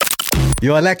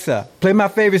Yo, Alexa, play my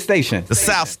favorite station. The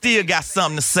South still got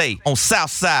something to say on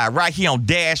Southside right here on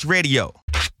Dash Radio.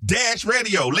 Dash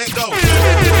Radio, let's go.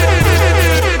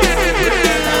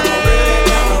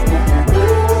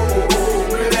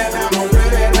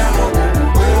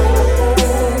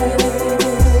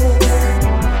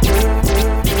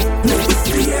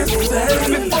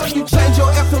 Before you change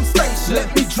your FM station,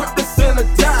 let me drop this in a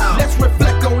dial. Let's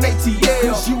reflect on ATL,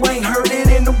 cause you ain't heard it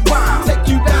in a while. Take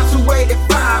you down to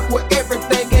 85 with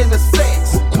everything in the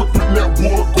sex. Let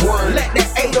that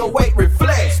 808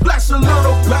 reflect. Splash a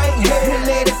little bang head and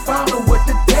let it follow with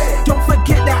the dead. Don't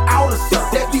forget that outer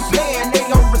stuff that be paying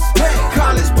they on respect.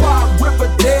 College Park,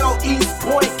 Riverdale, East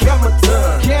Point,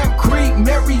 Kemerton, Camp Creek,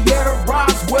 Marietta,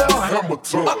 Roswell,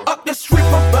 Hamilton. Up the street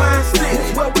from Vine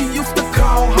City, where we used to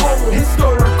call home.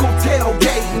 Historical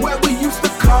tailgate, where we used to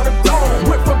call the dome.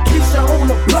 Went from Keisha on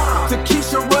the block to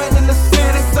Keisha running the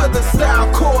city. Southern Style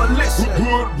Coalition,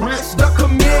 good rich. The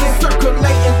committee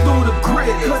circulating through the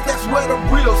grid, cause that's where the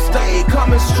real stay.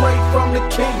 Coming straight from the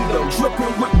kingdom,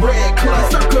 dripping with red clay.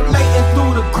 Circulating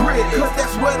through the grid, cause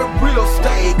that's where the real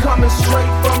stay. Coming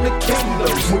straight from the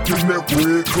kingdom, dripping that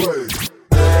red clay.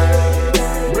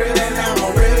 Red and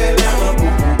ammo, red and ammo.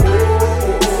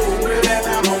 Red and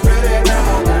ammo, red and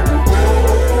ammo.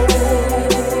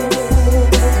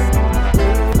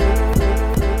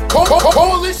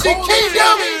 Coalition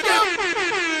Kingdom.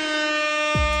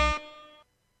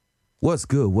 What's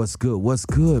good? What's good? What's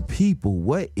good, people?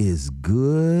 What is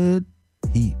good,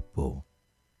 people?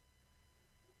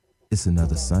 It's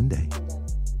another Sunday.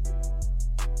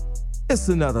 It's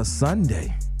another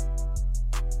Sunday.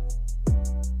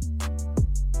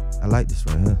 I like this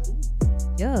right here.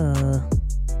 Yeah.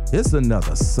 It's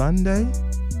another Sunday.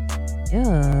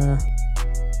 Yeah.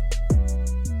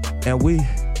 And we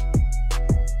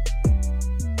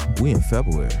in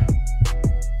February.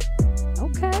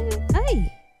 Okay.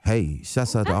 Hey. Hey,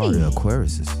 shouts out to all the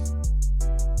Aquariuses.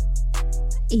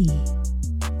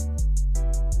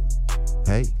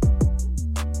 Hey.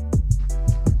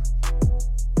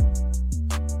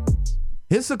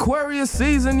 It's Aquarius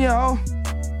season, y'all.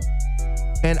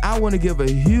 And I want to give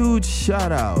a huge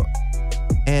shout out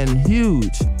and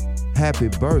huge happy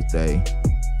birthday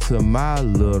to my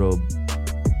little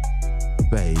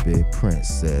baby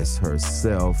princess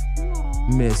herself,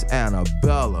 Miss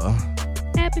Annabella.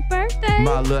 Happy birthday.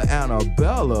 My little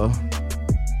Annabella.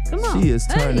 Come on. She is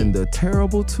turning the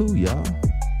terrible 2, y'all.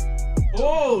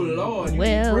 Oh, Lord. You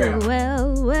need prayer.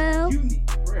 Well. You need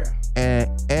prayer.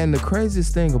 And the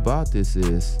craziest thing about this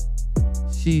is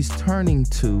she's turning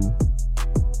 2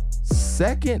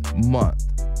 second month,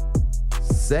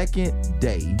 second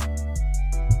day,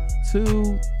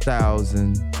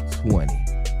 2020.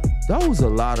 Those are a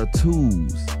lot of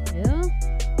 2s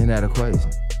in that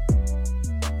equation.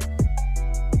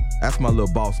 That's my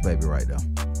little boss baby right there.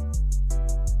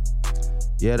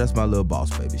 Yeah, that's my little boss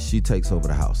baby. She takes over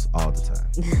the house all the time.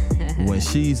 When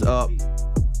she's up,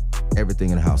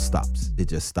 everything in the house stops. It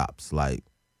just stops. Like,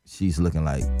 she's looking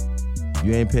like,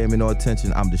 you ain't paying me no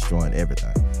attention, I'm destroying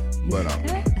everything. But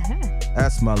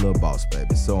that's my little boss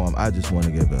baby. So I just want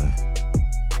to give a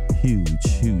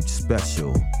huge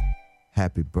special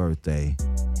happy birthday.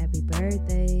 Happy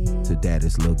birthday to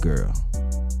Daddy's little girl,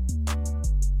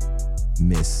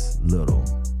 Miss Little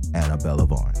Annabella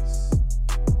Barnes.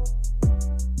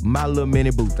 My little mini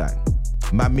boo thing.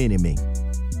 My mini me.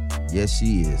 Yes,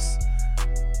 she is.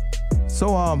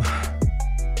 So,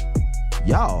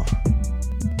 y'all,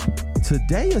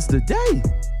 today is the day.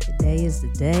 Today is the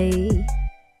day.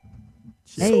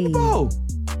 Super Bowl.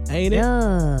 Ain't it?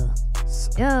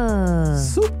 Yeah.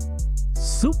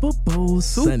 Super Bowl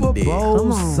Sunday.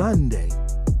 Come on. Sunday.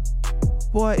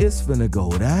 Boy, it's finna go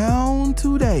down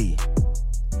today.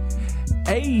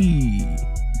 Hey.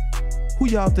 Who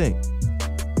y'all think?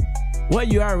 Well,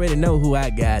 you already know who I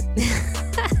got.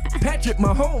 Patrick,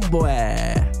 my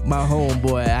homeboy.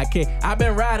 I've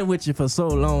been riding with you for so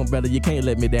long, brother. You can't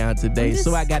let me down today.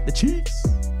 So I got the Chiefs.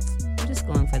 I'm just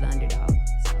going for the underdog.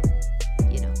 So,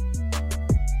 you know.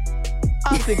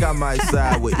 I think I might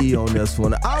side with E on this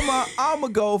one. I'ma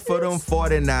go for them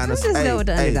 49ers. Just go with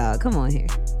the underdog. Come on here.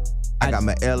 I got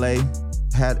my LA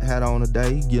hat on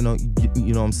today. You know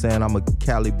what I'm saying? I'm a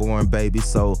Cali-born baby,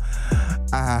 so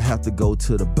I have to go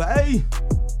to the Bay.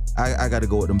 I got to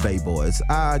go with them Bay boys.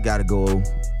 I got to go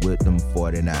with them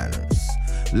 49ers.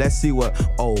 Let's see what...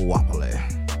 Oh, Wapole.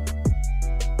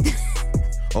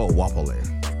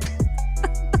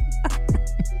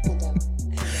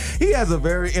 He has a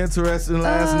very interesting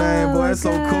last name, boy. It's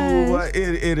so cool, boy.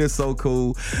 It is so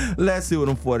cool. Let's see what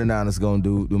them 49ers gonna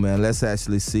do, man. Let's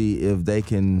actually see if they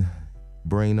can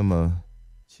bring them a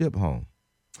chip home.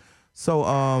 So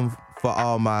for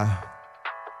all my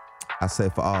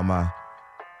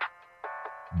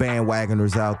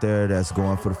bandwagoners out there that's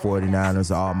going for the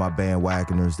 49ers, all my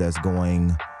bandwagoners that's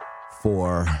going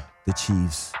for the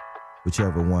Chiefs,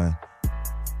 whichever one.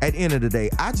 At the end of the day,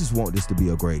 I just want this to be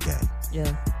a great game.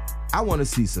 Yeah. I want to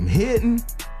see some hitting.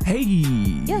 Hey.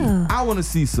 Yeah. I want to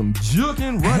see some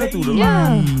juking running through the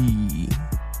line.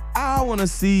 I want to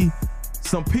see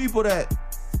some people that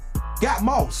got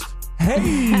mossed.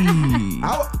 Hey.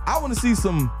 I want to see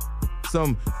some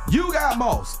you got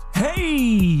mossed.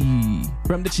 Hey.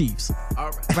 From the Chiefs. All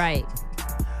right. Right.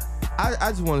 I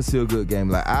just want to see a good game.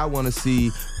 Like, I want to see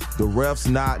the refs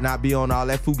not be on all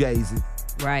that fugazi.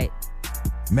 Right.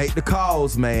 Make the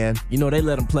calls, man. You know, they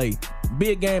let them play.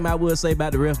 Big game, I would say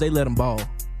about the refs, they let them ball.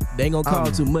 They ain't gonna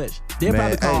call too much. They'll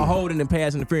probably call holding and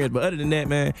pass interference, but other than that,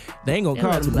 man, they ain't gonna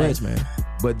call too much, man.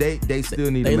 But they still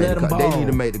need to make the calls. They need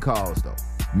to make the calls, though.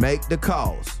 Make the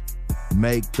calls.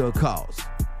 Make the calls.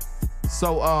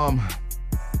 So,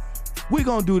 we're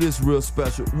gonna do this real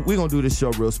special. We're gonna do this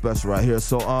show real special right here.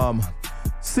 So,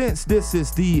 since this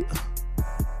is the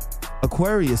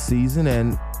Aquarius season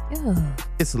and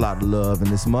it's a lot of love in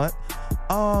this month,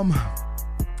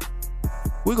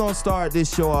 we're gonna start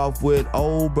this show off with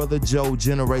Old Brother Joe,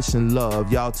 Generation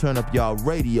Love. Y'all turn up y'all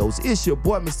radios. It's your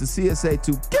boy, Mr.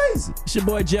 CSA2 Gazy. It's your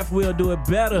boy, Jeff Will Do It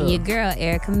Better. Your girl,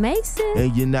 Erica Mason.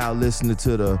 And you're now listening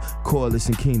to the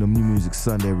Coalition Kingdom New Music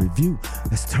Sunday Review.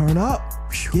 Let's turn up.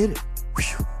 Get it.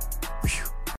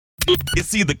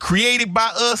 It's either created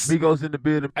by us Migos in the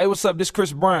building. Hey, what's up? This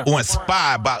Chris Brown. or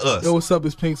inspired by us. Yo, what's up?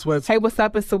 It's Pink Sweats. Hey, what's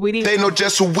up? It's Saweetie. They know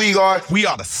just who we are. We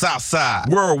are the Southside,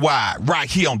 worldwide, right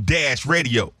here on Dash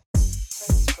Radio.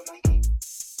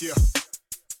 Yeah.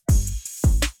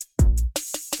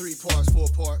 3 parts, 4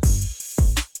 parts.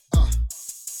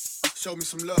 Show me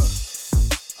some love.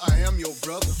 I am your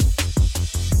brother.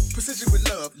 Precision with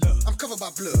love. I'm covered by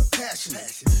blood, passion.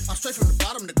 I'm straight from the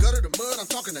bottom, the gutter, the mud. I'm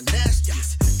talking the nasty.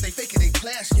 They fake it, they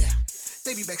flash.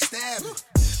 They be backstabbing.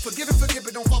 Forgive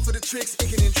it, don't fall for the tricks,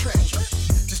 aching and trash.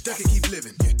 Just duck and keep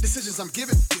living. Decisions I'm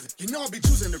giving. You know I'll be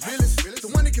choosing the realest. The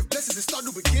one that give blessings and start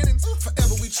new beginnings.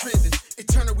 Forever we trending,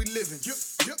 eternal we living.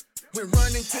 We're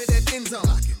running to that end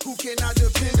zone. Who can I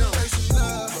depend on?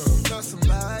 Love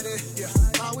somebody.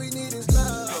 All we need is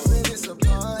love, and it's a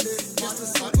party. Just a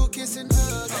simple kiss and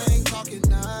hug. I ain't talking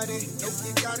naughty. Nope,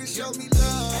 you gotta show me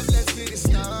love. Let's get it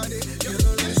started.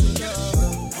 Generation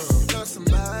love. Love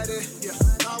somebody.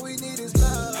 All we need is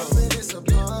love, and it's a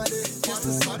party. Just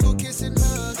a simple kiss and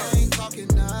hug. I ain't talking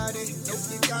naughty. Nope,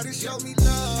 you gotta show me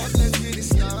love. Let's get it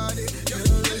started.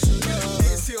 Generation love.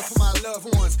 It's here for my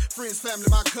loved ones, friends, family,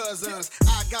 my cousins.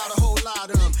 I got a whole lot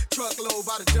of them, truckload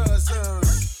by the dozen.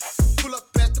 Pull up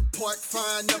at the park,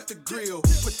 find up the grill.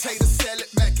 Potato salad,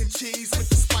 mac and cheese with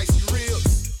the spicy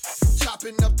ribs.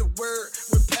 Chopping up the word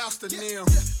with Pastor Nim.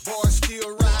 Boys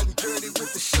still riding dirty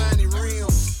with the shiny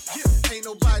rims. Ain't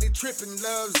nobody tripping,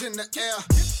 love's in the air.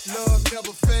 Love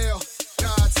never fail,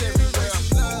 God's everywhere.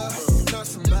 Love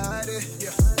somebody,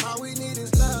 all we need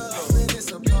is love, and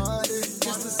it's a party.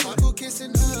 Just a simple kiss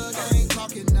and hug, I ain't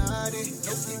talking naughty.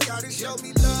 Nope, you gotta show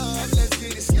me love, let's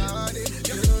get it started.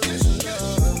 Generation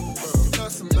love,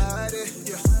 love somebody,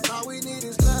 all we need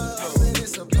is love, and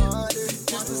it's a party.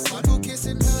 Just a simple kiss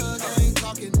and hug, I ain't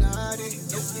talking naughty.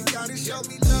 Nope, you gotta show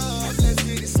me love, let's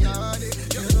get it started.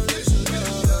 Generation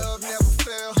love never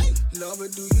fail, love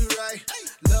will do you right.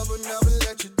 Love will never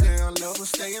let you down, love will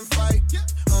stay and fight.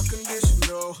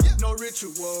 Unconditional, no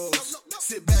rituals.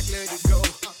 Sit back, let it go.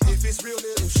 If it's real,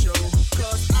 it'll show.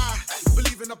 Cause I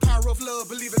believe in the power of love,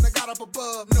 believe in the God up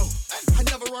above. No, I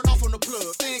never run off on the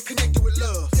plug, staying connected with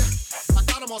love. I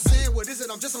got them all saying, what is it?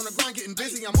 I'm just on the grind getting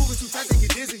busy. I'm moving too fast, they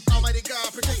get dizzy. Almighty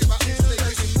God, protected by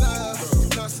inspiration.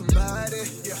 Love somebody.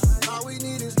 All we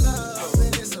need is love,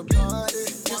 and it's a party.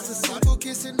 Just a simple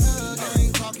kiss and hug, I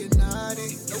ain't talking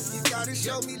naughty. Nope, you gotta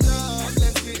show me love,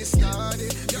 let's get it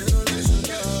started. Generation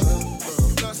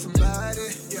love, love somebody.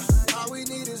 All we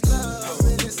need is love,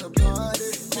 and it's a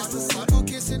party. Just a simple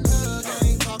kiss and hug, I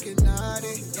ain't talking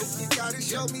naughty. Nope, you gotta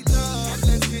show me love,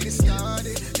 let's get it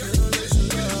started. Generation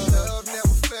love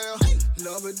never fail,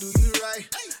 love will do you right.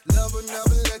 Love will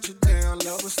never let you down,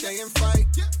 love will stay and fight.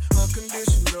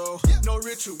 Unconditional, no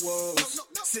rituals.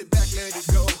 Sit back, let it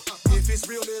go. If it's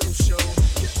real, it'll show.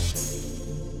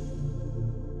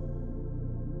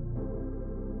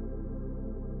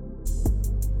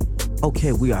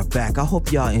 Okay, we are back. I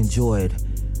hope y'all enjoyed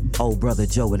Old Brother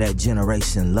Joe with that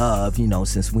Generation Love, you know,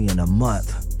 since we in the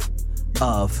month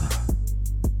of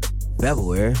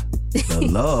February, the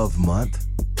love month.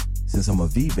 Since I'm a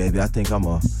V baby, I think I'm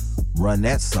a run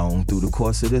that song through the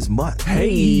course of this month.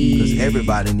 Hey. Because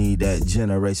everybody need that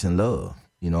generation love.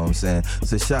 You know what I'm saying?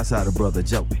 So shouts out to Brother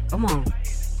Joe. Come on.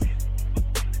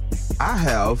 I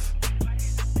have,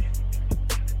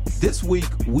 this week,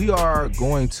 we are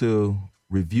going to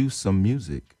review some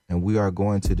music, and we are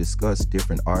going to discuss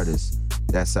different artists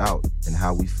that's out and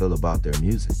how we feel about their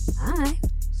music. All right.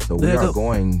 So we are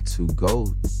going to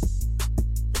go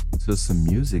to some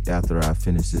music after I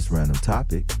finish this random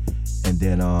topic, and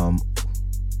then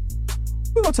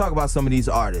we're gonna talk about some of these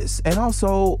artists, and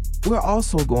also we're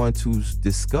also going to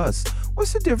discuss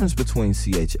what's the difference between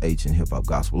CHH and hip hop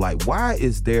gospel. Like, why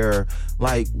is there,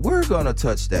 like, we're gonna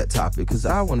touch that topic because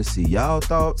I want to see y'all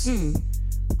thoughts.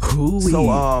 So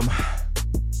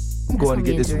I'm going to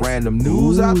get this random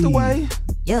news out the way.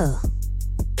 Yeah.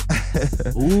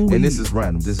 And this is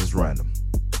random.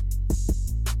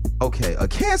 Okay, a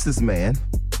Kansas man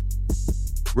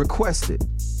requested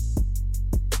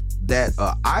that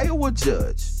an Iowa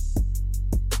judge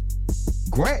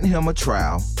grant him a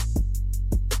trial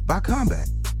by combat.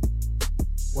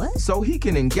 What? So he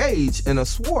can engage in a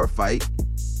sword fight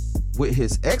with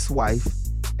his ex-wife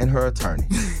and her attorney.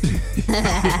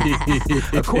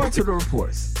 According to the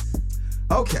reports.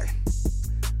 Okay.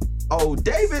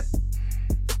 David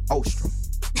Ostrom,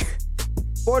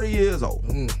 40 years old,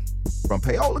 from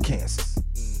Paola, Kansas,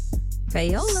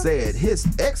 said his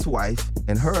ex-wife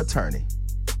and her attorney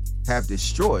have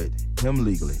destroyed him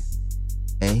legally,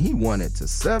 and he wanted to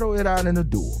settle it out in a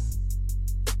duel.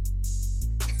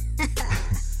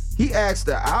 He asked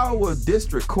the Iowa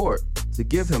District Court to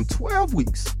give him 12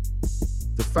 weeks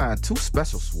to find two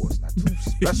special swords.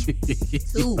 Not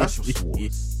two special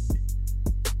swords.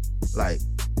 Like,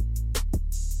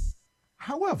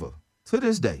 however, to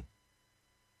this day,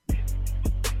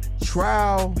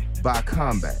 trial by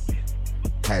combat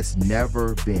has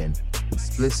never been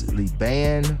explicitly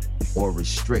banned or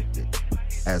restricted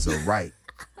as a right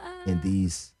in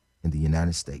the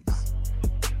United States.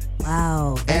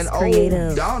 Wow, that's and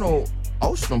creative. Donald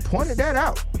Ostrom pointed that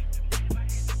out.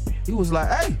 He was like,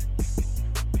 hey,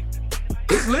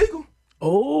 it's legal.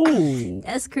 Oh.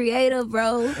 That's creative,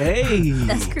 bro. Hey.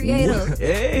 That's creative.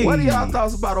 Hey. What are y'all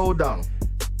thoughts about old Donald?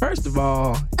 First of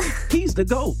all, he's the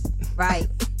GOAT. Right.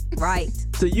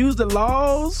 To use the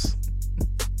laws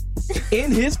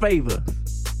in his favor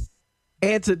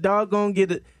and to doggone get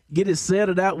it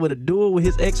settled out with a duel with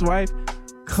his ex-wife.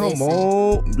 Come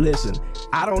on. Listen,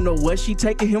 I don't know what she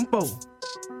taking him for.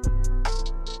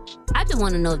 I just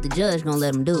want to know if the judge gonna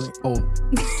let him do it. Oh,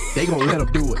 they gonna let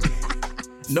him do it.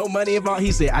 No money involved.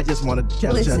 He said, I just want to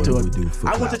challenge you to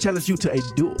I want to challenge you to a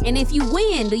duel. And if you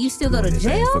win, do you still go to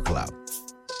jail? For clout.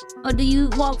 Or do you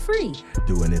walk free?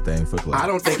 Do anything for clout. I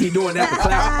don't think he doing that for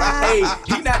clout.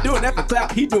 Hey, he not doing that for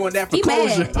clout. He doing that for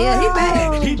closure. Mad. Yeah, he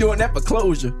mad. He doing that for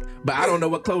closure. But I don't know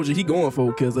what closure he going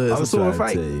for because it's a sword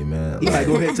fight. Tell you, man. He like,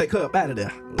 go ahead and take her up out of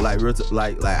there. Like,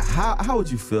 how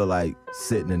would you feel like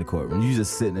sitting in the courtroom? You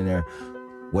just sitting in there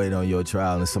waiting on your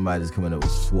trial and somebody just coming up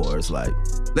with swords like,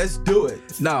 let's do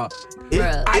it. No.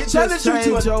 I challenge you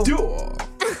to a duel.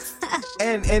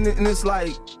 and it's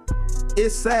like,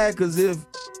 it's sad because if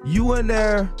you in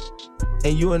there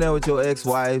with your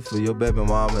ex-wife or your baby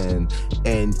mama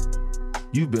and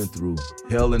you've been through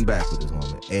hell and back with this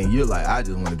woman and you're like, I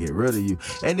just want to get rid of you.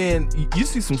 And then you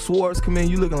see some swords come in,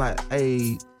 you looking like,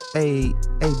 hey,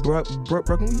 bro,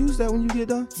 can we use that when you get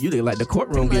done? You look like the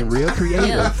courtroom getting real creative.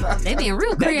 Yeah, they being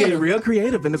real creative. They getting real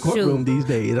creative in the courtroom these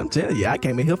days. I'm telling you, I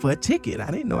came in here for a ticket.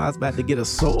 I didn't know I was about to get a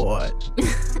sword.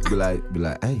 Be like,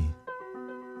 hey.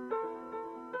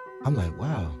 I'm like,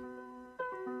 wow.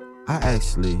 I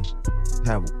actually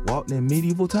have walked in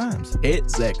medieval times.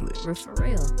 Exactly. For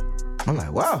real. I'm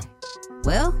like, wow.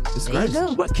 Well, it's there crazy. you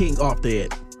go. What King Arthur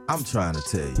at? I'm trying to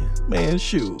tell you. Man,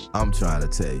 shoot. I'm trying to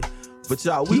tell you. But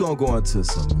y'all, we gonna go into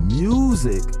some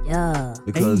music. Yeah.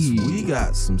 Because we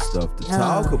got some stuff to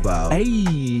talk about. Hey.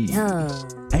 Yeah.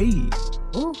 Hey.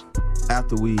 Ooh.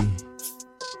 After we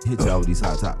hit y'all with these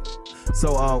hot topics.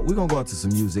 So we're going to go into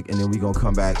some music and then we're going to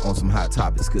come back on some hot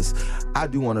topics because I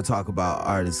do want to talk about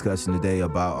our discussion today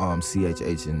about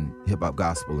CHH and hip-hop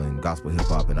gospel and gospel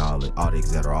hip-hop and all the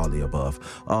etc., all the above.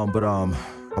 But I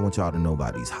want y'all to know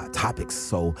about these hot topics.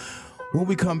 So when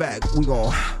we come back, we're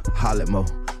going to holler at my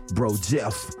bro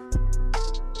Jeff,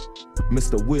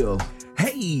 Mr. Will.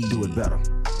 Hey. Do it better.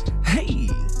 Hey.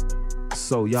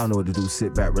 So y'all know what to do.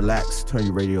 Sit back, relax, turn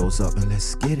your radios up, and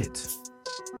let's get it.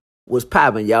 What's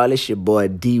poppin', y'all? It's your boy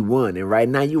D1, and right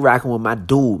now you rockin' with my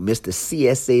dude, Mr.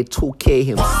 CSA 2K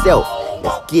himself.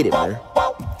 Let's get it, man.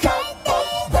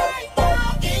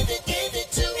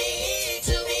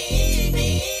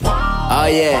 Oh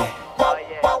yeah.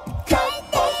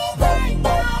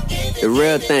 The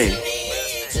real thing.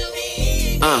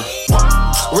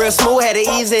 Real smooth, had to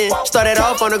ease in. Started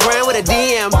off on the ground with a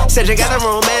DM. Said you got the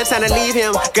romance, time to leave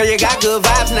him. Girl, you got good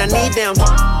vibes and I need them.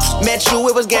 Met you,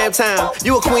 it was game time.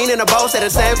 You a queen and a boss at the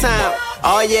same time.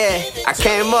 Oh yeah, I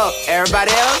came up.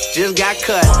 Everybody else just got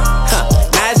cut.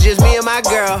 Now it's just me and my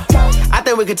girl. I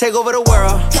think we could take over the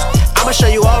world. I'ma show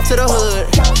you off to the hood.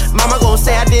 Mama gon'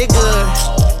 say I did good.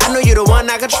 I know you the one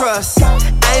I can trust.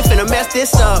 I ain't finna mess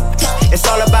this up. It's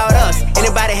all about us.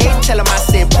 Anybody hatin', tell them I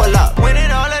said pull up. When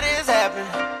did all of this happen?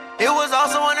 It was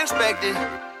also unexpected.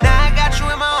 Now I got you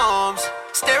in my arms,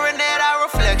 staring at our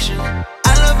reflection.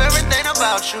 I love everything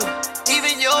about you,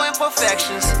 even your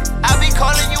imperfections. I be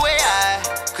calling you AI,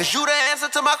 cause you the answer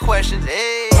to my questions.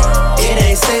 Hey. It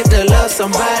ain't safe to love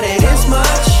somebody this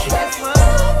much.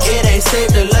 It ain't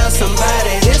safe to love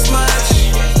somebody this much.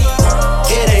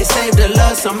 It ain't safe to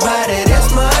love somebody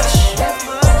this much.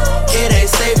 It ain't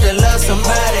safe to love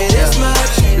somebody this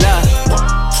much.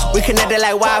 Love. We connected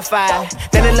like Wi-Fi.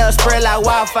 Then the love spread like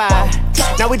wildfire.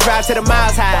 Now we drive to the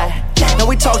miles high. Now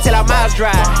we talk till our mouths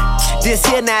dry. This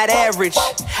here not average.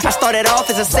 I started off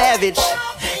as a savage.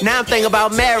 Now I'm thinking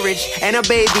about marriage and a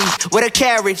baby with a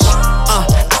carriage.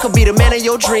 I could be the man of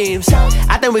your dreams.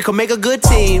 I think we could make a good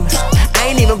team. I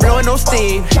ain't even blowing no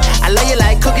steam. I love you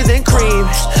like cookies and cream.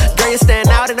 Girl, you stand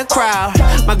out in the crowd.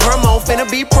 My grandma finna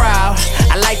be proud.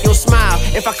 I like your smile.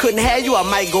 If I couldn't have you, I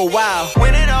might go wild.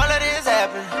 When did all of this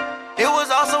happen? It was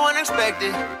also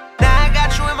unexpected. Now I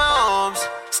got you in my arms,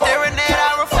 staring at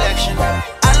our reflection.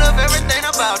 I love everything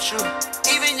about you,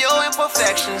 even your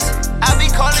imperfections. I be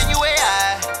calling you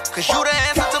AI, cause you the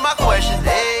answer to my questions.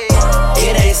 Hey.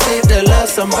 It ain't safe to love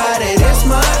somebody this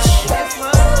much.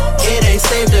 It ain't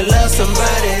safe to love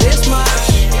somebody this much.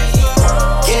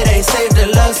 It ain't safe to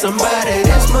love somebody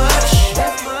this much.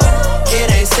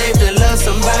 It ain't safe to love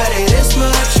somebody this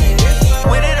much.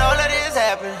 When did all of this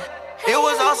happen? It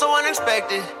was also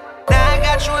unexpected. Now I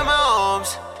got you in my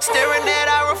arms, staring at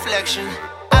our reflection.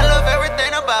 I love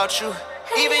everything about you,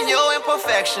 even your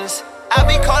imperfections. I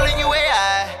be calling you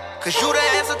AI, cause you the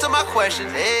answer to my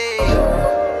questions. Hey.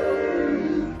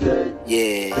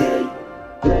 Yeah.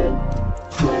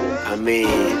 I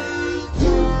mean,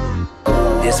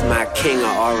 this my king of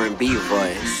R&B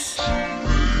voice.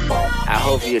 I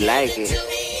hope you like it.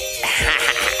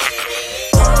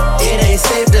 It ain't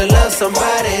safe to love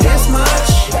somebody this much.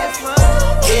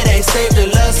 It ain't safe to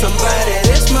love somebody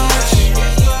this much.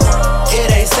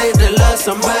 It ain't safe to love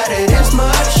somebody this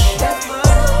much.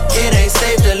 It ain't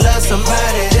safe to love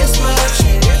somebody this much.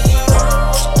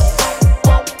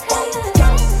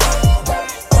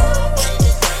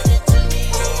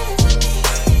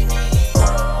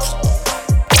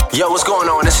 Yo, what's going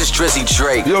on? This is Drizzy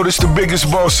Drake. Yo, this the biggest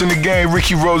boss in the game,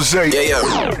 Ricky Rose.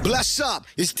 Yeah. Bless up.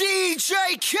 It's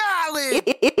DJ Khaled.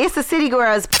 It's the City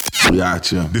Girls. We out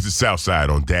here. This is Southside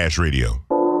on Dash Radio.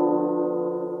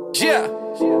 Yeah.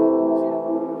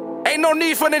 Ain't no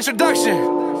need for an introduction.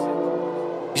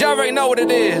 Y'all already know what it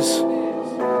is.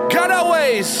 Got our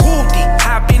ways. Hoopty,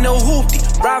 hop in the hoopty.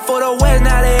 Ride for the West,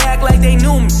 now they act like they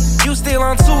knew me. You still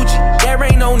on 2G, there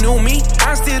ain't no new me.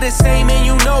 I'm still the same and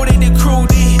you know that the crew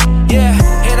did. Yeah,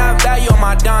 and I value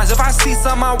my dimes. If I see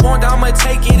something I want, I'ma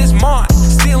take it, it's mine.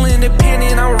 Still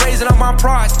independent, I'm raising up my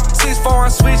price. 6'4" on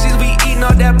switches, we eating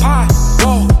up that pie.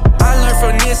 Whoa, I learned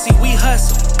from Nissy, we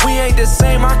hustle. We ain't the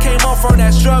same, I came up from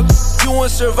that struggle. You wanna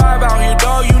survive out here,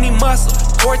 dog, you need muscle.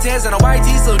 Cortez and a white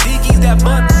tee, so Dickie's that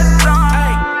bun.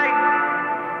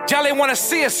 Hey, y'all ain't wanna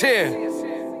see us here,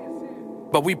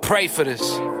 but we prayed for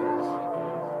this.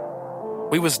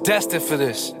 We was destined for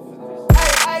this.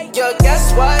 Yo,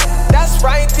 guess what? That's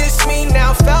right, this me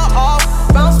now. Fell off,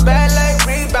 bounce back like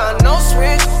rebound. No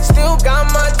switch, still got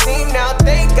my team now.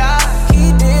 Thank God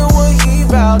he did what he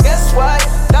vowed. Guess what?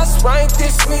 That's right,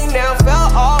 this me now.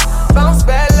 Fell off, bounce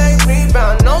back like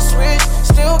rebound. No switch,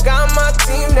 still got my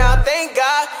team now. Thank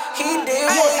God he did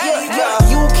what he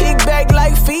vowed. You kick back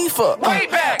like FIFA.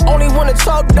 Only wanna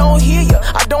talk, don't hear ya.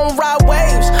 I don't ride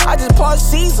waves, I just pause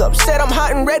Caesar. Said I'm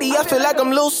hot and ready, I feel like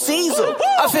I'm Lil Caesar.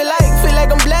 I feel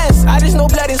like I'm blessed. I just know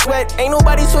blood and sweat. Ain't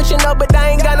nobody switching up, but I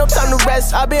ain't got no time to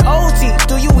rest. I been OT,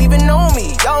 do you even know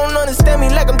me? Y'all don't understand me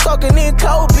like I'm talking in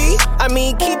Kobe. I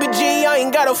mean, keep it G, I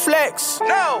ain't gotta flex.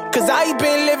 No, cause I ain't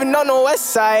been living on the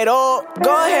west side. Oh,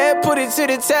 go ahead, put it to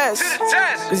the test.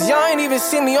 Cause y'all ain't even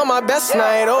see me on my best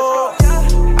night. Oh,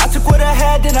 I took what I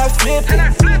had, then I flipped it.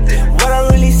 What I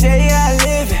really say, I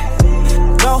live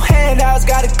it. No handouts,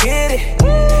 gotta get it.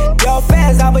 Y'all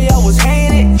fans, I but y'all was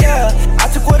hating it. Yeah,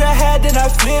 I took what I had, then I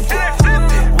flipped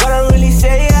it. What I really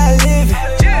say, I live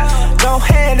it. No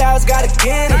handouts, gotta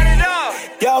get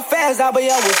it. Y'all fans, I but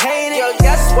y'all was hating it. Yo,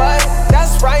 guess what?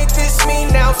 That's right, this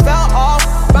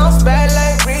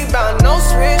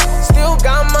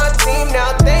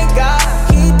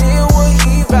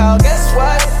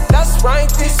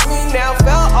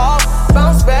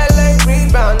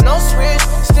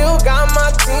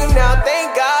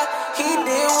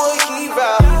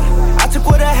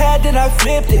bag, then I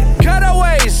flipped it.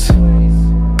 Cutaways.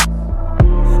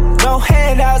 No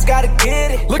handouts, gotta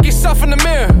get it. Look yourself in the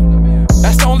mirror.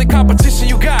 That's the only competition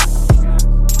you got.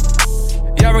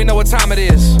 You already know what time it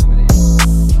is.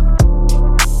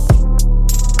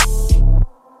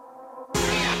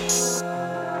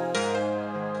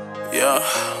 Yeah.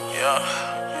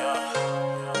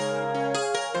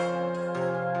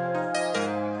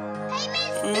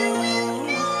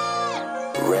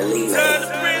 Really?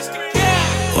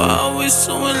 Why are we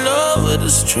so in love with the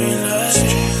street light?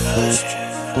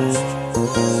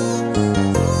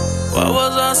 Why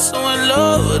was I so in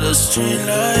love with the street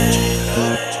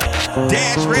light?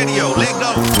 Dash Radio, let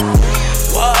go.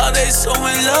 Why are they so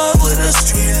in love with the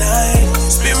street light?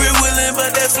 Spirit willing,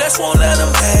 but that flesh won't let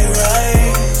them act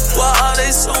right. Why are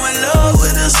they so in love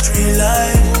with the street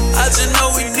light? I just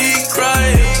know we need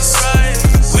Christ.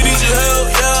 We need your help,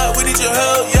 yeah. We need your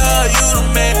help, yeah. You the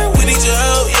man. We need your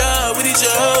help, yeah. We need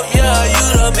your help, yeah. You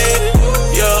the man,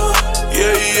 yeah.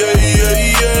 Yeah, yeah, yeah,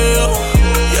 yeah.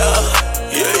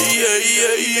 Yeah, yeah,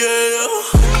 yeah,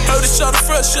 yeah. Heard he shot a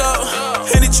fresh out,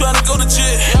 and he tryna go to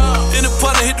jail. Then the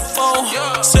partner hit the phone,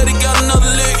 said he got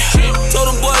another lick. Told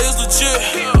him boy it's legit,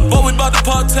 but we bout to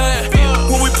part tag.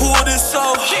 When we pull this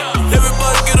off,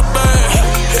 everybody get a bag,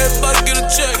 everybody get a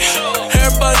check,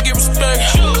 everybody get respect.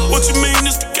 What you mean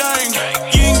it's the gang?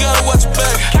 You ain't gotta watch your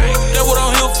back. That's what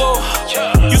I'm here for.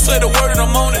 You say the word and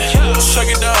I'm on it. Shake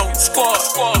it down, squad.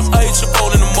 I eat your bowl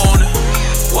in the morning.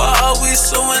 Why are we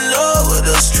so in love with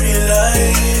the street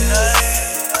light?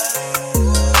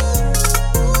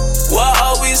 Why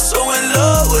are we so in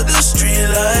love with the street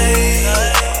light?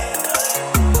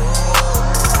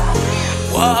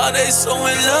 Why are they so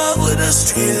in love with the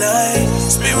street light?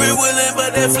 Spirit willing,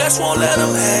 but their flesh won't let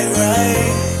them act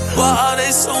right. Why are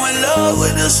they so in love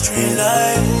with the street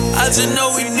light? I just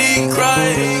know we need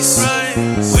Christ.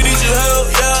 We need your help,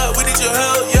 yeah. We need your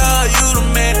help, yeah. You the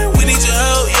man. We need your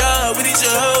help, yeah. We need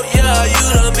your help, yeah. You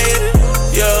the man,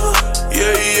 yeah.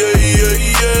 Yeah, yeah, yeah,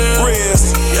 yeah.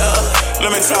 Riz, yeah. Let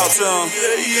me talk to him.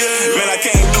 Man, I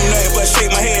can't do nothing but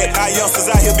shake my head. Our youngsters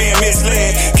out here being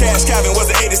misled. Cash Calvin was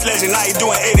an 80s legend. Now he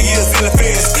doing 80 years in the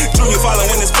feds. Junior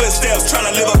following his footsteps, trying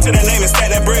to live up to that name and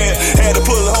stack that bread. Had to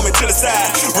pull the homie to the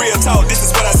side. Real talk, this is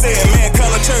what I said. Man,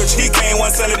 come to church. He came one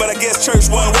Sunday, but I guess church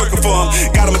wasn't working for him.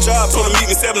 Got him a job, told him meet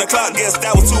me 7 o'clock. Guess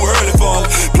that was too early for him.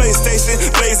 PlayStation,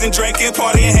 blazing, drinking,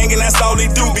 partying, hanging. That's all he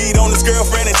do. Beat on his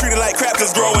girlfriend and treat her like crap. Cause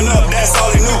growing up, that's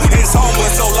all he knew. His homeboy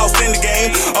so lost in the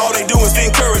game. All they do is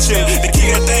encourage him. To keep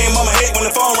that thing mama hate when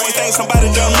the phone ring, think somebody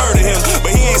done murder him.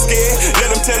 But he ain't scared, let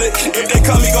him tell it. If they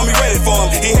come, he gon' be ready for him.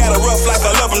 He had a rough life,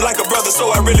 I love him like a brother,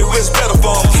 so I really wish better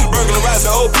for him.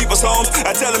 Burglarizing old people's homes,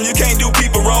 I tell him you can't do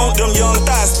people wrong. Them young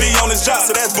thighs be on his job,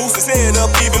 so that's boost his head up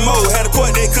even more. Had a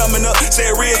court date coming up,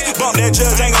 said Riz, bump that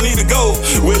judge, ain't gon' need to go.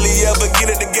 Will he ever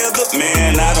get it together?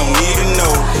 Man, I don't even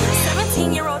know.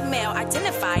 17-year-old male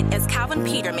identified as Calvin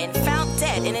Peterman found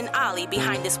dead in an alley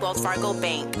behind this Wells Fargo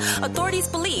bank. Authorities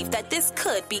believe that this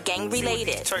could be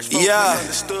gang-related. Yeah.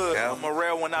 Understood.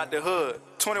 Morale went out the hood.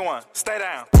 21, stay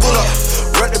down. Pull up,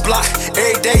 run the block.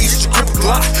 Every day you used to grip a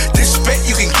Glock. Disrespect,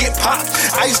 you can get popped.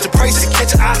 I used to praise to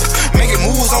catch a op. Making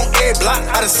moves on every block.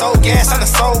 I done sold gas, I done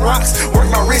sold rocks. Work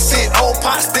my wrist in old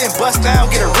pots, then bust down,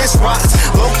 get a wrist rocks.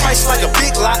 Low price like a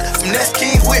big lot. Finesse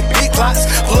king with big clocks.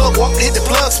 Plug walk, hit the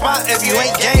plug spot. If you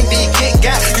ain't gang, then you get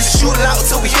got. You shoot it out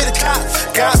until we hit a cop.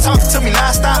 Guys talking to me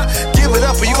non-stop. Give it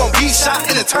up or you gon' be shot.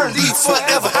 In eternity,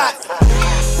 forever hot.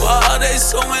 Why are they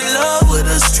so in love with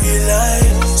the street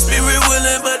light? Spirit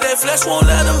willing, but their flesh won't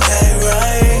let them act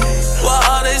right. Why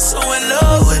are they so in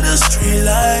love with the street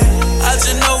light? I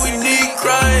just know we need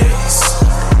Christ.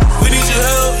 We need your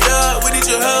help, yeah. We need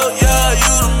your help, yeah.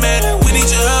 You the man. We need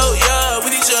your help, yeah.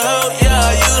 We need your help,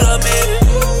 yeah. You the man,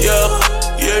 yeah.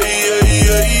 Yeah, yeah,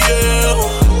 yeah, yeah.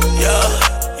 Yeah,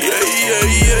 yeah, yeah,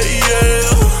 yeah, yeah.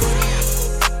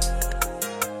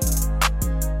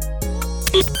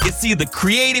 It's either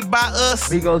created by us,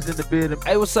 Migos in the building.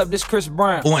 Hey, what's up? This Chris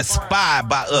Brown. Or inspired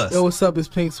by us. Yo, what's up? It's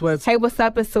Pink Sweats. Hey, what's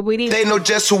up? It's Saweetie. They know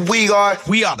just who we are.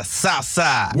 We are the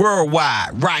Southside,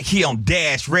 worldwide, right here on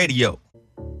Dash Radio.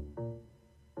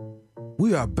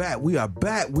 We are back. We are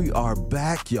back. We are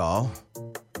back, y'all.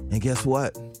 And guess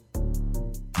what?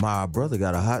 My brother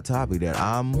got a hot topic that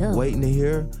I'm waiting to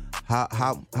hear. How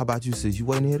about you, sis? You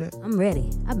waiting to hear that? I'm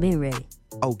ready. I've been ready.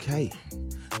 Okay.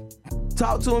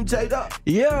 Talk to him, J-Dub.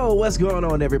 Yo, what's going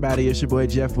on, everybody? It's your boy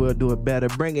Jeff Will Do It Better,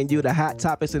 bringing you the hot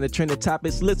topics and the trending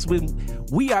topics.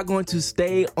 We are going to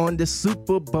stay on the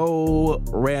Super Bowl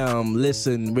realm.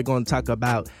 Listen, we're going to talk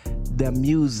about the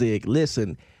music.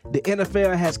 Listen, the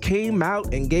NFL has came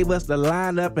out and gave us the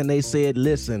lineup, and they said,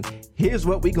 listen, here's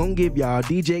what we gonna give y'all.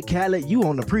 DJ Khaled, you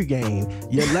on the pregame.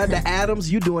 Yolanda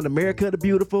Adams, you doing America the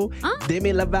Beautiful.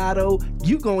 Demi Lovato,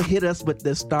 you gonna hit us with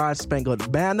the Star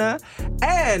Spangled Banner.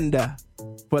 And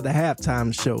for the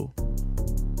halftime show,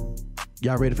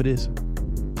 y'all ready for this?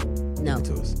 No.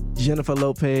 Jennifer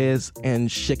Lopez and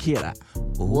Shakira.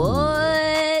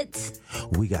 What?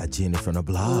 We got Jenny from the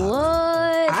block.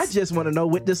 What? I just want to know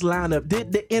with this lineup,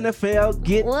 did the NFL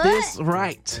get this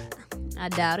right? I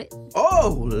doubt it.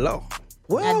 Oh, Lord.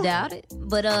 Well, I doubt it.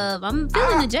 But I'm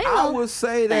feeling the J-Lo. I would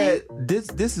say that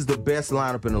this is the best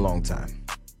lineup in a long time.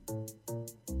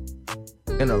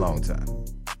 In a long time.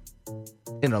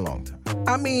 In a long time.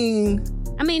 I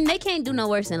mean, they can't do no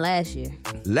worse than last year.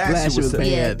 Last year was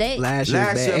bad. Yeah, last year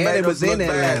was bad. And it was in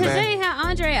Atlanta. Because they ain't had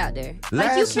Andre out there.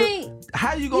 You can't.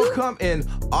 How you gonna come in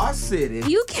our city?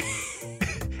 You can't.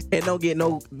 And don't get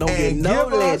no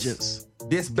legends.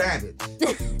 This Babbage.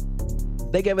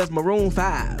 They gave us Maroon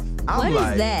 5. What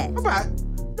is that?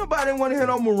 Nobody want to hear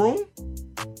no Maroon.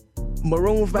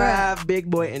 Maroon 5, Big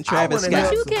Boy, and Travis Scott.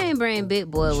 But you can't bring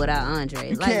Big Boy without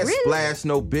Andre. You can't splash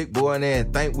no Big Boy in there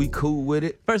and think we cool with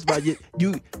it. First of all,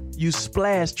 you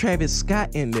splash Travis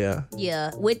Scott in there.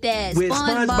 Yeah, with that with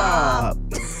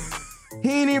SpongeBob.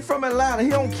 He ain't even from Atlanta. He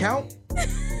don't count.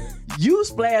 You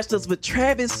splashed us with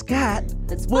Travis Scott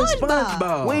with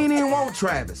SpongeBob. We ain't even want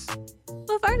Travis.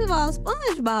 Well, first of all,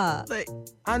 SpongeBob.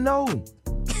 I know.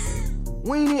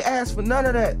 We ain't even asked for none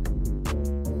of that.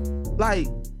 Like,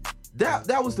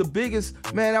 that was the biggest,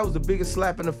 man, that was the biggest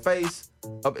slap in the face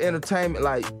of entertainment.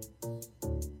 Like,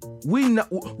 we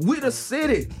the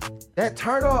city. That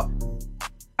turn up.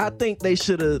 I think they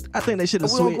should have switched. We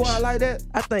don't go out like that?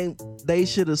 I think they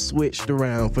should have switched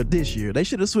around for this year. They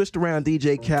should have switched around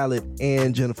DJ Khaled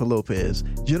and Jennifer Lopez.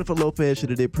 Jennifer Lopez should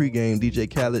have did pregame. DJ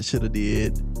Khaled should have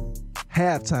did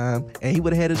halftime, and he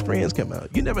would have had his friends come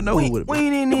out. You never know who would have been.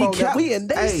 We ain't need we in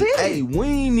their city. Hey, we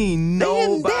ain't need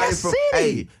nobody from. City.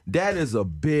 Hey, that is a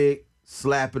big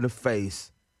slap in the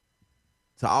face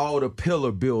to all the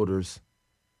pillar builders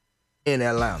in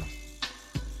Atlanta.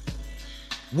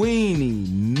 We ain't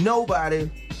need nobody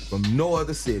from no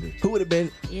other city. Who would have been?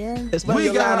 Yeah.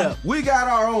 We got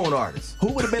our own artists.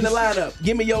 Who would have been the lineup?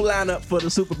 Give me your lineup for the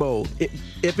Super Bowl.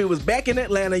 If it was back in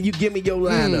Atlanta, you give me your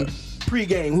lineup.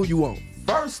 Pregame, who you want?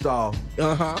 First off,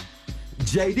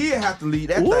 JD have to lead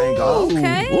that thing off.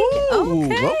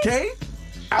 Okay.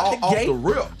 Off the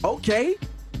rip. Okay.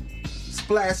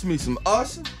 Splash me some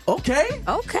Usher. Okay.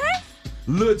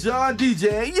 Lil Jon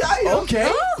DJ. Yeah. Okay.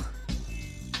 Ooh.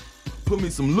 Put me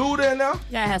some Luda in there. You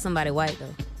gotta have somebody white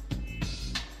though.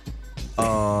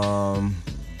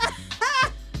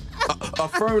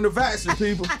 Affirmative action,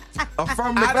 people.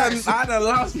 Affirmative action. I done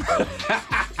lost my...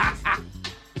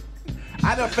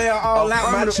 I done fell all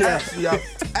out my chest.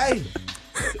 Hey.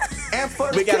 And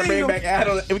for the we gotta kingdom.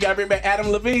 bring back Adam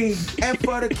Levine. And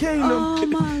for the kingdom. Oh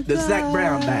my the Zach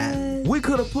Brown band. We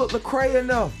could have put Lecrae in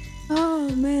there. Oh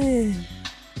man.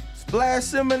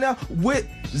 Splash him in there with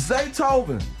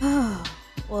Zaytoven. Oh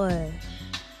boy.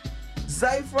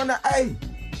 Zay from the A.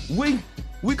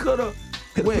 We could have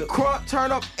went crunk,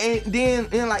 turn up, and then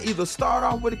like either start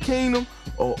off with the kingdom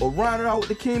or round it out with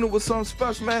the kingdom with something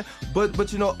special, man.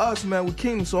 But you know us, man, with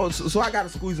kingdom, so I gotta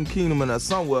squeeze some kingdom in there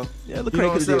somewhere. Yeah,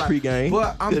 Lecrae could have did pregame.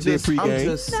 But I'm just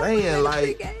saying,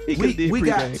 like we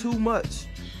got too much.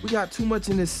 We got too much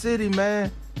in this city,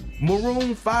 man.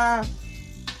 Maroon 5.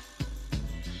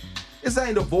 This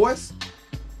ain't The Voice.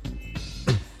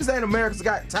 This ain't America's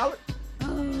Got Talent. Oh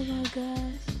my gosh.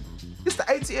 It's the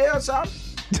ATL shop.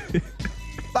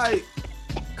 Like,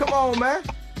 come on, man.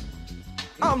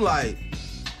 I'm like,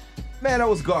 man, that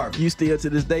was garbage. You still to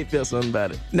this day feel something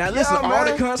about it. Now listen, all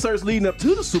the concerts leading up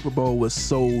to the Super Bowl was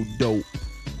so dope.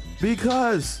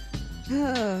 Because,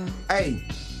 hey,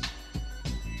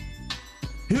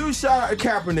 huge shout out to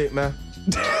Kaepernick, man.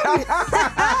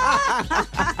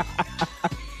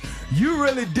 You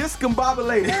really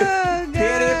discombobulated.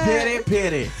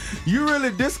 Pity. You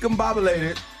really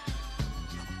discombobulated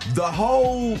the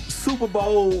whole Super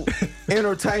Bowl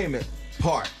entertainment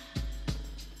part.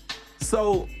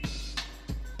 So,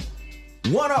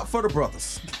 one up for the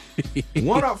brothers.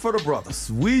 One up for the brothers.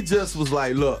 We just was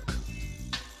like, look,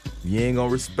 you ain't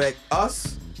gonna respect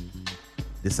us,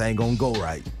 this ain't gonna go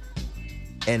right.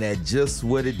 And that's just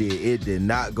what it did. It did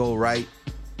not go right.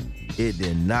 It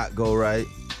did not go right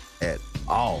at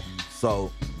all.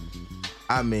 So,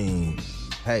 I mean,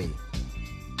 hey,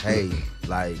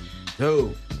 like,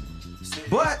 dude.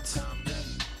 But,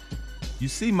 you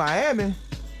see Miami,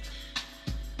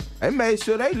 they made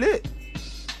sure they lit.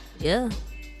 Yeah.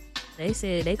 They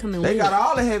said they coming They with got it.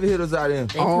 all the heavy hitters out there.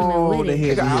 They coming with it.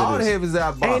 They got all the heavies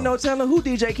out. Ain't no telling who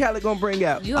DJ Khaled gonna bring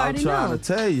out. You already I'm trying know. to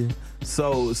tell you.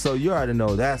 So you already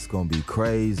know that's gonna be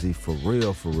crazy for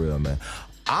real, man.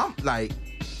 I'm like,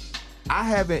 I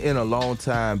haven't in a long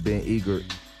time been eager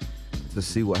to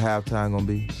see what halftime gonna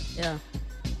be. Yeah.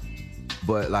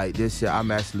 But like this year, I'm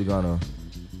actually gonna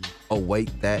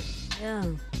await that Yeah.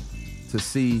 to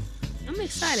see. I'm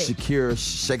excited. Shakira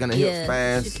shaking her hips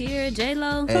fast. Shakira,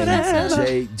 J-Lo.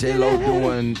 And J-Lo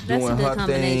doing That's a good her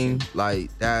thing. Like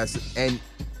that's and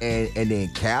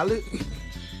then Khaled.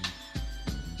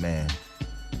 Man.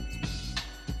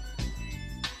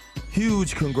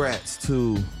 Huge congrats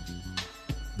to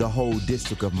the whole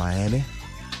district of Miami.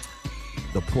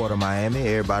 The Port of Miami.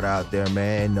 Everybody out there,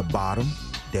 man, the bottom,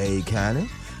 Dade County.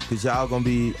 Cause y'all gonna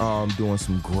be doing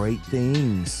some great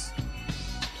things.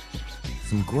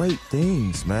 Some great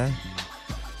things, man.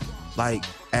 Like,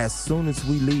 as soon as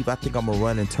we leave, I think I'm gonna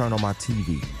run and turn on my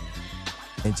TV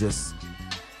and just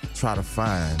try to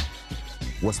find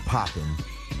what's popping,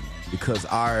 because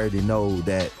I already know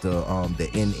that the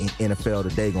NFL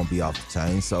today gonna be off the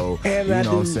chain. So And you I know do-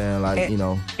 what I'm saying, like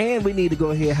and, And we need to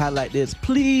go ahead and highlight this.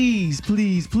 Please,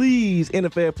 please, please,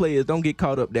 NFL players, don't get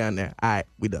caught up down there. All right,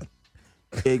 we done.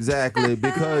 Exactly,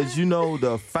 because you know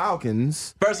the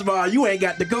Falcons. First of all, you ain't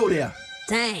got to go there.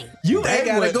 Dang. You They ain't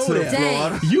got to went go to there.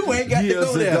 Florida You ain't got to years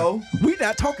go there. ago. We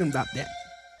not talking about that.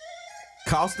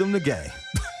 Cost them the game.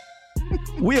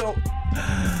 We don't.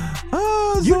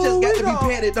 Oh, You so just got we to be gon-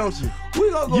 petty, don't you?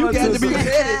 We gonna go You into got to be some-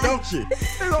 petty, don't you?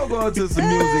 We're gonna go into some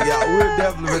music, y'all. We're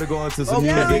definitely gonna go into some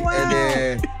Okay. music, Wow. and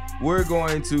then we're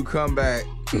going to come back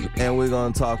and we're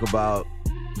gonna talk about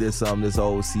this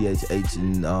old CHH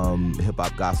and hip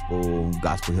hop, gospel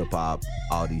hip hop,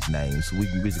 all these names.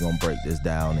 We're just gonna break this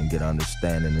down and get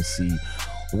understanding and see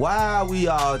why we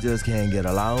all just can't get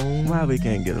along. Why we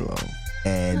can't get along?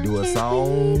 And do a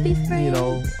song, you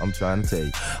know. I'm trying to tell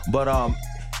you, but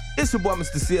it's your boy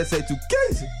Mr.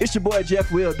 CSA2K. It's your boy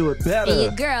Jeff Will Do It Better. And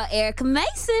your girl, Erica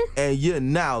Mason. And you're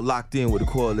now locked in with the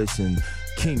Coalition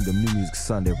Kingdom New Music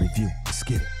Sunday Review. Let's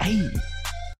get it. Hey.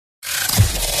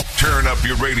 Turn up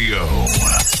your radio.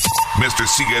 Mr.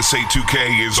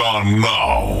 CSA2K is on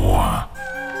now.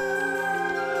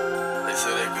 They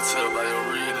say they could tell by your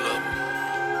read level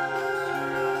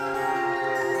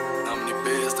how many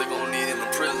beds they gon' need in the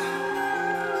prison.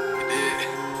 You did.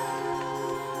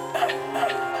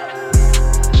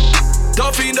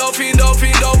 Dolphin, dolphin,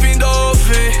 dolphin, dolphin,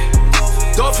 dolphin.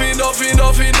 Dolphin, dolphin,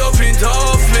 dolphin, dolphin,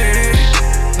 dolphin.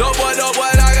 Dope boy,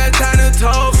 I got time to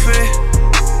dolphin.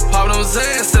 Pop them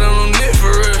Zans, still on it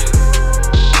for real.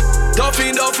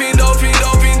 Dolphin, dolphin, dolphin,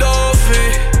 dolphin,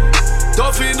 dolphin.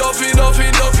 Dolphin, dolphin,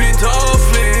 dolphin, dolphin,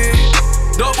 dolphin.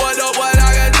 Dope boy,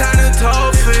 I got time to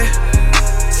dolphin.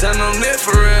 Stand on it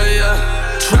for real,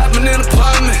 yeah. Trapping in the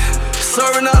apartment,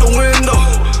 serving out the window.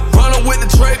 Running with the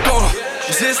Drake on,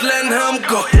 just letting him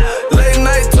go. Late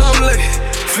night tumbling,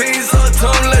 fiends up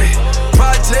tumbling.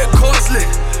 Project costly,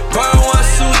 burn one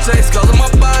suitcase, cause of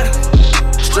my body.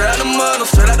 Straight out the mud,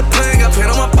 straight out the plane, got paint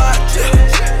on my body.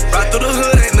 Right through the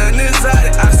hood, ain't nothing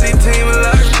exotic. I see team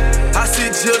alert, I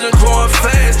see children growing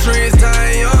fast, dreams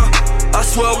dying young. I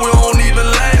swear we don't even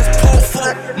last. Pull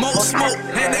full, more smoke,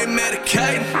 and they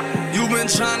medicating. You been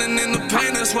drowning in the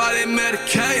pain, that's why they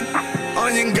medicating.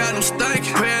 Onion got them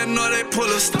stinking, paranoid they pull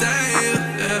up stain,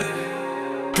 yeah.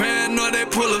 Paranoid they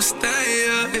pull up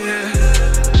stain, yeah.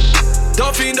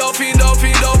 Dolphin, dolphin,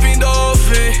 dolphin, dolphin,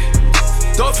 dolphin.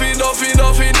 Dolphin, dolphin,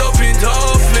 dolphin, dolphin,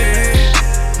 dolphin.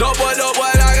 Dope boy,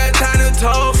 I got time to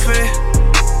dolphin.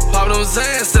 Pop them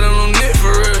Zans, still on it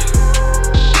for real.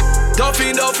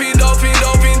 Dolphin, dolphin, dolphin,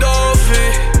 dolphin,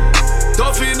 dolphin.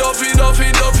 Dolphin, dolphin,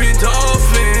 dolphin, dolphin,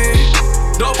 dolphin.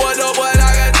 Dope boy,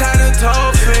 I got time to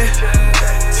dolphin.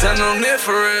 Stand on it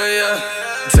for real, yeah.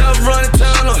 Tough running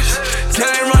town on you.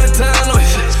 Can't run it down on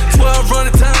you. 12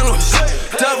 running town on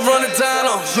you. Tough running down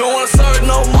on you. You don't wanna serve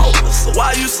no more, so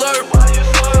why you serve?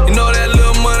 You know that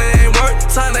little money ain't worth the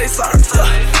time they serve.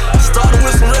 Started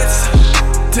with some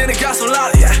rich, then it got some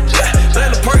louder, yeah.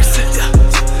 Let the person, yeah.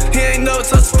 He ain't never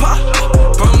touched the pot.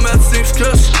 Burn meth seems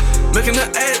cushion. Making the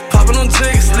 8, popping on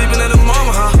jiggers, sleeping at the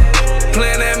mama, huh?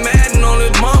 Playing that Madden on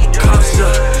his mama couch,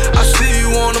 yeah. I see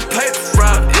you on the paper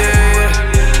route, yeah,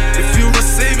 yeah. If you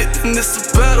receive it, then it's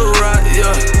a better route,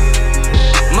 yeah.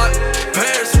 My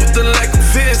parents with the lack of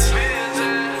vision.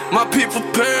 My people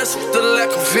perish with the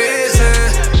lack of vision.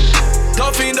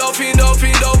 Dolphin, dolphin,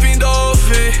 dolphin, dolphin,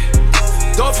 dolphin.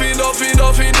 Dolphin, dolphin,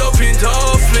 dolphin, dolphin,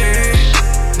 dolphin.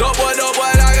 Dope boy,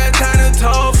 I got time to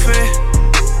dolphin.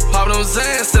 Pop them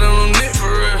Zans, still on it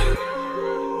for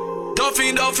real.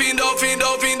 Dolphin, dolphin, dolphin,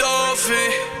 dolphin,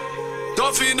 dolphin.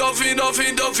 Dolphin.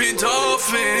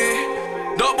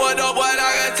 Dope boy, I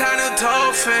got time to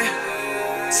toffin'.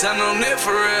 Sound on it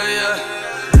for real, yeah.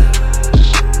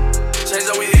 Change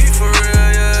how we eat for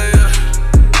real, yeah.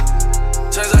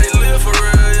 Change how you live for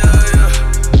real, yeah.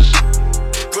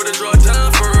 Put the drug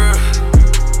down for real.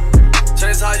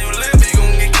 Change how you live, you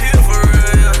gon' get killed for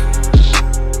real, yeah.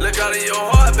 Look out of your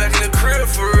heart, back in the crib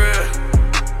for real.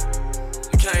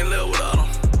 You can't live without them.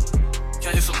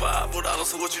 Can't survive without them,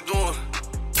 so what you doing?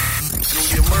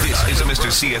 This is a Mr.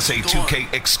 CSA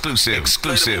 2K exclusive.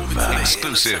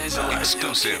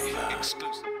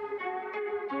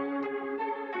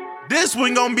 This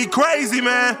one gonna be crazy,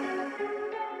 man.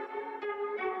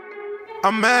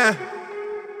 I'm mad.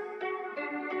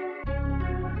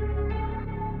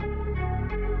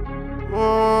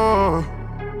 Oh.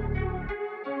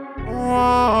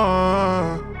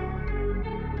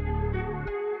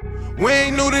 We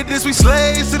ain't new to this, we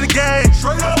slaves to the game.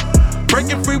 Straight up.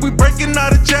 Breaking free, we breaking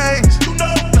out of chains.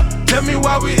 Tell me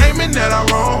why we aiming at our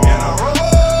wrong.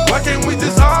 Why can't we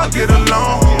just all get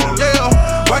along? Yeah.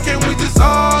 Why can't we just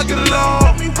all get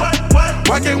along?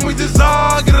 Why can't we just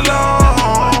all get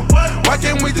along? Why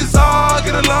can't we just all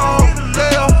get along?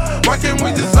 Yeah. Why can't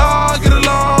we just all get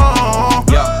along?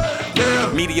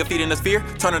 Yeah. Media feeding us fear,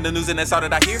 turning the news and that's all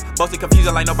that I hear. Mostly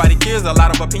confusing like nobody cares, a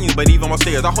lot of opinions but even more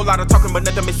stares. A whole lot of talking but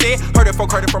nothing been said. Heard it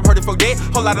folk, heard it from dead.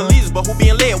 Whole lot of leaders but who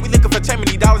being led? We looking for $10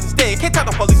 million instead. Can't tell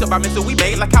the police about Mr. We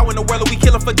made. Like how in the world are we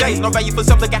killing for days? No value for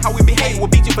self, look at how we behave. We'll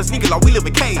beat you for sneakers like we live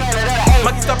in caves.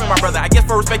 Monkey stuffing my brother, I guess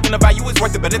for respecting the value is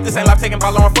worth it. But if this ain't life taken by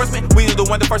law enforcement, we is the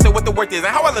one to first say what the worth is.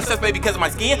 And how I assess baby because of my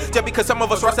skin, just because some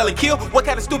of us are selling kill. What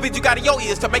kind of stupid you got in your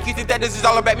ears to make you think that this is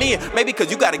all about me? Maybe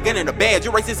cause you got a gun and a badge,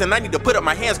 you're racist and I need to put up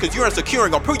my hands cause you're insecure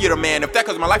and gon' prove you're the man. If that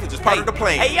cause my life is just part of the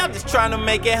plan. Hey, I'm just trying to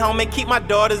make it home and keep my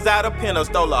daughters out of pen.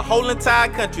 Stole a whole entire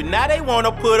country, now they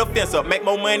wanna put a fence up. Make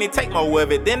more money, take more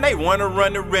of it, then they wanna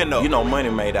run the rental. You know money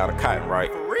made out of cotton,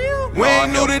 right? For real? We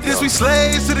ain't new to this, we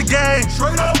slaves to the game.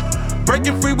 Straight up.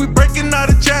 Breaking free, we breaking out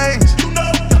of chains.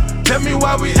 Tell me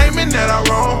why we aiming at our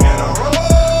wrong.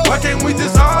 Why can't we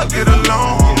just all get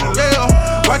along? Yeah.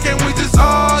 Why can't we just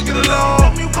all get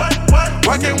along?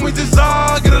 Why can't we just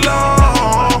all get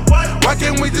along? Why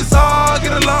can't we just all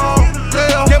get along?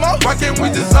 Yeah. Why can't we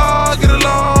just all get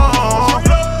along?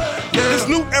 This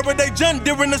new era, they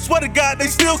during. I swear to God, they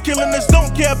still killing us.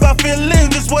 Don't care about feelings,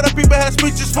 this what our people have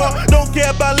speeches for. Don't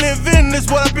care about living, this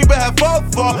what our people have fought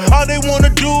for. All they wanna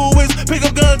do is pick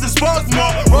up guns and spark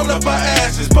more. Roll up our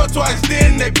ashes, but twice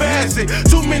then they pass it.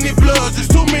 Too many bloods, there's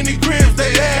too many cribs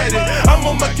they added. I'm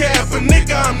on my cap, a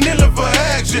nigga, I'm kneeling for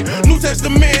action. New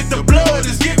Testament, the blood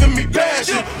is giving me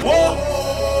passion. Whoa.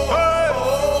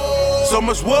 So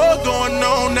much war going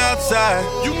on outside,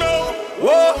 you know.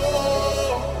 Whoa.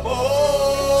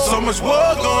 So much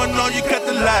war going on, you cut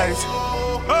the lights.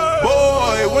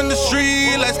 Boy, when the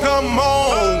street lights come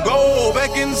on, go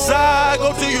back inside,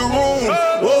 go to your room.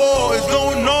 Whoa, it's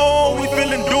going on, we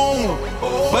feeling doomed,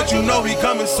 but you know he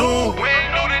coming soon. We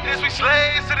ain't new to this, we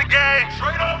slaves to the game.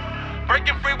 Straight up.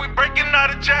 Breaking free, we breaking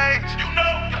out of chains. You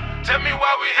know. Tell me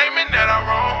why we aiming at our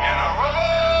wrong.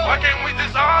 Why can't we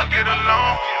just all get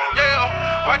along?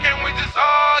 Yeah. Why can't we just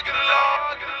all get along?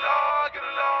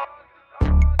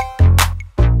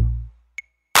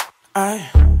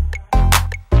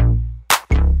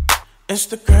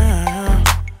 Instagram.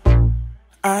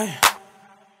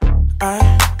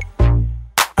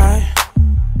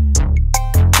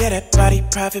 Yeah, that body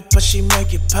private, but she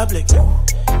make it public.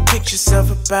 Pictures of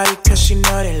her body, cause she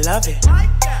know they love it.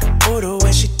 Ooh, the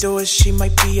way she do it, she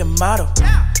might be a model.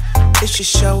 If she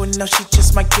showing up, she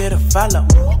just might get a follow.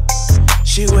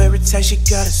 She wear it tight, she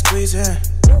gotta squeeze in.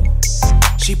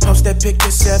 She post that pic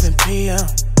at 7 p.m.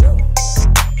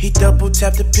 He double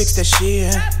tap the pics that she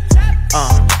in.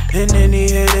 And then he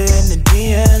hit her in the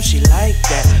DM. She like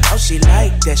that, oh she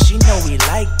like that. She know he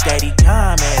like that. He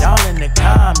comment all in the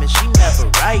comments. She never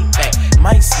write back.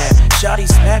 Might snap, shawty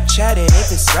Snapchat it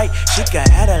if it's right. She can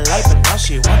add a like, but now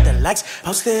she want the likes.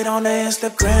 Post it on the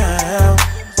Instagram.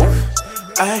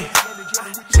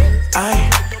 Ay,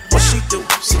 what she do?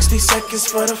 60 seconds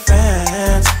for the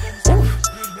fans.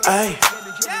 Ay,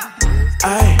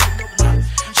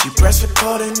 she press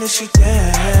record and then she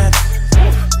dance.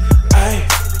 Ay,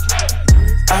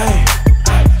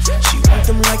 she want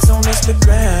them likes on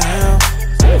Instagram.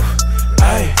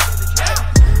 Ay,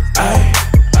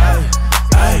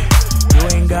 you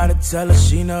ain't gotta tell her,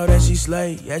 she know that she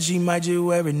slay. Yeah, she might just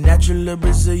wear a natural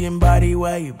Brazilian body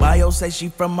way. Bio say she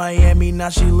from Miami, now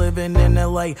she living in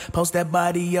LA. Post that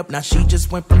body up, now she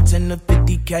just went from 10 to 50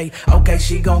 50K. Okay,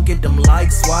 she gon' get them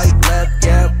likes. Swipe left,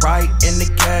 yeah, right in the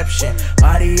caption.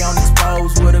 Body on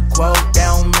exposed with a quote,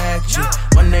 down match it.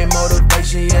 Monday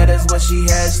motivation, yeah, that's what she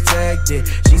hashtagged it.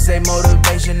 She say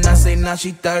motivation, I say now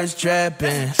she thirst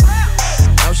trapping.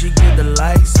 Now she get the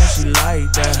likes and she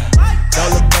like that.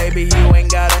 Told her, baby, you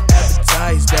ain't gotta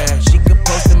advertise that. She could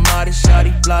post a modest,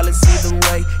 shawty, flawless either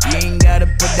way. You ain't gotta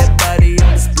put that body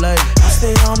on display. I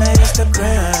stay on that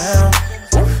Instagram.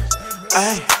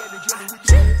 Ay,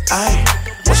 ay,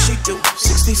 what she do?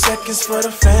 60 seconds for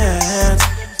the fans.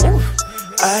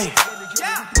 Ay,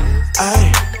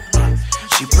 ay,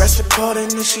 she press record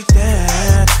and then she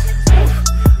dance.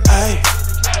 Ay,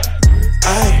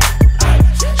 ay,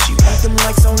 she want them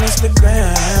likes on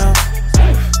Instagram.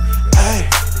 Ay,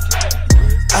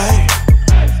 ay,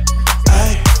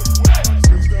 ay.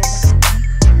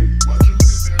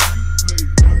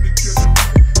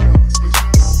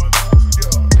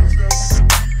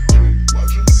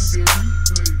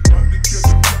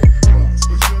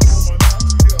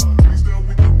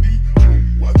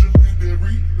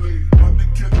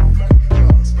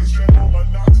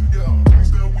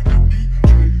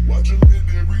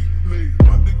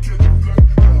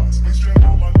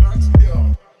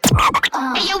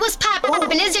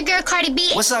 Cardi B.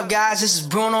 What's up, guys? This is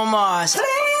Bruno Mars.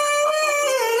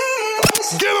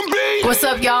 Get him, B. What's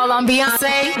up, y'all? I'm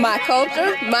Beyonce. My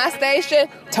culture, my station.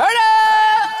 Turn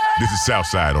up. This is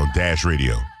Southside on Dash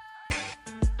Radio.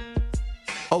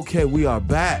 Okay, we are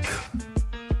back.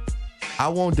 I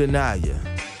won't deny you.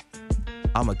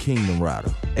 I'm a kingdom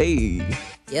rider. Hey.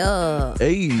 Yeah.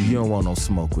 Hey. You don't want no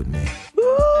smoke with me.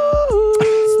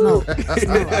 Smoke.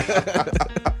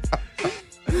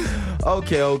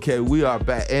 Okay, we are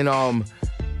back. And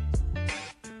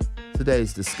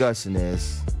today's discussion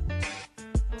is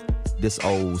this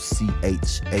old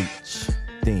CHH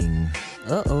thing.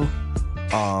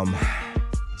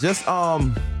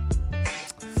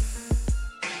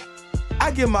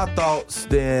 I give my thoughts,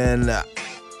 then I'm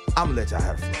gonna let y'all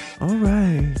have it. All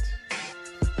right.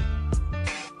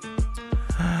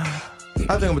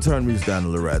 I think I'm gonna turn the music down a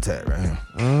little rat-tat right here.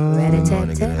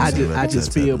 I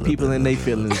just feel people in their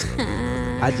feelings.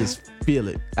 I just feel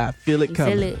it. I feel it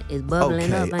coming. Feel it. It's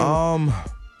bubbling up.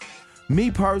 Me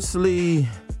personally,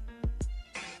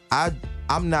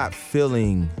 I'm not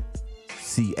feeling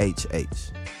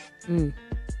CHH.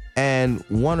 And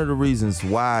one of the reasons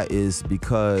why is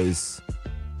because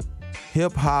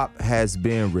hip hop has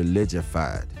been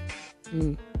religified.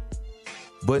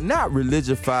 But not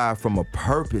religified from a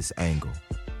purpose angle.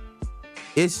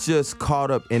 It's just caught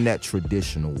up in that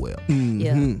traditional well.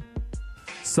 Yeah.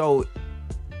 So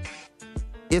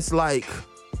it's like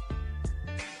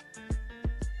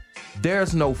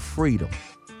there's no freedom.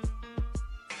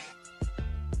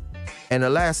 And the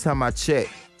last time I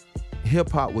checked,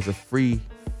 hip hop was a free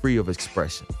of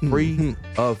expression. Free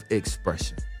of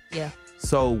expression. Yeah.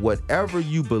 So whatever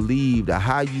you believed or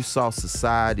how you saw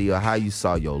society or how you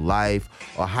saw your life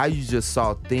or how you just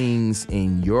saw things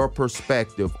in your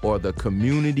perspective or the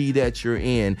community that you're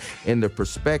in the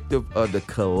perspective of the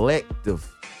collective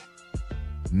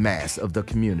mass of the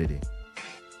community,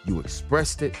 you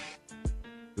expressed it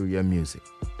through your music.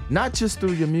 Not just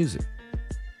through your music,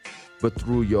 but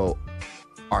through your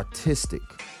artistic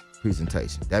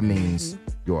presentation. That means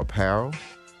your apparel,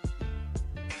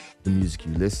 the music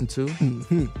you listen to,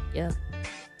 yeah,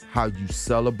 how you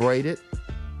celebrate it,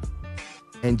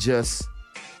 and just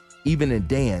even in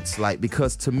dance, like,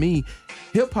 because to me,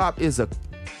 hip hop is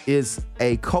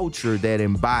a culture that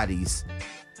embodies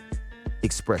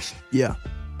expression. Yeah.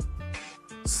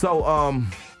 So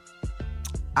I'm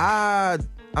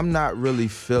not really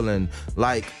feeling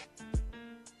like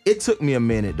it took me a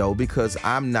minute though, because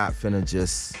I'm not finna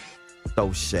just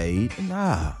throw shade.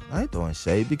 Nah, I ain't throwing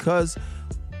shade, because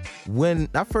when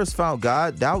I first found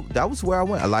God, that was where I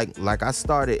went. Like I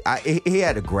started, he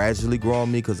had to gradually grow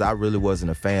on me, because I really wasn't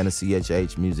a fan of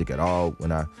CHH music at all.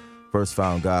 When I first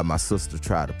found God, my sister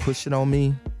tried to push it on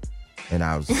me, and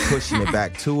I was pushing it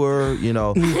back to her, you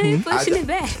know. Pushing it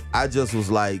back. I just was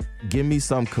like, give me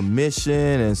some Commission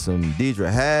and some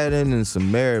Deidre Haddon and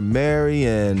some Mary Mary,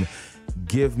 and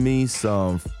give me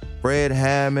some Fred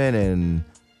Hammond, and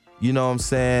you know what I'm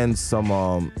saying,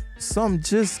 some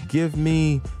just give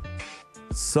me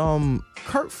some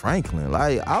Kirk Franklin.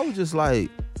 Like, I was just like,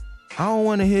 I don't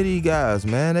want to hear these guys,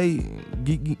 man. They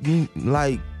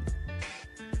like,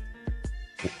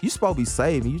 you supposed to be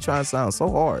saving. You trying to sound so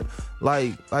hard.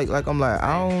 Like I'm like,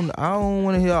 I don't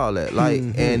want to hear all that. Like,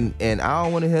 and I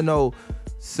don't want to hear no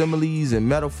similes and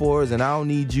metaphors, and I don't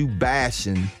need you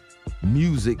bashing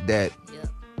music that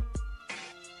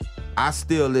I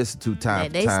still listen to time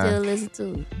That they to time. still listen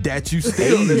to. That you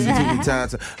still listen to from time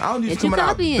to time. I don't need That you you coming out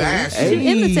copying. bashing. You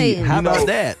imitating. How about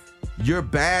that? You're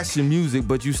bashing music,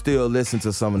 but you still listen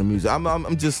to some of the music.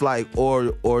 I'm just like,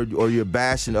 or you're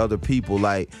bashing other people,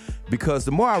 like, because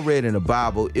the more I read in the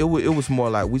Bible, it was more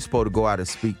like we supposed to go out and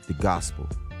speak the gospel.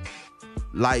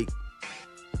 Like,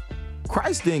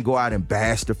 Christ didn't go out and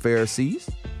bash the Pharisees.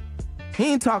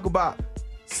 He ain't talk about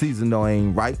Caesar no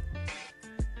ain't right.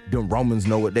 Them Romans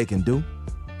know what they can do.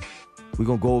 We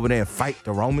gonna go over there and fight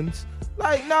the Romans.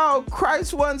 Like, no,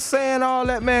 Christ wasn't saying all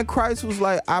that, man. Christ was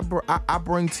like, I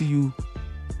bring to you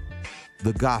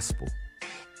the gospel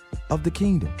of the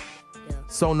kingdom. Yeah.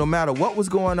 So no matter what was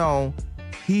going on,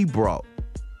 he brought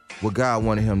what God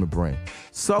wanted him to bring.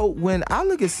 So when I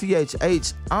look at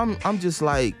CHH, I'm just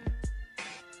like,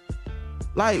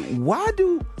 why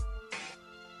do,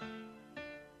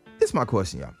 this is my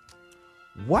question, y'all.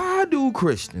 Why do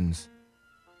Christians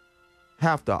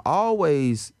have to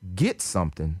always get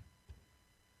something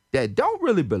that don't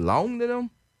really belong to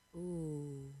them,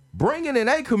 bring it in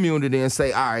a community and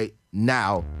say, all right,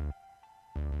 now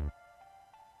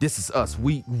this is us.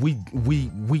 We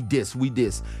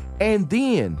this. And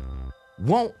then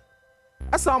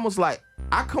that's almost like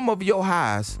I come over your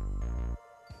highs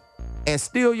and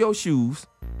steal your shoes,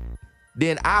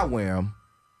 then I wear them,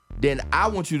 then I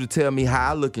want you to tell me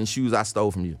how I look in shoes I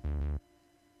stole from you.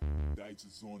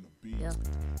 Yeah.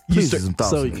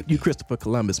 So you Christopher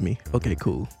Columbus me. Okay,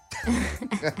 cool.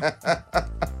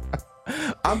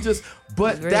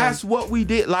 But that's what we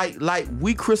did. Like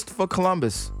we Christopher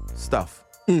Columbus stuff.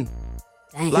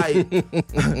 Like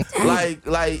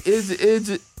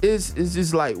it's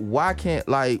just like, why can't,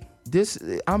 like, this,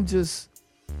 I'm just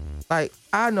like,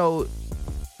 I know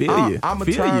I'm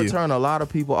gonna turn a lot of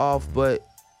people off, but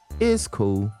it's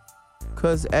cool.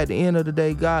 Cause at the end of the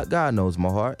day, God knows my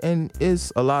heart. And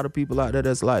it's a lot of people out there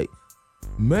that's like,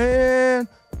 man,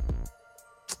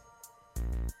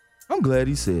 I'm glad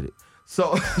he said it.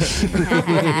 So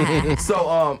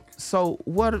so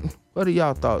what are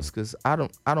y'all thoughts? Cause I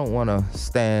don't wanna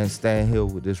stand here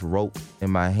with this rope in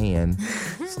my hand,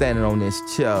 standing on this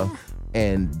chair,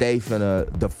 and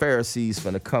the Pharisees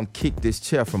finna come kick this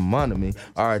chair from under me.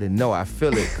 I already know, I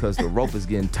feel it, cause the rope is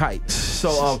getting tight.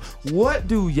 So what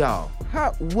do y'all,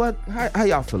 how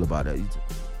y'all feel about it?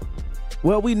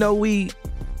 Well, we know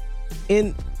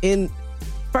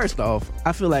first off,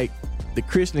 I feel like the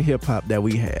Christian hip hop that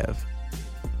we have,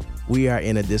 we are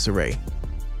in a disarray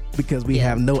because we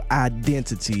have no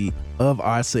identity of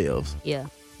ourselves. Yeah.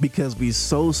 Because we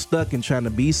so stuck in trying to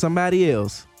be somebody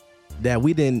else that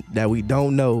we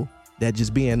don't know that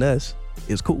just being us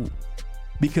is cool.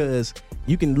 Because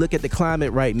you can look at the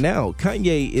climate right now.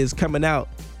 Kanye is coming out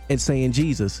and saying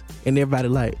Jesus, and everybody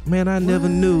like, man, I never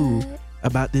knew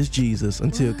about this Jesus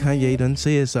until Kanye done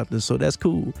said something. So that's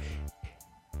cool.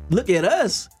 Look at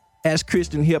us as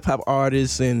Christian hip hop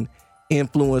artists and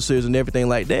influencers and everything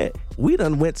like that. We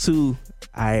done went to,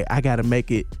 I gotta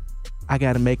make it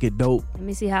dope. Let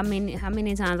me see how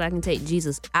many times I can take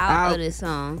Jesus out of this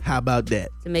song. How about that?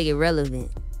 To make it relevant.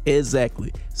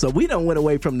 Exactly. So we done went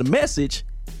away from the message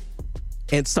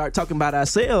and start talking about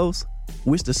ourselves,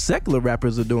 which the secular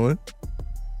rappers are doing,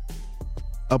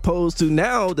 opposed to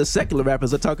now the secular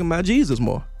rappers are talking about Jesus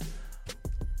more.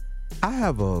 I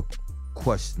have a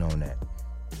question on that.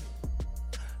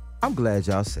 I'm glad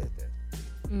y'all said that.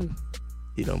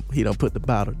 He don't put the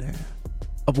bottle down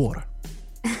of water.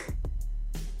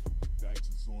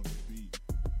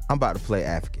 I'm about to play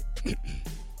advocate.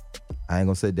 I ain't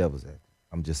gonna say devil's advocate.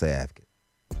 I'm just say advocate.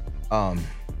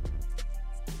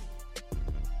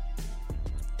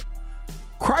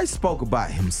 Christ spoke about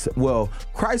himself. Well,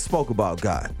 Christ spoke about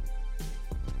God.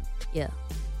 Yeah.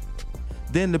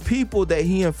 Then the people that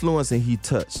he influenced and he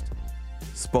touched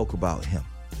spoke about him.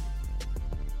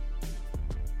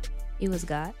 He was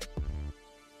God.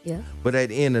 Yeah. But at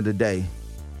the end of the day,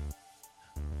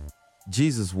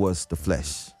 Jesus was the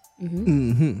flesh.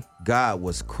 God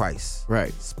was Christ,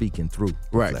 right? Speaking through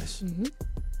the flesh.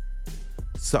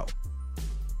 So,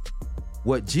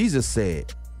 what Jesus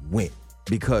said went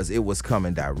because it was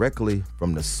coming directly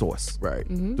from the source, right?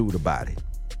 Through the body.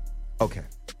 Okay.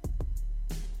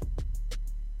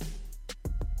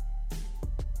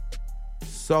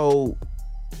 So,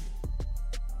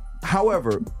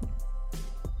 however,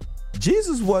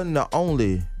 Jesus wasn't the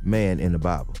only man in the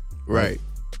Bible, right?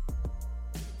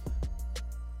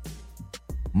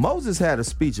 Moses had a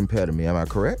speech impediment, am I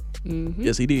correct?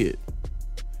 Yes, he did.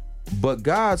 But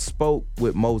God spoke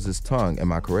with Moses' tongue,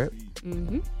 am I correct?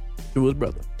 Through his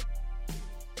brother.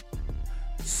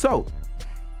 So,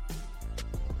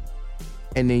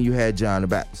 and then you had John the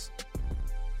Baptist.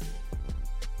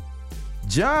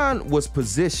 John was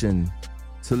positioned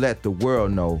to let the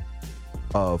world know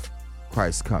of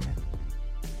Christ's coming.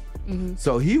 Mm-hmm.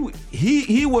 So he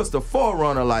was the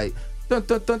forerunner, like dun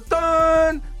dun dun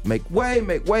dun, make way.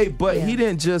 But he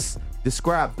didn't just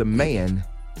describe the man.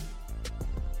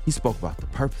 He spoke about the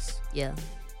purpose. Yeah.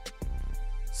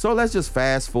 So let's just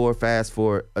fast forward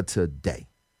today.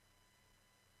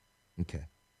 Okay.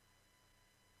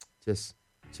 Just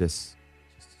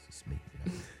me.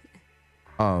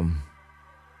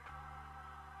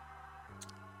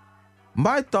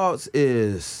 My thoughts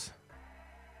is,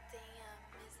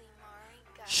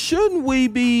 shouldn't we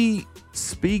be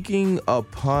speaking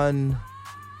upon,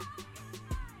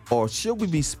 or should we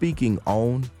be speaking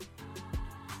on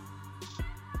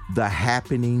the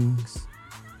happenings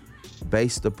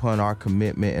based upon our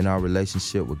commitment and our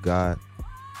relationship with God?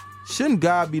 Shouldn't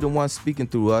God be the one speaking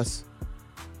through us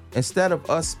instead of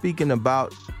us speaking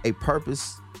about a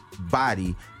purpose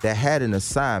body that had an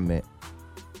assignment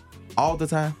all the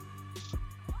time?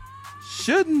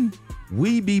 Shouldn't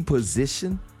we be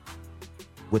positioned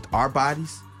with our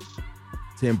bodies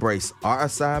to embrace our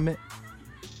assignment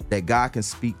that God can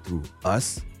speak through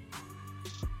us?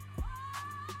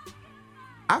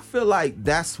 I feel like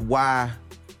that's why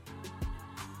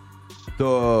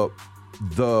the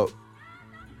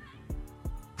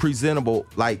presentable,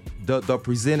 like the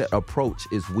presented approach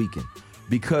is weakened,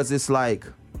 because it's like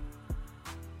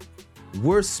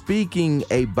we're speaking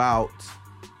about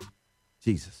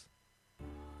Jesus.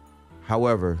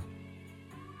 However,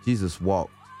 Jesus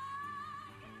walked,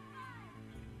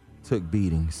 took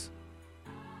beatings,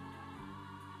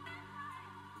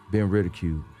 been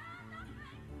ridiculed,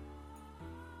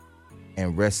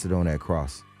 and rested on that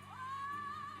cross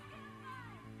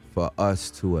for us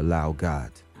to allow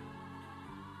God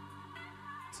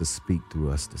to speak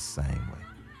through us the same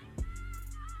way.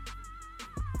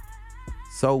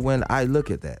 So when I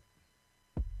look at that,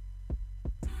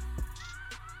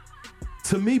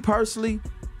 to me personally,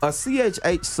 a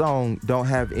CHH song don't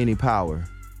have any power.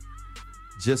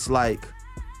 Just like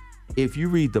if you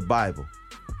read the Bible,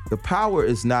 the power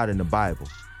is not in the Bible.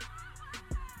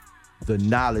 The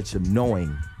knowledge of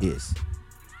knowing is.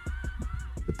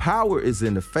 The power is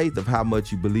in the faith of how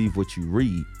much you believe what you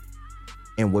read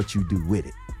and what you do with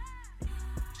it.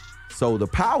 So the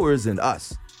power is in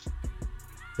us.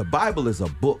 The Bible is a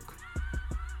book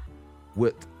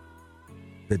with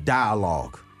the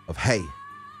dialogue of, hey,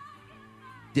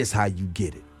 this how you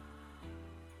get it.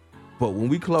 But when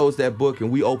we close that book and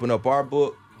we open up our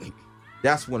book,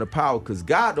 that's when the power, because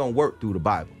God don't work through the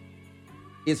Bible.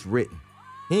 It's written.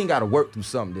 He ain't got to work through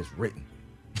something that's written.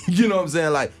 You know what I'm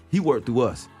saying? Like, he worked through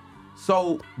us.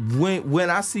 So when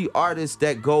I see artists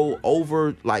that go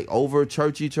over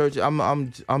churchy,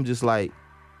 I'm just like,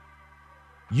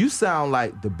 you sound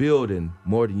like the building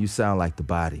more than you sound like the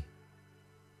body.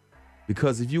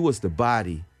 Because if you was the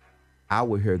body, I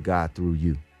would hear God through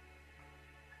you,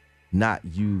 not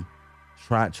you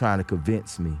trying to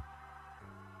convince me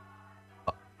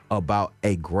about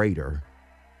a greater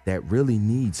that really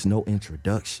needs no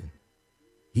introduction.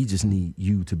 He just need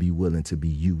you to be willing to be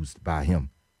used by him.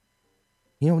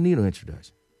 He don't need no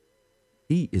introduction.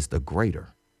 He is the greater.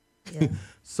 Yeah.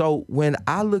 So when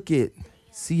I look at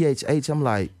CHH, I'm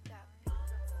like,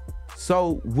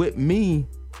 so with me,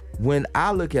 when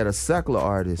I look at a secular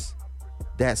artist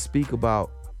that speak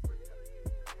about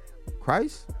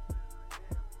Christ,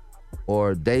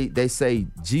 or they say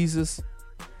Jesus,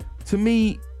 to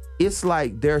me, it's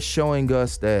like they're showing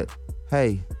us that,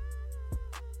 hey,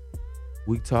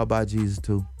 we talk about Jesus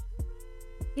too.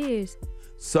 Yes.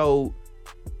 So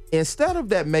instead of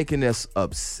that making us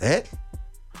upset,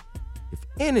 if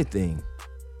anything,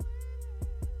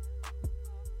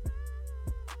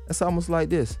 that's almost like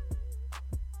this.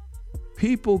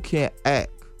 People can't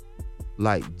act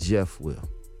like Jeff will.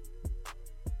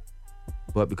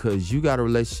 But because you got a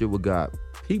relationship with God,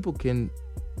 people can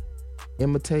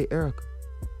imitate Erica.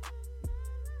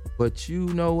 But you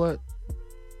know what?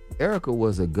 Erica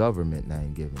was a government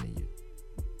name given to you.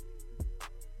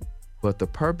 But the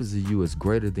purpose of you is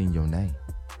greater than your name.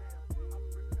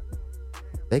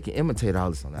 They can imitate all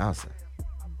this on the outside,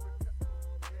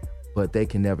 but they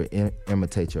can never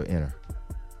imitate your inner.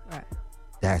 Right.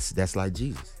 That's like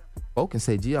Jesus. Folk can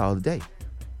say G all the day.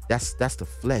 That's the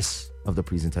flesh of the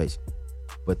presentation.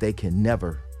 But they can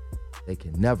never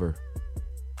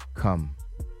come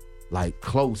like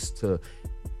close to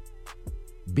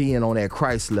being on that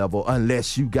Christ level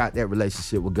unless you got that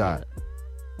relationship with God.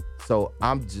 So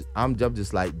I'm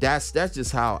just like, that's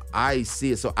just how I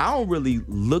see it. So I don't really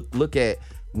look at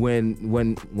when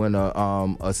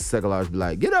a secular artist be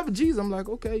like, get up for Jesus. I'm like,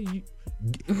 okay,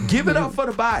 give it up for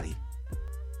the body.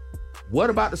 What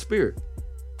about the spirit?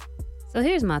 So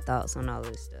here's my thoughts on all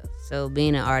this stuff. So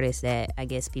being an artist that I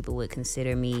guess people would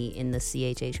consider me in the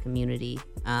CHH community,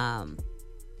 I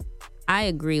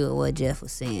agree with what Jeff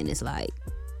was saying. It's like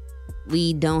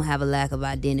we don't have a lack of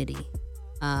identity,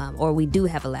 or we do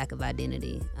have a lack of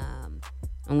identity,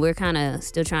 and we're kind of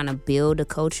still trying to build a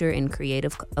culture and create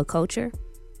a culture.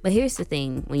 But here's the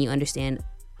thing: when you understand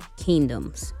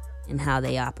kingdoms and how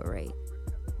they operate,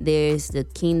 there's the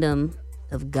kingdom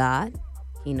of God,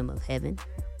 kingdom of heaven.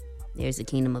 There's the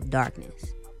kingdom of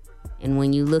darkness. And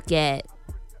when you look at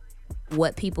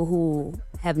what people who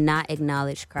have not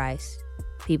acknowledged Christ,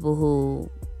 people who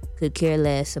could care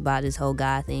less about this whole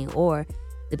God thing, or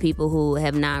the people who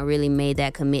have not really made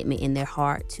that commitment in their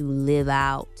heart to live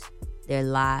out their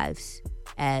lives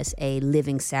as a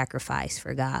living sacrifice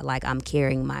for God, like I'm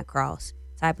carrying my cross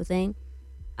type of thing,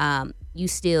 you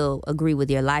still agree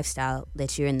with your lifestyle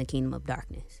that you're in the kingdom of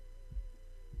darkness.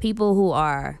 People who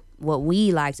are what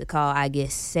we like to call, I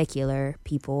guess, secular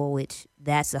people, which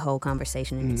that's a whole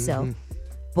conversation in itself,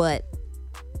 but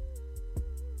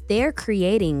they're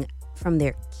creating from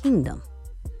their kingdom.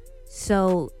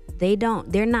 So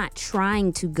they're not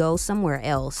trying to go somewhere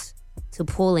else to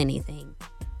pull anything.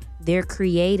 They're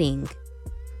creating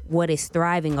what is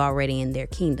thriving already in their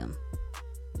kingdom.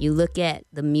 You look at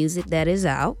the music that is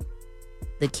out,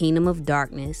 the kingdom of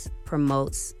darkness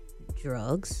promotes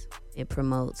drugs. It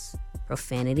promotes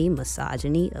profanity,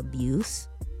 misogyny, abuse.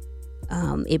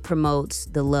 It promotes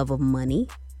the love of money,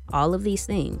 all of these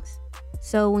things.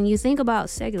 So when you think about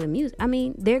secular music, I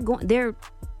mean, they're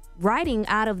writing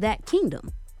out of that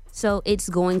kingdom. So it's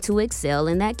going to excel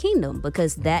in that kingdom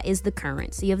because that is the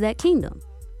currency of that kingdom.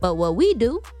 But what we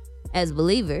do as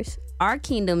believers, our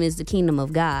kingdom is the kingdom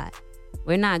of God.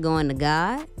 We're not going to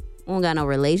God. We don't got no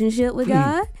relationship with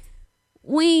God.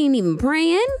 We ain't even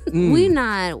praying. We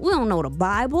don't know the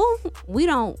Bible. We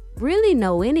don't really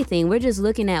know anything. We're just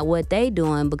looking at what they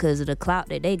doing because of the clout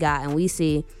that they got, and we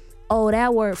see, oh,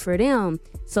 that worked for them,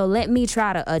 so let me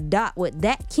try to adopt what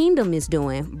that kingdom is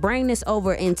doing, bring this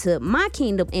over into my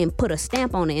kingdom and put a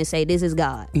stamp on it and say this is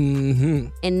God.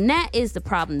 And that is the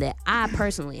problem that I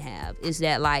personally have, is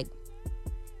that like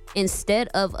instead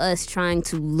of us trying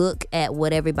to look at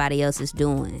what everybody else is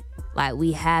doing, like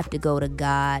we have to go to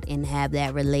God and have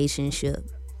that relationship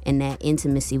and that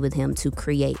intimacy with him to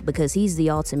create, because he's the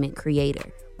ultimate creator.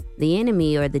 The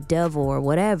enemy or the devil or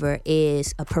whatever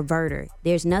is a perverter.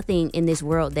 There's nothing in this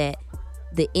world that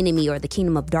the enemy or the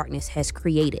kingdom of darkness has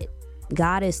created.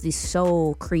 God is the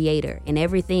sole creator, and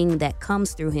everything that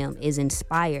comes through him is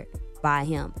inspired by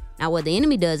him. Now what the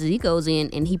enemy does is he goes in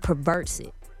and he perverts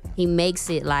it. He makes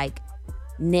it like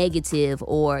negative,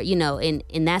 or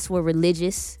and that's where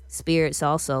religious spirits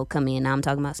also come in. Now I'm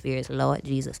talking about spirits, Lord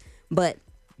Jesus. But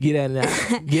get in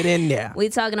there. Get in there. We're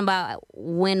talking about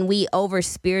when we over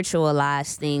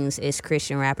spiritualize things as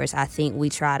Christian rappers. I think we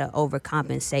try to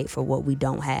overcompensate for what we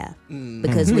don't have.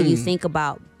 Because when you think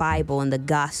about Bible and the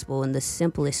gospel in the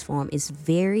simplest form, it's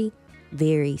very,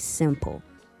 very simple.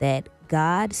 That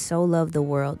God so loved the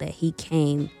world that he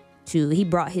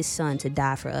brought his son to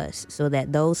die for us, so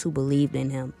that those who believed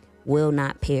in him will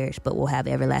not perish but will have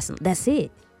everlasting. That's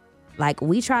it. Like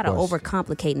we try to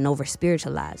overcomplicate and over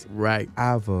spiritualize it. Right. I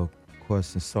have a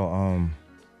question. So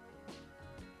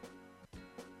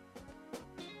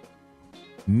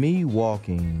me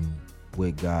walking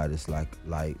with God is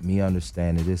like me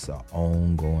understanding it's an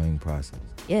ongoing process.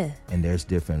 Yeah. And there's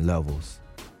different levels.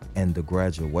 And the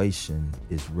graduation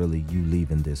is really you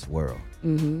leaving this world.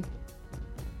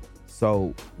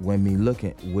 So when me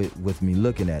looking with me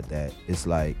looking at that, it's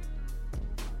like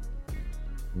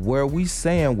where we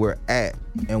saying we're at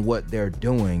and what they're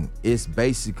doing is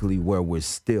basically where we're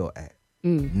still at.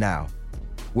 Now,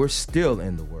 we're still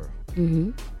in the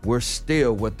world. We're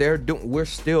still what they're doing. We're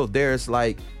still there. It's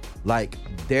like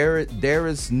there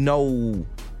is no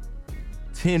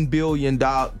 10 billion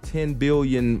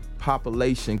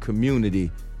population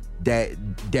community that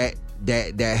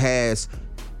has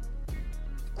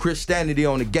Christianity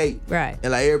on the gate, right?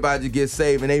 And like everybody just gets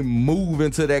saved and they move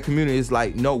into that community. It's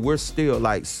like, no, we're still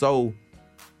like, so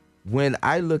when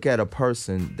I look at a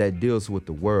person that deals with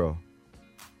the world,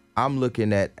 I'm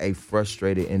looking at a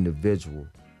frustrated individual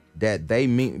that they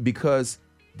mean, because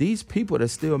these people that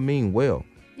still mean well,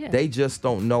 they just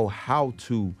don't know how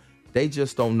to, they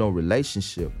just don't know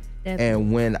relationship.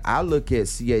 And when I look at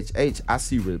CHH, I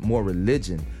see more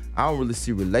religion. I don't really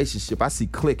see relationship. I see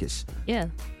cliquish. Yeah.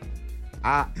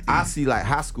 I see like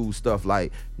high school stuff,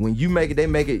 like when you make it, they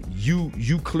make it, you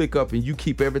click up and you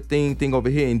keep everything over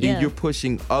here, and then you're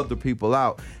pushing other people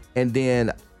out. And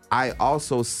then I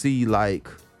also see like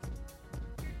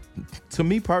to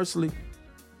me personally,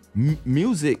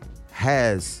 music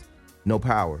has no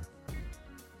power.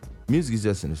 Music is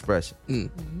just an expression.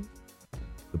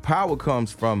 The power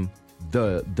comes from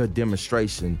the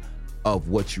demonstration of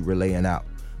what you're relaying out.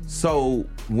 So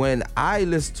when I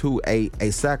listen to a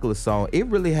secular song, it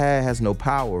really has no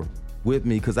power with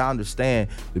me because I understand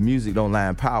the music don't lie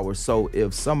in power. So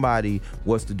if somebody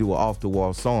was to do an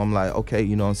off-the-wall song, I'm like, okay,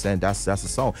 you know what I'm saying? That's a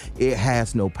song. It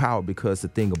has no power because the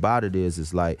thing about it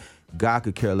is like God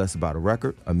could care less about a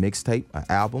record, a mixtape, an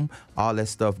album, all that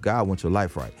stuff. God wants your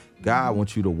life right. God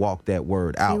wants you to walk that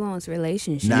word out. He wants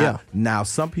relationship. Now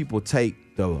some people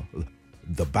take the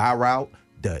by route,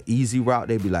 the easy route.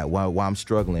 They be like, while I'm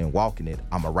struggling walking it,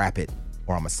 I'm going to rap it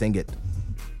or I'm going to sing it.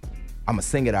 I'm going to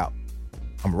sing it out.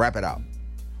 I'm going to rap it out.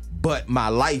 But my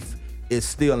life is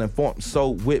still informed. So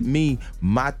with me,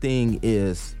 my thing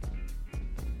is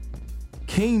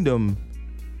kingdom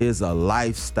is a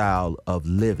lifestyle of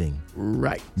living.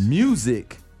 Right.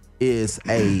 Music is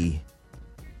a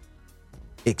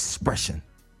expression.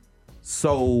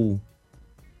 So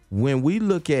when we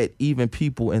look at even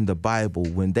people in the Bible,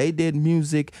 when they did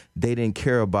music, they didn't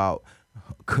care about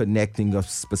connecting a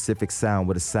specific sound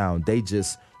with a sound. They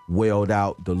just wailed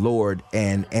out the Lord.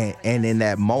 And in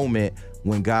that moment,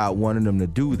 when God wanted them to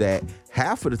do that,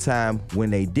 half of the time when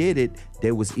they did it,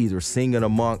 they was either singing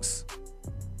amongst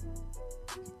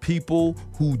people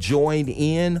who joined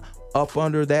in up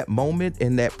under that moment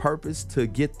and that purpose to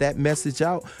get that message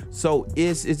out. So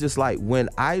it's just like when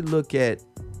I look at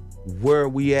where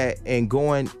we at and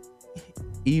going,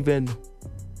 even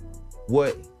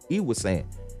what he was saying,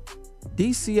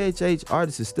 these CHH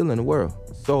artists is still in the world.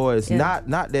 So it's not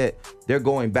that they're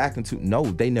going back into, no,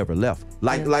 they never left.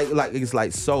 Like it's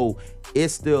like, so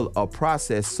it's still a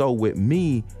process. So with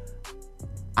me,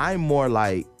 I'm more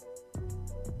like,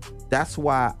 that's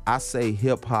why I say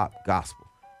hip hop gospel,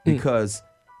 because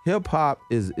hip hop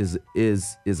is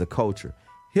a culture.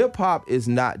 Hip hop is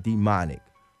not demonic.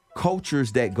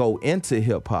 Cultures that go into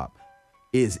hip hop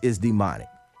is demonic.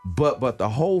 But the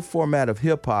whole format of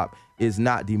hip hop is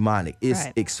not demonic. It's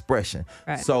expression.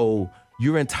 Right. So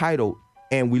you're entitled,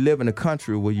 and we live in a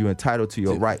country where you're entitled to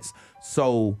your rights.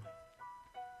 So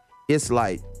it's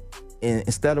like,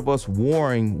 instead of us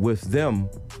warring with them,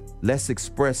 let's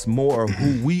express more of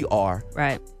who we are,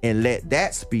 right? And let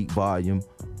that speak volume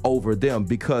over them,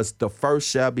 because the first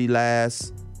shall be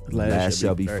last, last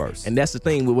shall be first. And that's the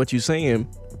thing with what you're saying.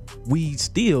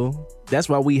 That's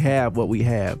why we have what we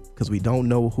have, because we don't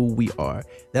know who we are.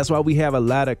 That's why we have a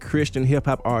lot of Christian hip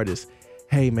hop artists.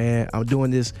 Hey man, I'm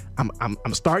doing this.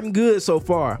 I'm starting good so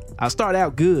far. I start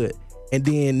out good, and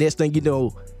then next thing you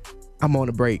know, I'm on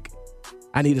a break.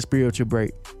 I need a spiritual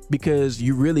break, because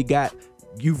you've really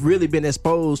been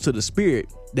exposed to the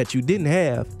spirit that you didn't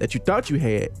have, that you thought you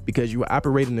had, because you were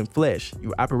operating in flesh, you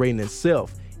were operating in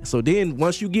self. So then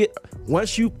once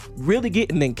you really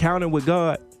get an encounter with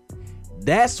God,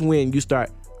 that's when you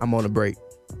start, I'm on a break.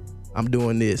 I'm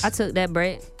doing this. I took that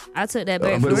break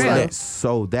for real.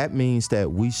 So that means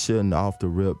that we shouldn't off the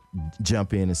rip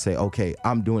jump in and say, okay,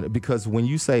 I'm doing it. Because when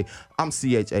you say I'm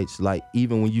CHH, like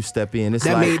even when you step in, it's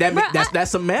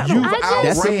that's a mantle. You've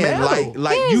outran,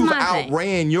 you've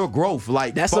outran your growth.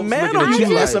 Like that's a mantle.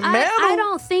 That's a mantle. I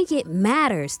don't think it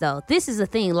matters though. This is the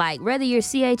thing. Like whether you're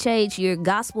CHH, you're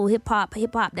gospel hip hop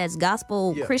that's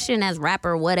gospel, Christian as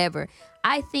rapper, whatever.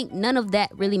 I think none of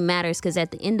that really matters, because at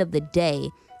the end of the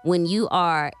day, when you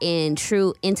are in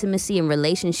true intimacy and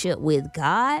relationship with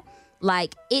God,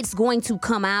 like it's going to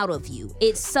come out of you.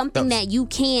 It's something that you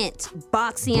can't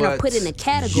box in or put in a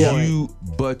category.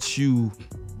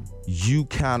 You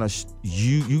kind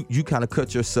of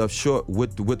cut yourself short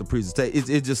with the presentation.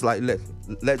 It's just like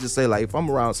let's just say, like, if I'm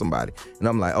around somebody and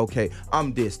I'm like, okay,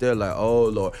 I'm this, they're like, oh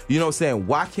Lord, you know what I'm saying?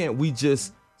 Why can't we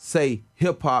just say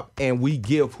hip hop and we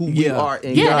give who we are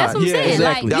in God? That's what I'm saying.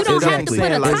 Exactly. Like, you don't have to put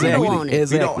a title on it.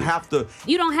 We don't have to.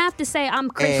 You don't have to say I'm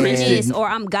Christian this or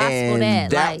I'm gospel that.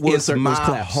 That was my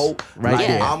hope. Right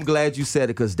there. I'm glad you said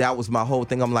it, because that was my whole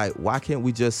thing. I'm like, why can't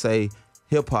we just say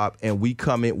hip hop and we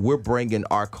come in? We're bringing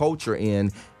our culture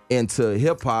into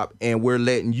hip hop, and we're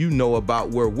letting you know about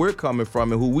where we're coming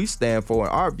from and who we stand for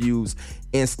and our views,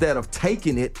 instead of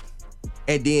taking it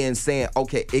and then saying,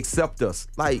 okay, accept us.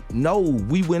 Like, no,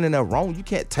 we went in there wrong. You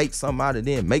can't take something out of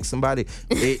there and make somebody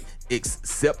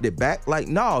accept it back. Like,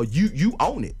 no, you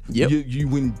own it. Yep. You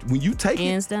when you take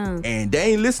Hands it down. and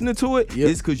they ain't listening to it,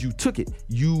 it's because you took it.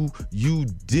 You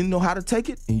didn't know how to take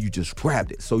it and you just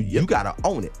grabbed it. So you gotta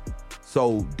own it.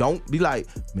 So don't be like,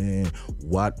 man,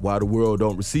 why the world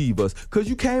don't receive us? Because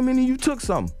you came in and you took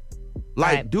something.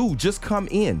 Like, dude, just come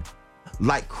in.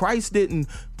 Like Christ didn't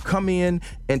come in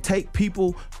and take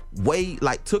people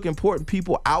took important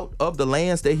people out of the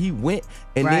lands that he went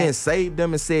and then saved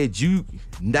them and said, you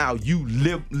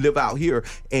live out here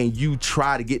and you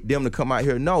try to get them to come out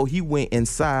here. No, he went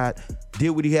inside, did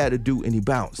what he had to do, and he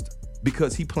bounced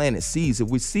because he planted seeds. If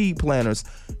we're seed planters,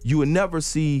 you would never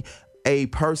see a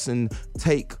person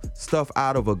take stuff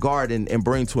out of a garden and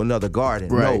bring to another garden.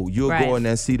 Right. No, you'll go in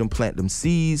there and see them plant them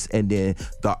seeds, and then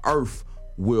the earth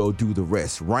will do the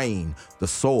rest. Rain, the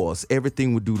soils,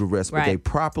 everything will do the rest. But they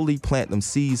properly plant them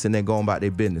seeds and then go about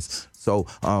their business. So,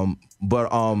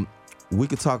 we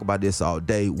could talk about this all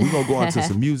day. We're gonna go into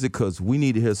some music because we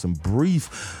need to hear some brief.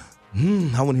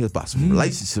 I want to hear about some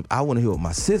relationship. I want to hear what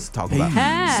my sis talk about.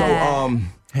 So,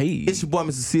 it's your boy,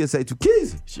 Mr. CSA 2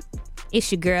 Keys. It's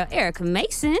your girl, Erica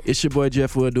Mason. It's your boy,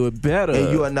 Jeff Will Do It Better.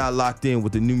 And you are now locked in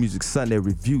with the New Music Sunday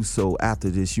Review. So after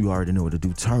this, you already know what to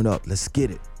do. Turn up. Let's get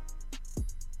it.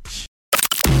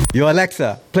 Yo,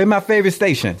 Alexa, play my favorite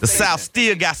station. The South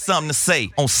still got something to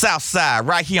say on Southside,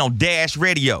 right here on Dash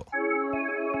Radio.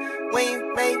 When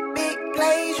you make big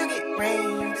plays, you get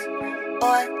rings. Or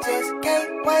I just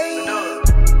can't wait.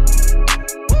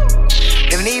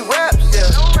 Living these raps,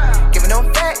 yeah. Giving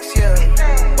them facts, yeah.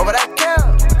 What would I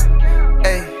care?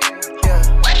 Hey, yeah.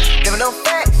 Giving them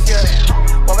facts,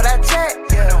 yeah. What would I check,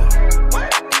 yeah.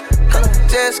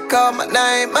 Just call my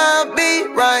name, I'll be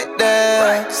right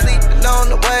there. Sleeping on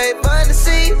the wave, under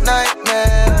sea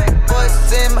nightmare.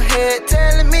 Voices in my head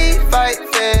telling me fight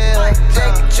fair.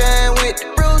 Jackie Chan with the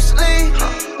Bruce Lee.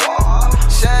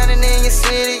 Shining in your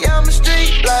city, I'm a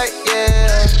street light,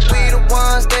 yeah. We the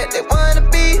ones that they wanna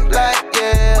be like,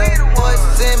 yeah.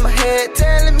 Voices in my head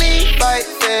telling me fight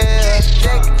fair.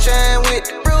 Jackie Chan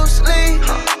with the Bruce Lee.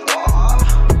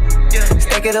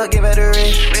 Stack it up, give it a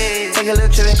rest. Take a little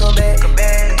trip and come back.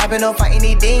 I've been on fighting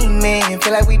these demons.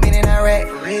 Feel like we been in Iraq.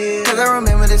 Cause I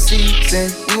remember the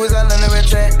season. We was all on the red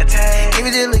track.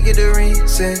 Even just look at the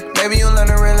reason. Maybe you'll learn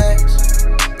to relax.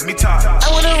 Let me talk.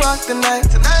 I wanna rock the night.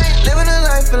 Living a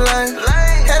life for life.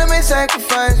 Had to make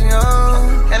sacrifice, yo.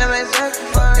 And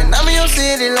I'm in your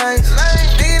city lights.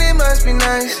 Thinking it must be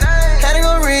nice. Had to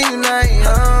go reunite,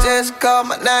 yo. Just call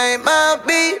my name, I'll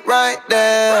be right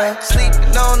there.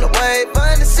 Sleeping on the wave,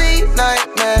 under sea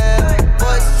nightmare.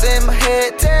 Voices in my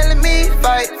head telling me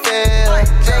fight fair.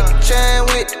 Jackie Chan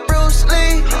with the Bruce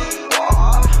Lee.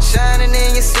 Shining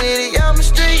in your city, I'm a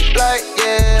street light,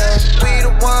 yeah. We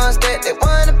the ones that they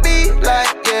wanna be like,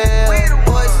 yeah.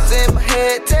 Voices in my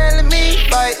head telling me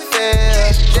fight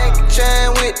fair. Jackie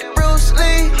Chan with the Bruce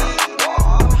Lee.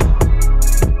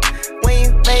 When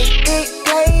you make big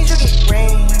plays, you get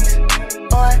rings.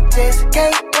 Or I just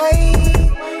can't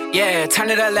wait. Yeah, turn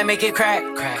it up, let me get crack.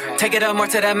 Take it up more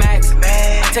to the max.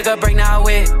 I take a break now,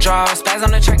 withdraw. Spaz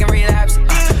on the track and relapse.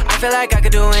 I feel like I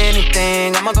could do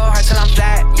anything. I'ma go hard till I'm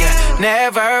flat, yeah.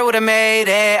 Never would've made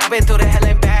it. I've been through the hell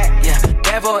and back, yeah.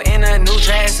 Devil in a new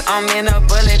dress. I'm in a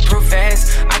bulletproof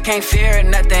vest. I can't fear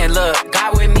nothing, look.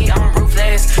 God with me, I'm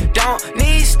ruthless. Don't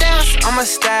need stamps, I'm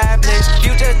established.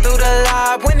 Future through the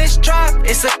lob. When it's dropped,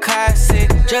 it's a classic.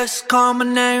 Just call my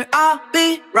name, I'll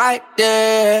be right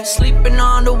there. Sleeping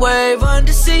on the wave,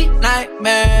 under sea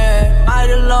nightmare. My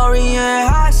DeLorean,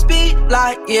 high speed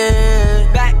light,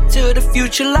 yeah. Back to the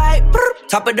future light.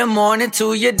 Top of the morning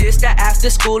to your dish, the after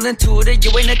school and tutor.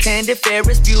 You ain't attended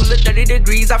Ferris Bueller. 30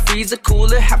 degrees, I freeze the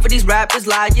cooler. Half of these rappers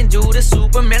lying due to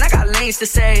Superman. I got lanes to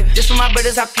save. Just for my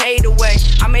brothers, I paid away.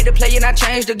 I made a play and I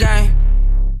changed the game.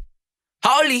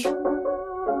 Holy.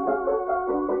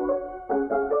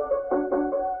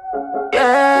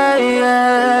 Yeah,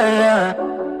 yeah, yeah.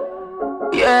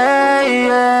 Yeah,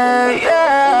 yeah,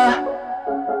 yeah.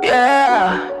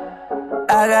 Yeah.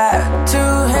 I got two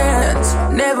hands,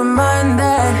 never mind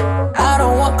that. I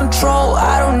don't want control,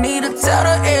 I don't need to tell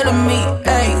the enemy.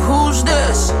 Hey, who's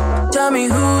this? Tell me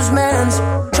who's man's.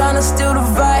 Tryna steal the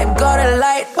vibe, got a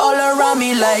light all around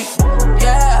me like,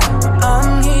 yeah,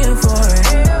 I'm here for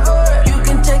it. You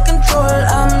can take control,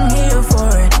 I'm here for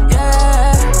it.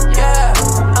 Yeah, yeah,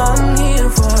 I'm here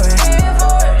for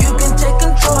it. You can take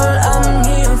control, I'm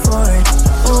here for it.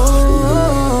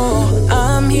 Ooh,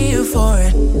 I'm here for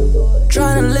it.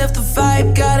 Tryna lift the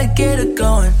vibe, gotta get it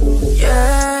going.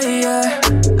 Yeah, yeah,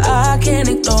 I can't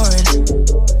ignore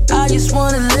it. I just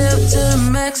wanna live to the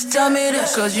max, tell me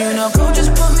this. Cause you know, go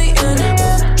just put me in.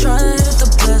 Tryna hit the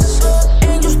bliss.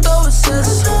 Angels throw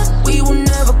assists. We will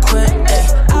never quit. Ay,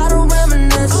 I don't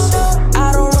reminisce.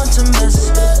 I don't run to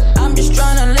miss. I'm just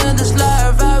tryna live this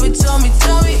life. How he tell me.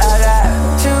 I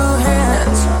got two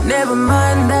hands, never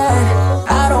mind that.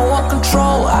 I don't want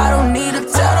control, I don't need to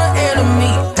tell the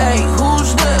enemy. Hey,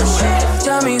 who's this?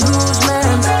 Tell me who's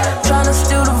man. Tryna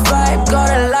steal the vibe,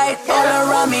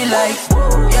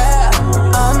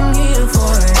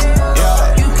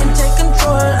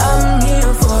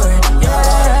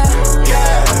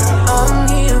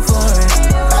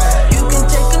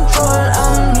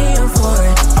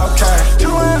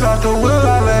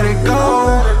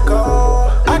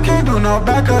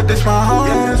 this my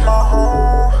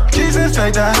home. Jesus,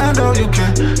 take the handle, you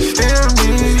can steer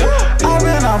me. I've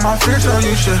been on my fear, so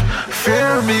you should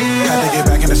fear me. Had to get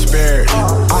back in the spirit.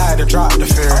 I had to drop the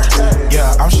fear.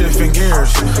 Yeah, I'm shifting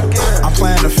gears. I'm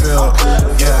playing the field.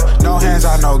 Yeah, no hands,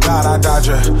 I know God, I dodge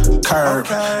a curb.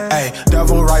 Hey,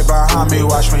 devil right behind me,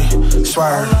 watch me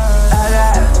swerve. I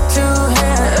got 2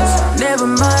 hands, never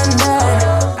mind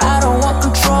that. I don't want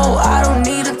control, I don't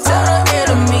need to tell the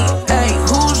enemy. Hey,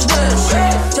 who's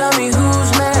this? Tell me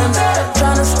who's man.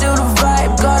 Tryna steal the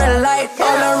vibe, got a light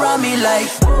all around me like,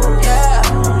 yeah,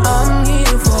 I'm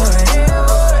here for it.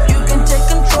 You can take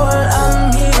control,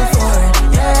 I'm here for it.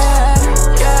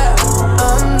 Yeah,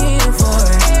 I'm here for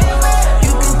it.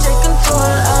 You can take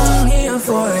control, I'm here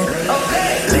for it.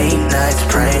 Late nights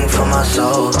praying for my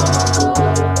soul.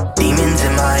 Demons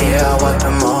in my ear, I wipe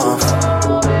them off.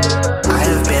 I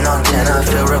have been on 10, I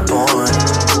feel reborn.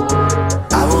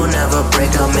 I will never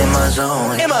break, I'm in my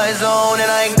zone. In my zone,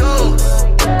 and I ain't go.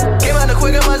 Came out the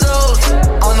quick of my zones.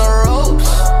 On the ropes.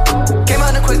 Came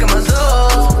out the quick of my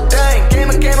zones. Dang, came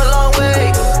a long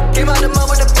way. Came out the mud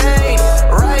with the pain.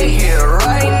 Right here,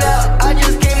 right now. I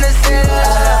just came to say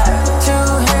that. 2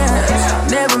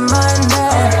 hands, never mind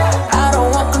that. I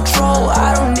don't want control,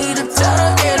 I don't need to tell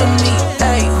the enemy.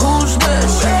 Hey, who's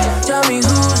this? Tell me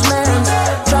who's man.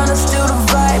 Tryna steal the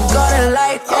vibe, got a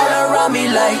light all around me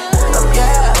like,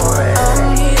 yeah,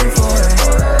 I'm here for it.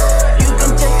 You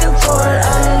can take control,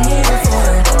 I'm here for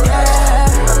it.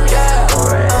 Yeah,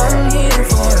 I'm here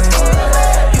for it.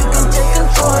 You can take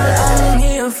control, I'm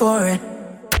here for it.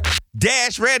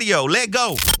 Dash Radio, let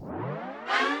go.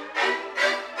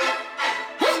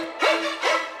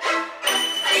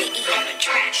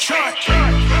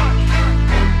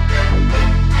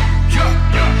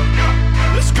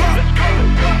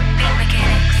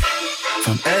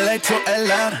 From LA to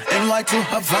Atlanta, NY to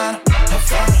Havana.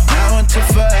 Now until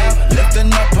forever,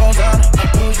 lifting up Hosanna.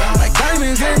 Like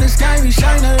diamonds in the sky, we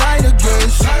shine a light of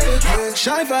grace.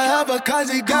 Shine forever, cause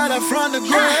he got us from the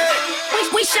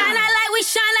grave. We shine our light, we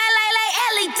shine our light like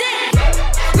LED.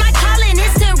 My calling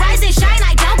is to rise and shine,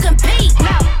 I don't compete.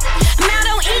 Mount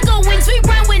on eagle wings, we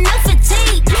run with no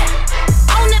fatigue.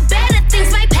 On the better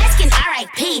things, my past can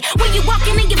RIP. When you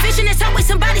walking in your vision, there's always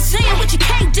somebody saying what you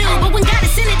can't do. But when God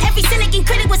is in it, every cynic and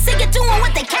critic will see you doing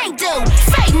what they can't do.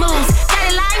 Fake moves, got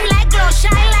a line like glow,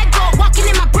 shine like gold. Walking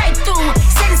in my breakthrough,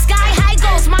 setting sky high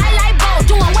goals, my light bulb,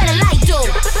 doing what a light do.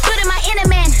 Put in my inner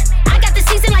man, I got the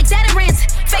season like veterans.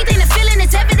 Faith in the feeling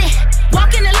is evident.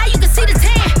 Walk in the light, you can see the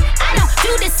tan. I don't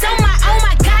do this on my own,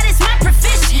 my God, it's my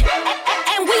profession.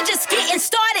 And we just getting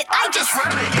started, I just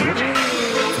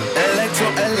LA to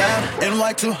Atlanta,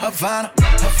 NY to Havana.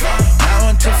 Now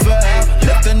until forever,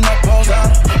 lifting up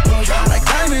Hosanna. Like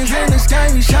diamonds in the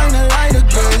sky, we shine a light of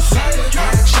grace.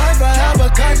 Shine forever,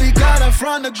 cause he got us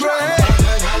from the grave.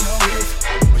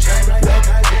 We shine bright like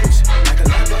high beams, like a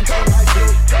lamp unto my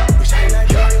feet. We shine like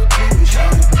royalty, we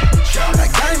shine.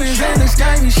 Like diamonds in the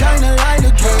sky, we shine a light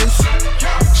of grace.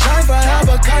 Shine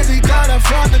forever, cause he got us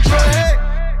from the grave.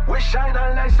 We shine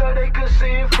our light so they could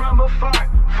see it from afar.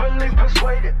 Fully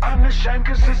persuaded, unashamed,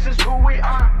 cause this is who we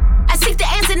are. I seek the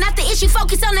answer, not the issue.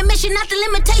 Focus on the mission, not the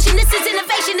limitation. This is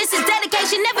innovation, this is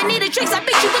dedication. Never needed tricks, I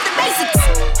beat you with the basics.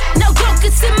 No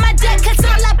jokers in my deck, cause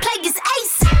all I play is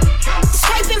ace.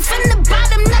 Scraping from the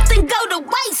bottom, nothing go to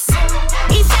waste.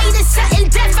 Evaded sudden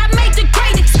death, I made the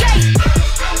great escape.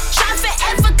 Shine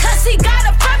forever, cause he got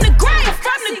it from the grave.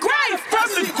 From the grave, from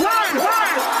the grave.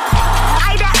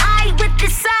 Eye to eye with the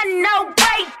sun, no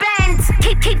break bands.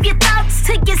 Keep your thoughts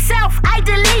to yourself, I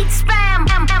delete spam.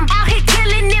 I'm out here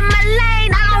killing in my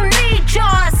lane, I don't need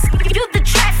yours. You the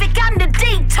traffic, I'm the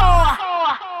detour.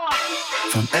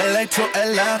 From LA to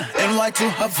Atlanta, NY to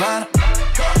Havana.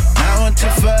 Now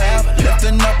until forever,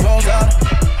 lifting up Hosanna.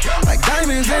 Like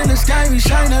diamonds in the sky, we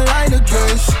shine a light of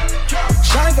grace.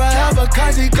 Shine forever,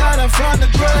 cause he got us from the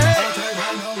grave.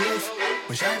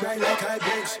 We shine bright like high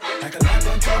beams, like a lamp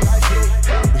unto my feet.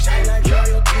 We shine like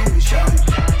royalty, we shine.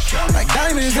 Like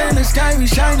diamonds in the sky, we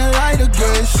shine a light of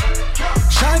grace.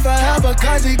 Shine forever,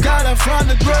 cause he got us from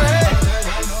the grave.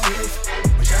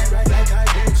 We shine bright like high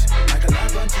beams, like a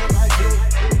lamp unto my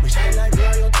feet. We shine like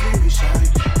royalty, we shine.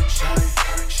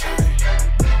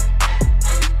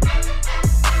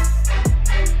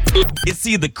 It's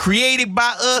either created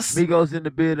by us, Migos in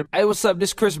the building. Hey, what's up?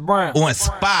 This Chris Brown. or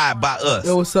inspired by us.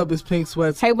 Yo, what's up? It's Pink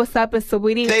Sweats. Hey, what's up? It's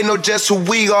Saweetie. They know just who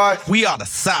we are. We are the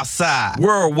Southside,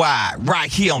 worldwide,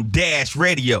 right here on Dash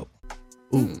Radio.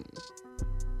 Ooh.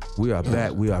 We are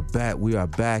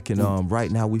back, and right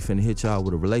now we finna hit y'all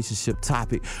with a relationship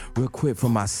topic real quick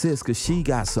from my sis, cause she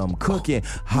got some cooking.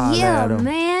 Holla Yeah, at 'em.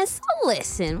 man. So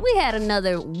listen, we had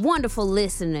another wonderful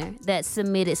listener that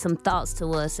submitted some thoughts to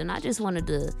us, and I just wanted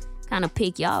to kind of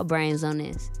pick y'all brains on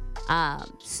this.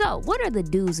 So, what are the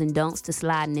do's and don'ts to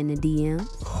sliding in the DM?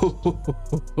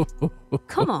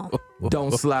 Come on.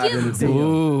 Don't slide in the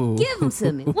DM. Give them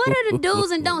to me. What are the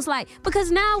do's and don'ts like?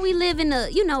 Because now we live in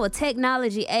a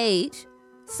technology age.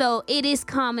 So it is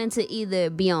common to either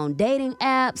be on dating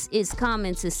apps. It's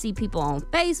common to see people on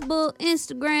Facebook,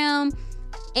 Instagram.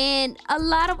 And a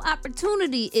lot of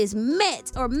opportunity is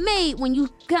met or made when you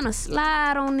kind of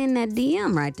slide on in that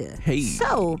DM right there. Hey.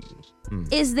 So,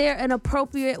 is there an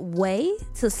appropriate way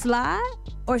to slide?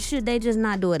 Or should they just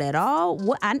not do it at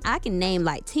all? I can name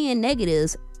like 10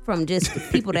 negatives from just the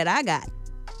people that I got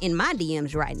in my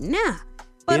DMs right now.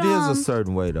 But, it is a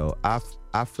certain way, though.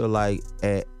 I feel like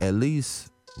at least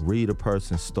read a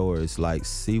person's stories, like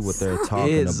see what they're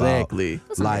talking exactly.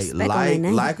 about.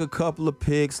 Like a couple of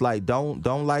pics. Like don't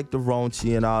like the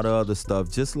raunchy and all the other stuff.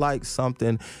 Just like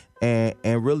something and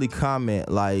really comment.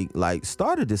 Like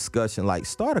start a discussion. Like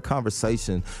start a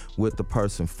conversation with the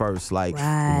person first. Like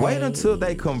wait until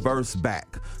they converse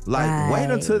back. Like wait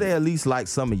until they at least like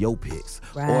some of your pics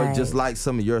or just like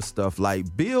some of your stuff.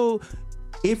 Like build.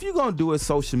 If you're going to do it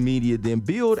social media, then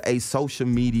build a social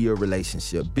media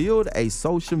relationship. Build a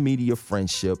social media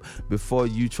friendship before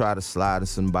you try to slide in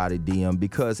somebody DM.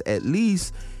 Because at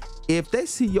least if they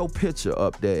see your picture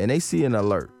up there and they see an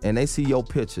alert and they see your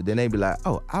picture, then they be like,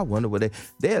 oh, I wonder what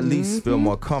they at least feel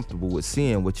more comfortable with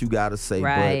seeing what you got to say.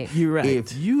 Right. But you're right.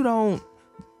 If you don't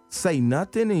say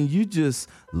nothing and you just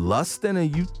lusting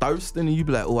and you thirsting and you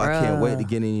be like, oh, I can't wait to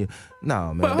get in you.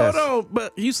 No, man. But hold on,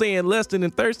 but you saying lusting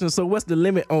and thirsting, so what's the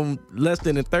limit on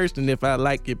lusting and thirsting if I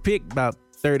like your pick about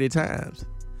 30 times?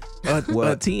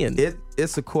 Or 10?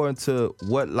 It's according to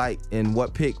what like and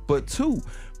what pick. But two,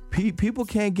 people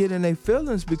can't get in their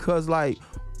feelings because like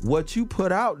what you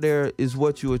put out there is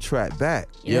what you attract back.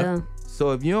 Yeah.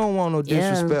 So if you don't want no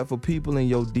disrespectful people in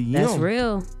your DM, that's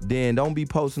real. Then don't be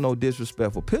posting no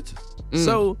disrespectful pictures.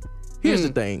 So here's the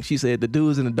thing. She said the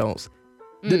do's and the don'ts.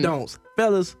 The don'ts.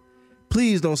 Fellas,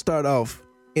 please don't start off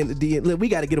in the DM. Look, we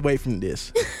got to get away from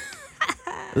this.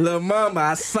 Lil' mama,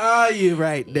 I saw you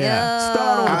right there.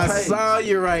 I saw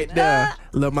you right there.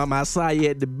 Lil' mama, I saw you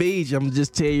at the beach. I'm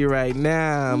just tell you right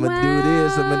now. I'm going to do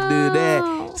this. I'm going to do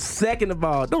that. Second of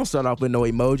all, don't start off with no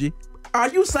emoji. Are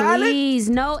you silent? Please,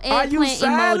 no eggplant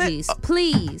emojis.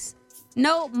 Please.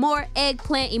 No more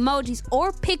eggplant emojis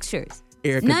or pictures.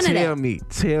 Erica, None of tell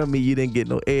that. me you didn't get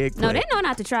no eggplant. No, they know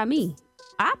not to try me.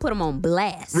 I put them on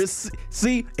blast.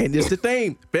 See, and this the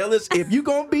thing, fellas, if you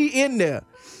gonna be in there,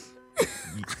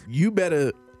 you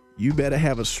better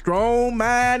have a strong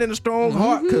mind and a strong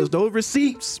heart, because those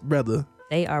receipts, brother.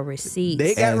 They are receipts.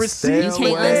 They got receipts. You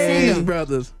can't unsend them,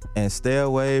 brothers. And stay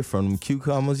away from them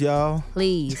cucumbers, y'all.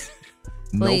 Please.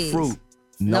 No Please. fruit.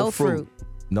 No fruit.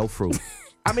 No fruit.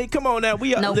 I mean, come on now.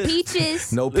 No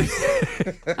peaches. No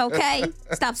Okay?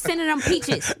 Stop sending them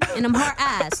peaches and them hard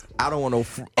eyes. I don't want no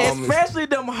fruit. Especially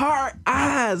them hard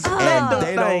eyes. And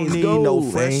they don't need no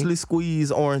freshly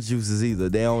squeezed orange juices either.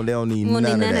 They don't need none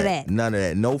of that. None of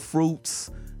that. No fruits.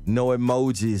 No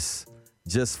emojis.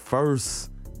 Just first,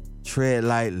 tread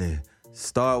lightly.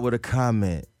 Start with a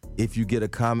comment. If you get a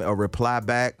comment or reply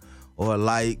back or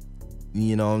like,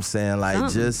 you know what I'm saying?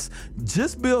 Like just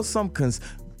build some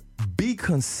be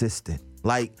consistent.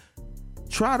 Like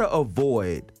try to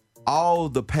avoid all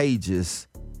the pages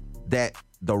that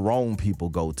the wrong people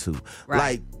go to. Right.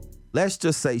 Like let's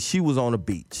just say she was on a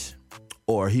beach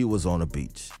or he was on a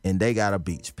beach and they got a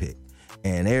beach pic.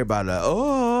 And everybody like,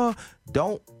 oh,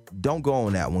 don't go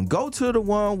on that one. Go to the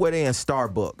one where they in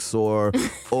Starbucks or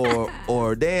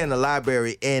they in the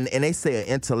library and they say an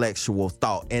intellectual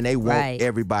thought and they want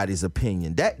everybody's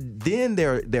opinion. Then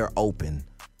they're open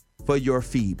for your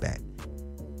feedback.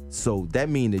 So that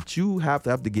means that you have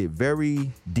to get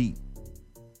very deep.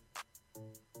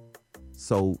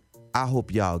 So I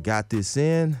hope y'all got this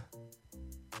in,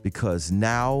 because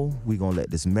now we're gonna let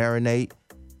this marinate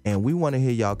and we want to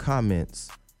hear y'all comments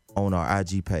on our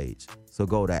IG page. So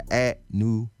go to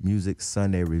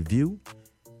 @NewMusicSundayReview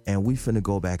and we finna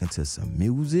go back into some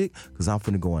music, because I'm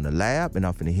finna go in the lab and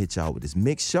I'm finna hit y'all with this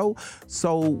mix show.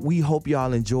 So we hope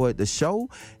y'all enjoyed the show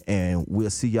and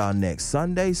we'll see y'all next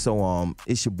Sunday. So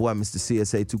it's your boy Mr.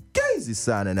 CSA2K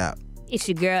signing out. It's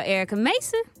your girl Erica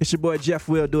Mason. It's your boy Jeff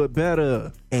Will Do It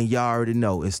Better. And y'all already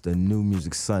know it's the New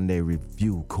Music Sunday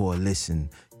Review Coalition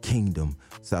Kingdom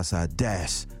Southside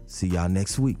Dash. See y'all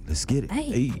next week. Let's get it.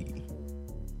 Hey.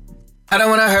 I don't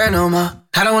wanna hurt no more.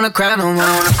 I don't wanna cry no more.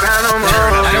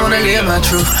 I don't wanna live my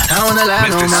truth. I don't wanna lie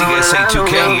no more.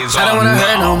 CSA2K is I don't on wanna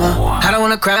hurt no now. more. I don't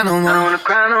wanna cry no more.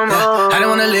 I don't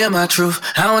wanna live my truth.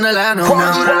 I don't wanna lie no more.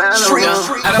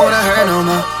 I don't wanna hurt no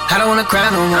more. I don't wanna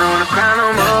cry no more.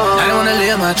 I don't wanna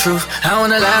live my truth. I don't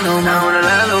wanna lie no more.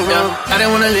 I don't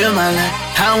wanna live my life.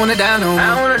 I don't wanna die no more.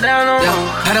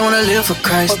 I don't wanna live for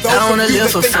Christ. I don't wanna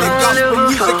live for fun.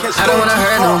 I don't wanna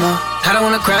hurt no more. I don't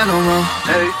wanna cry no more.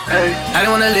 I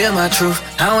don't wanna live my truth.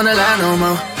 I don't wanna lie no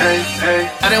more.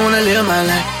 I don't wanna live my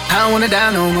life. I don't wanna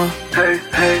die no more.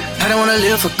 I don't wanna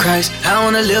live for Christ. I don't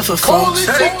wanna live for folks.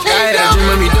 I had a dream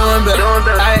of me doing better.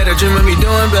 I had a dream of me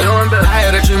doing better. I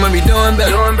had a dream of me doing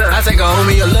better. I think I owe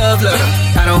me a love letter.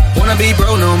 I don't wanna be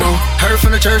broke no more. Hurt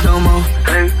from the church no more.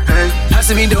 I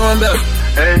see me doing better.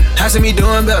 I see me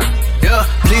doing better. Yeah,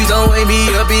 please don't wake me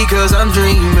up because I'm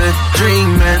dreaming.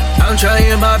 I'm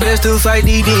trying my best to fight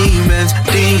these demons.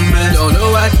 Don't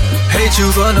know I hate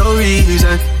you for no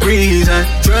reason.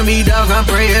 Turn me down, I'm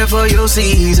praying for your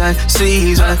season.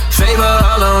 Favor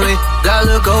all on me, God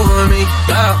look over me.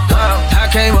 Wow, I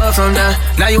came up from down,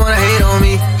 now you wanna hate on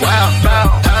me. Wow,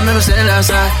 I remember standing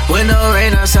outside with no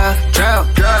rain outside. Drought,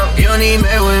 you don't need me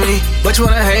with me, but you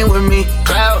wanna hang with me.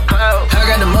 Cloud, I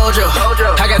got the mojo,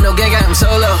 I got no gang, I'm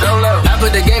solo. I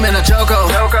put the game in a choco.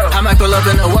 I might pull up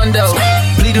in a window.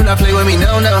 Please do not play with me,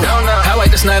 no. I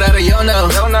wipe the snot out of your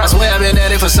nose. I swear I've been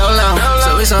at it for so long.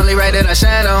 So it's only right that I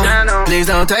shine on. Please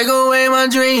don't take away my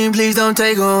dream. Please don't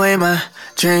take away my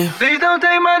dream. Please don't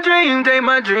take my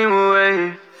dream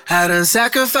away. I done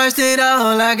sacrificed it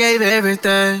all. I gave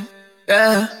everything.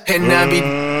 Yeah, and I be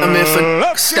meant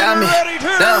for stop me. No,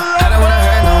 I don't wanna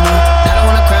hurt no more. I don't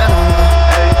wanna cry no more.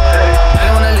 I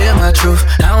don't wanna live my truth.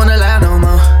 I don't wanna lie no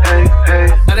more.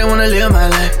 I don't wanna live my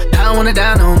life. I don't wanna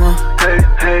die no more.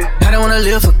 I don't wanna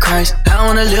live for Christ. I don't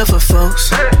wanna live for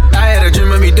folks. I had a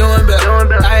dream of me doing better.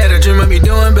 I had a dream of me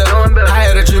doing better. I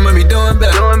had a dream of me doing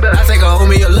better. I think I owe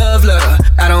me a love letter.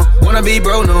 I don't wanna be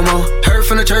broke no more. Hurt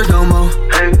from the church no more.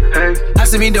 I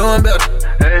see me doing better.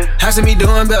 I see me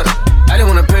doing better. I didn't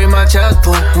wanna pay my child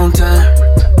support on time.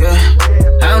 Yeah,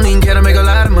 I don't even care to make a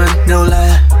lot of money, no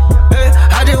lie.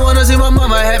 I just wanna see my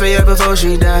mama happier before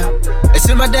she died. I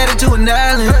sent my daddy to an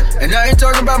island, and I ain't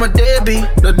talking about my deadbeat.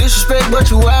 No disrespect, but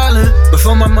you wildin'.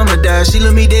 Before my mama died, she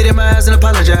looked me dead in my eyes and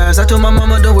apologized. I told my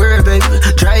mama, don't worry, baby,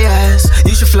 dry your eyes,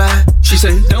 you should fly. She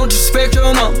said, don't disrespect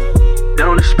your mom.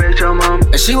 Don't disrespect your mom.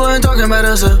 And she wasn't talking about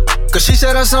us, cause she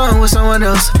said her son with someone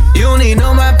else. You don't need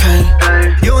know my pain.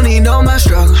 You don't need know my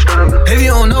struggle. If you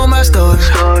don't know my story,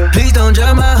 please don't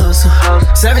judge my hustle.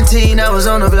 17, I was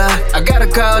on the block. I got a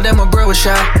call that my bro was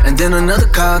shot. And then another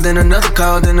call, then another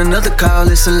call, then another call.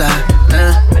 It's a lie.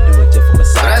 But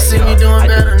I see me doing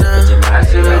better now. I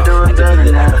see me doing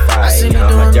better now. I see me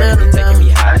doing better now.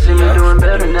 I see me doing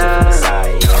better now.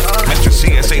 Mr.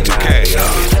 CSA2K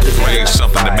plays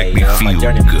something to make me feel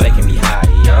good.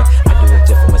 I do it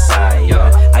just for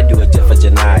Messiah. I do it just for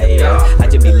Janiyah. I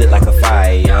just be lit like a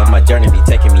fire. My journey be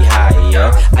taking me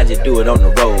higher. I just do it on the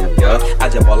road, bruh. I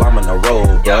just ball, I'm on the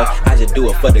road, bruh. I just do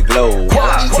it for the glow.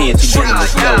 TNT been in the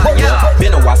snow, yeah.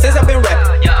 Been a while since I've been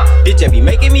rapping. This just be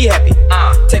making me happy.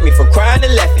 Take me from crying to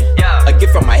laughing. A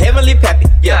gift from my heavenly pappy.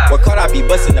 Yeah, work hard, I be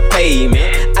busting the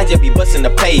payment. I just be busting the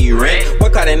pay rent.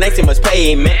 Work hard and ain't too much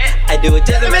payment. I do it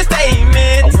just to make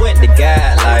statements. I went to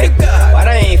God like, why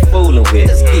they ain't fooling with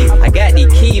me? I got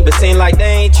these keys, but seem like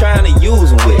they ain't trying to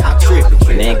use them with me. I'm tripping.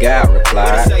 And then God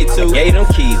replied, I gave them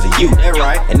keys to you. That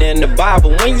right. And then the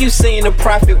Bible, when you seen a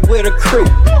prophet with a crew,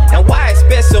 and why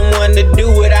expect someone to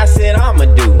do what I said I'ma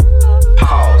do?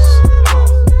 Pause.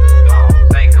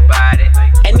 Think about it.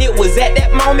 And it was at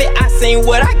that moment I seen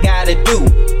what I gotta do.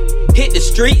 Hit the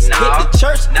streets, hit the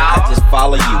church, I just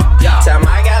follow you. Time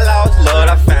I got lost, Lord,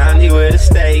 I found you with a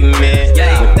statement.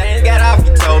 When things got off,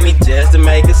 you told me just to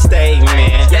make a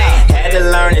statement. Had to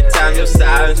learn at times your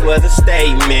silence was a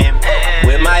statement.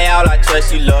 With my all, I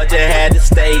trust you, Lord, just had to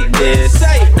state this.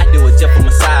 I do it just for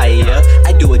Messiah.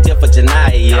 I do it just for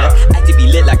Janiyah. I just be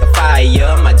lit like a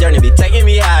fire. My journey be taking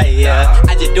me higher.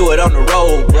 I just do it on the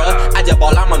road, bruh. I just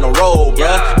ball, I'm on the road,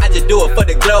 bruh. I just do it for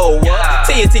the glow.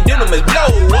 TNT Dunamis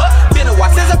blow up. Been a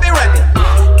while since I've been rapping.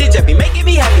 This just be making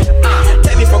me happy.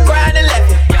 Take me from crying to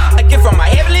laughing. A gift from my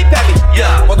heavenly pappy.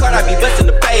 Work hard, I be busting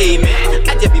the payment.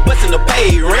 I just be busting the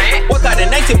pay rent. Work hard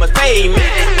and ain't too much payment.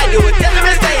 I do it just to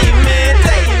make statement.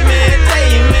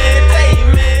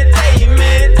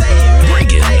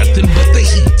 Bringing nothing but the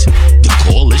heat. The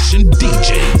Coalition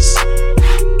DJs.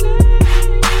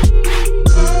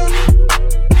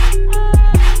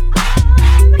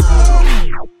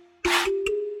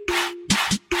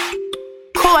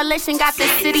 Coalition got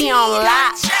this city on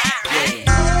lock.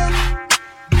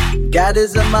 God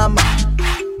is in my mind.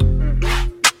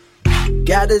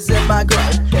 God is in my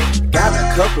grind. Got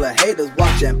a couple of haters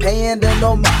watching, paying them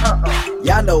no mind.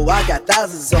 Y'all know I got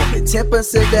thousands on me,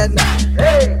 10% that night.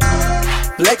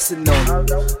 Flexing on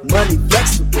it, money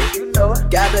flexible.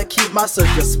 Gotta keep my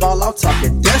circle small, I'm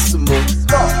talking decimals.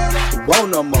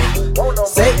 Won't no more,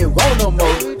 say it won't no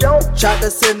more. Tried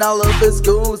to send all of his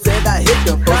goons and I hit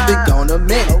them folks, been gone a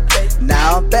minute.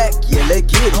 Now I'm back, yeah, let's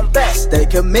get it. Stay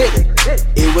committed.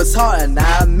 It was hard and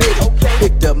I admit it.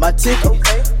 Picked up my ticket,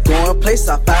 going place,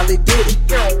 I finally did it.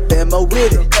 Bama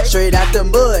with it, straight out the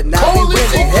mud, now we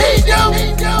winning. Hey,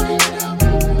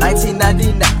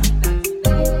 1999.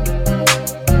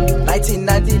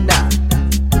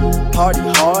 1999. Party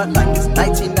hard like it's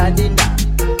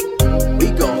 1999.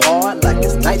 We go hard like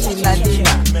it's 1999.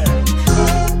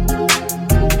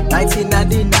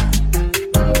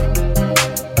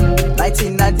 1999.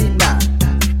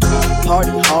 1999.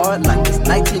 Party hard like it's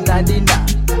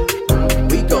 1999.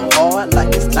 We go hard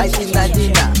like it's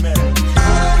 1999.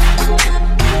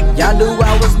 Y'all knew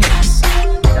I was next.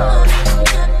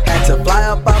 Had to fly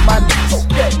up on my knees.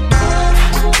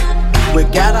 With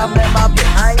God, I'm at my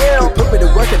best. He put me to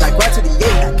work and I grind to the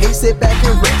 8. I can't sit back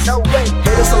and rest.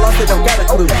 Haters so lost they don't got a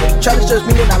clue. Try to judge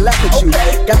me and I laugh at you.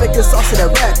 Got the good sauce in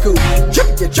that raccoon.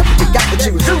 Drippin', you got the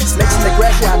juice. Snakes in the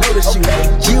grass, yeah, I know the shoe.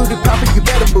 G.U.D. poppin', you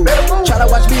better move. Try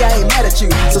to watch me, I ain't mad at you.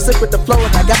 So sick with the flow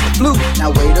and I got the flu.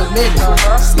 Now wait a minute,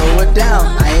 slow it down,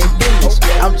 I ain't finished.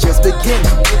 I'm just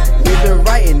beginning. Living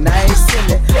right and I ain't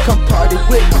sinning. Come party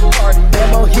with me.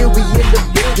 Demo here, we in the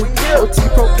building. OT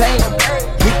propane.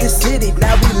 Hit the city,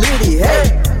 now we lit it,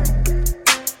 hey.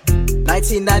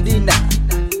 1999.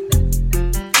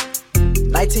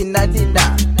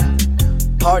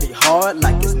 1999. Party hard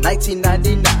like it's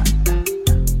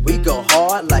 1999. We go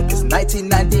hard like it's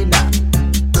 1999.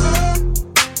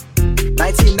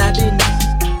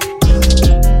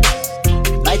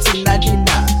 1999.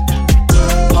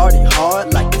 1999. Party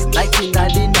hard like it's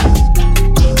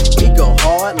 1999. We go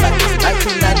hard like it's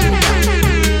 1999.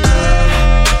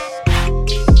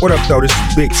 What up, though? This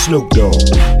is Big Snoop Dogg,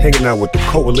 hanging out with the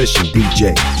Coalition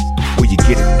DJs, where you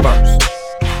get it first.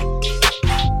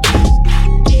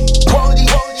 Quality,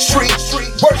 street,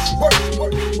 work.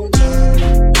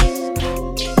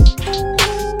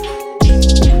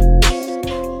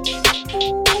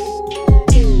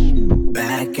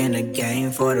 Back in the game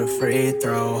for the free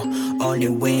throw. Only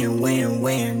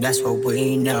win, that's what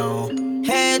we know.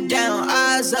 Head down,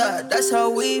 eyes up, that's how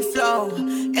we flow.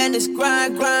 And it's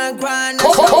grind, that's how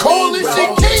we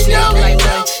roll. Like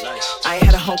lunch, I ain't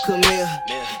had a home cooked meal.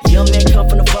 Young man come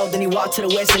from the floor, then he walk to the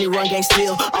west and he run gang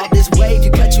still. All this wave,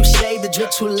 you cut, you shade, the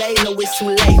drip too late. No, it's too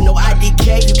late, no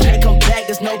IDK, you can't come back.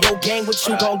 There's no go game, what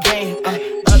you gon' gain?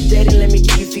 Updated, let me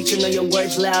give you feature. Know your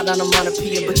words loud, I don't wanna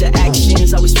pee it, but your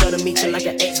actions always fail to meet you like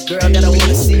an ex-girl that I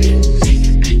wanna see.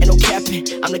 Ain't no capping,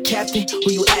 I'm the captain,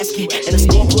 who you asking? And the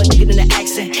scoreboard nigga in the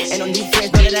accent. Ain't no new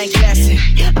friends, but it ain't casting.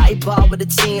 I ball with the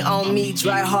team on me,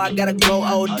 dry hard, gotta go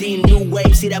OD. New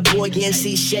wave, see that boy getting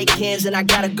see, shake hands, and I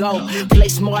gotta go. Play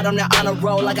smart on the honor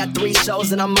roll, I got 3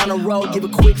 shows and I'm on a roll. Give a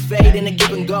quick fade and a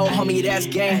give and go, homie, that's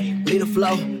game, lead the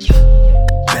flow.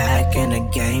 Back in the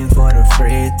game for the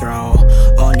free throw.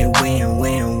 Only win,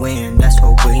 that's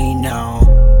what we know.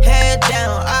 Head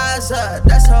down, eyes up,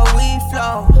 that's how we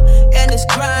flow. And it's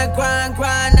grind,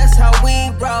 that's how we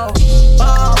roll.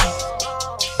 Boom,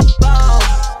 boom,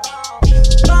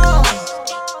 boom.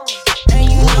 And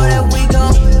you know that we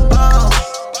gon' boom,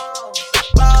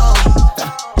 boom,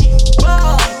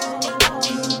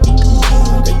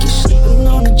 boom. They keep sleeping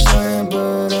on the train,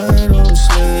 but I don't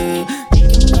sleep. You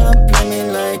cannot play me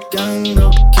like I'm the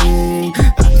king. I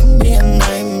can be a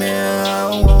nightmare, I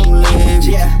won't leave.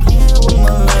 Yeah, playing with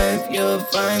my life, you'll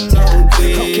find no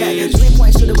peace. Okay,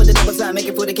 3-point shooter with a double time, make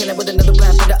it for the cannon with another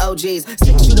round for the OGs.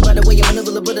 6 shooter by the way you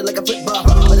maneuver the bullet like a football.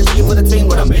 But it's for the team,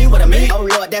 what I mean. Oh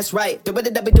Lord, that's right. The way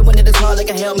that I be doing it is hard like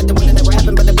a helmet. The way that never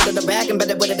happened, but the bit of the back and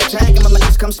better with the track. And my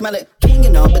lips come smell it. King, you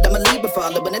know, but I'm a Libra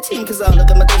father. When the team, cause all of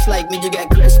them are just like me. You got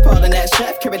Chris Paul and that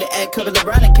chef, carry the egg, cover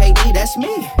LeBron and KD, that's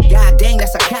me. God dang,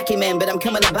 that's a cocky man, but I'm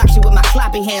coming to box you with my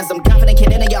sloppy hands. I'm confident,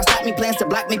 kid, and y'all stop me plans to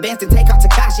block me bands to take off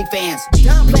Tekashi fans.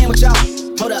 Done playing with y'all.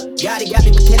 Hold up, got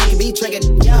me, pretending to be triggered.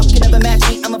 Y'all can never match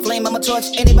me, I'm a flame, I'm a torch.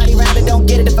 Anybody round it don't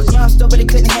get it. If I crossed over, they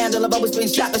couldn't handle. I've always been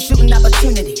shot for shooting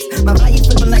opportunities. My value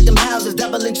flipping like them houses,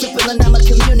 doubling, tripling, I'm a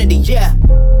community, yeah.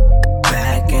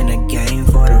 Back in the game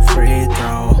for the free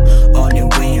throw. Only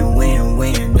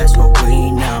win, that's what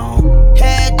we know.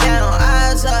 Head down,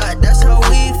 eyes up, that's how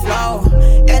we flow.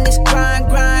 And it's grind,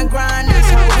 that's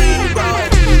how we roll.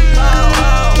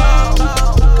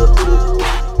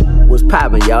 What's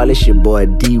poppin', y'all? y'all? It's your boy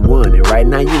D1, and right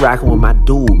now you rocking with my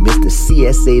dude, Mr.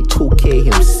 CSA2K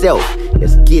himself.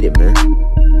 Let's get it, man.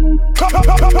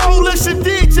 Coalition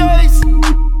DJs.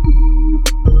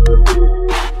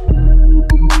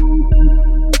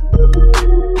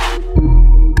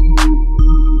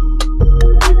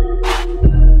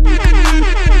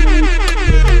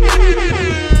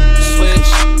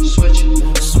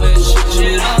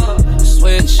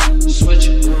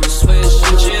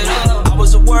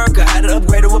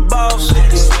 Upgrade to a boss.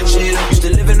 Used to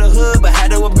live in the hood, but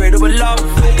had to upgrade to a loft.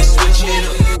 Switch it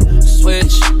up.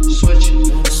 Switch it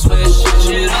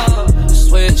up.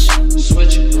 Switch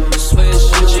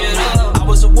it up. I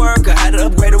was a worker, had to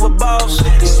upgrade to a boss.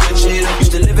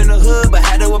 Used to live in the hood, but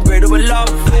had to upgrade to a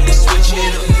loft. Switch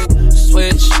it up.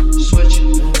 Switch it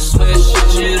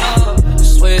up.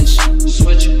 Switch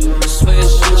it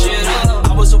up.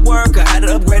 I was a worker, had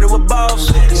to upgrade to a boss.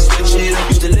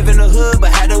 Used to live in the hood,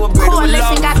 but had to upgrade to a loft.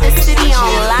 Coalition got the city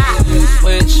on lock.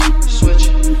 Switch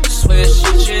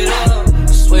it up.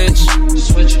 Switch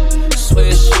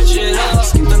it up.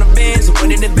 Skipped on the Benz and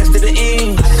went in the best of the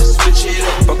end. Switch it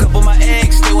up. Broke up with my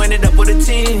ex, still ended up with a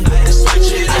 10. I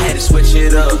had to switch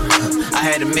it up. I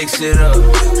had to mix it up.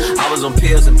 I was on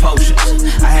pills and potions.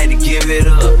 I had to give it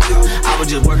up. I was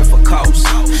just working for coast.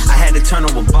 I had to turn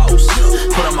on a boss.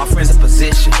 Put all my friends in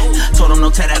position. Told them no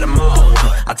tat at the mall.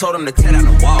 I told them to tat on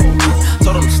the wall.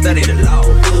 Told them to study the law.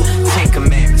 10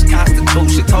 commandments,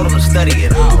 constitution. Told them to study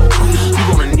it all. You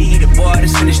gonna need it, boy, to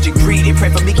finish degree. They pray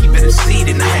for me keeping a seat.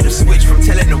 And I had to switch from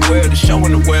telling the world to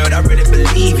showing the world. I really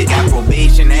believe it. Got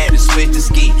probation, I had to switch to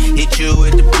ski. Hit you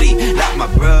with the plea. Lock my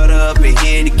brother up and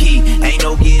hit the key. Ain't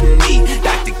no getting me.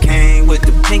 Dr. Kane with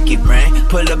the pinky ring.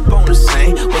 Pull up on the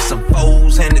scene with some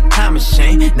foes and the time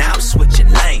machine. Now I'm switching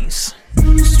lanes.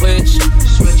 Switch it up.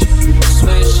 Switch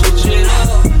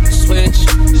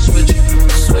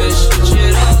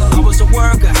it up. I was a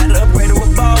worker, had to upgrade to a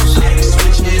boss.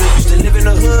 Used to live in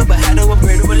the hood, but had to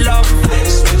upgrade to a loft.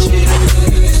 Switch it up.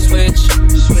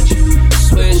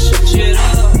 Switch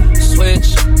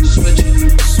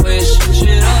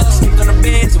it up. Skipped on the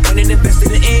Benz and went in the best of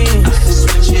the end.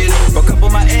 Broke up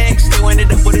with my ex, still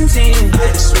ended up with a 10.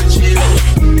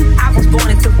 I was born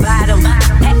into bottom,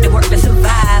 had to work to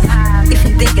survive. If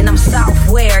you thinking I'm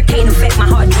software, can't affect my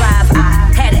hard drive.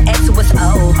 I had an X who was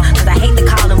old, cause I hate to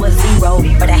call him a zero.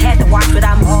 But I had to watch what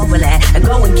I'm over at and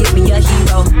go and get me a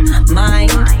hero.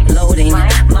 Mind loading,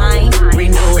 mind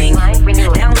renewing.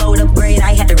 Download, upgrade,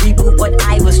 I had to reboot what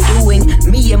I was doing.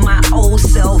 Me and my old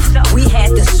self, we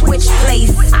had to switch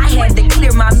place. I had to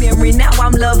clear my memory, now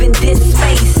I'm loving this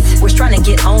space. Was trying to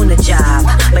get on the job,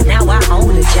 but now I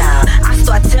own the job. I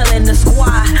start telling the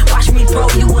squad, watch me throw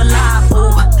you alive.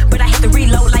 Ooh, but I had to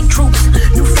reload like troops.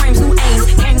 New frames, new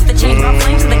aims. Came to change my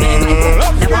flames to the game like ooh.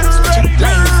 Now I'm switching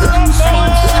lanes.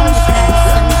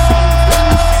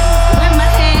 With my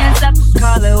hands up,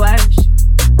 call it worship.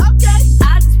 Okay.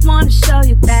 I just wanna show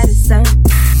you that it's so.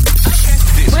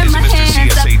 This is Mr.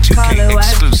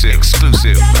 CSA2K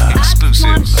exclusive.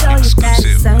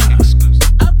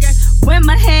 With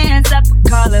my hands up,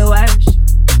 call it worship.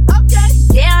 Okay.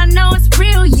 Yeah, I know it's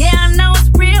real. Yeah, I know it's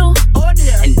real. Oh,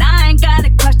 yeah. And I ain't got a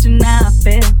question how I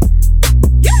feel.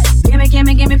 Yeah. Give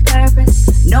me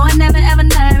purpose. No, I never ever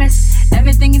nervous.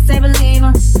 Everything you say, believe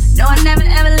her. No, I never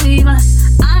ever leave her.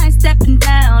 I ain't stepping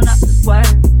down off this word.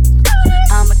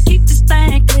 I'ma keep this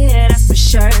thing clear, that's for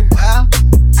sure. Well,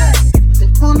 they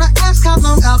wanna ask how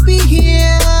long I'll be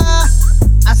here.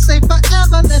 I say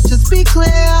forever, let's just be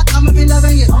clear. I'ma be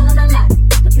loving you all of my life.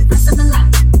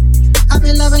 I'll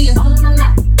be loving you all of my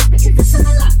life.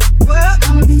 Well,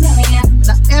 I'ma be loving you.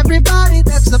 Now everybody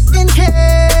that's up in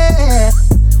here,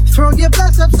 throw your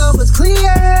bless up so it's clear.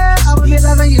 I'ma be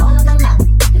loving you all of my life.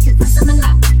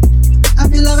 I'll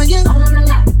be loving you all of my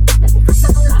life.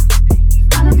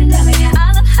 I'ma be loving you.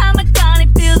 I love how my God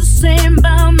feels the same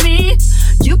about me.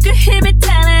 You can hear me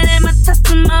telling in my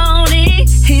testimony.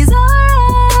 He's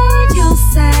alright, you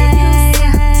say.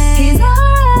 He's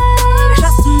alright,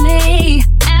 trust me.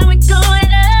 And we're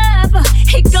going up.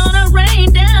 He gonna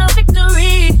rain down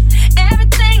victory.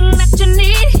 Everything that you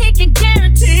need, he can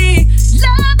guarantee.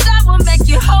 Love that will make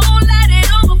you whole, let it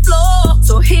overflow.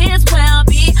 So here's where I'll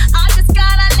be. I just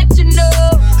gotta let you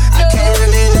know. I can't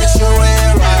really let you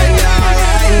in right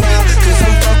now. Cause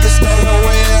I'm focused on the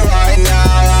win right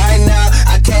now.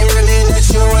 I can't really let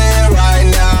you in right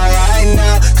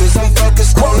now. Cause I'm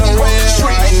focused on the win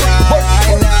right now.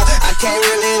 I can't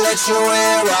really let you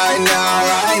in right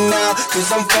now. Cause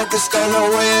I'm focused on the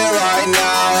win right now.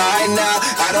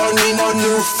 I don't need no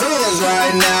new friends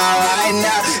right now.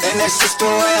 And that's just the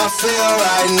way I feel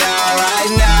right now.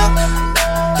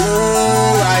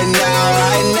 right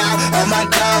now. All my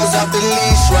dogs off the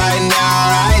leash right now.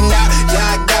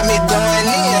 Yeah, I got me going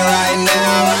in right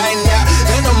now.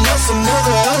 And I'm on some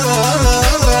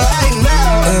other right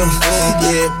now.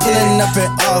 Yeah, pulling up in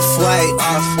off-white.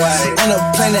 On a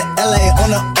plane to LA on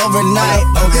an overnight.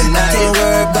 I can't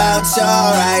worry about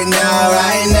y'all right now.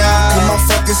 Put my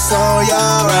focus on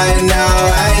y'all right now.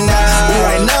 Right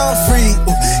now I'm free.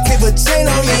 Can't put chain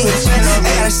on me. Ain't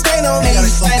got a stain on me.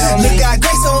 Look, got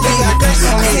grace on me. I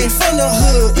came from the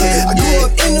hood. I grew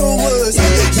up in the woods.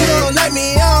 You don't like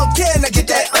me, I don't care. Now get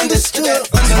that understood.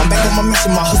 I'm back on my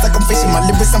mission. My hustle like I'm facing. My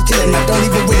lyrics I'm killing. I don't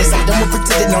even witness. I'm done with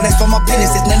pretending. No, that's for my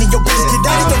business. It's none of your business. Get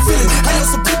down with your feelings. I know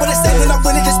some people that say when I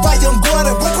win it, inspire them. Go out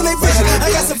and work on their vision. I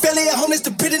got some family at home that's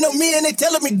depending on me and they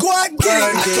telling me go out and get it.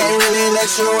 I can't really let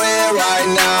you in right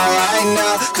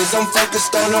now. Cause I'm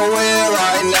focused on the win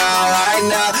right now.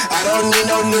 I don't need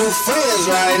no new friends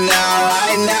right now.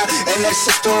 And that's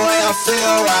just the way I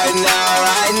feel right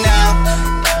now.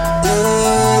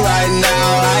 Ooh, right now.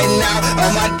 All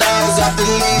my dogs off the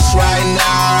leash right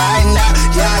now.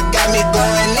 Yeah, I got me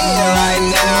going in right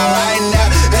now.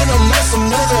 And I'm on some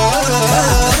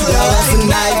It's a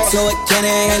knife to a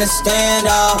cannon and a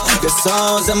standoff. The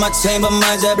songs in my chamber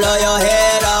might just blow your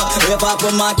head off. If I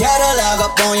put my catalog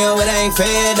up on you, it ain't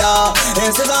fair, dog.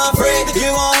 And since I'm free,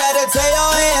 you gon' have to take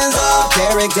your hands off.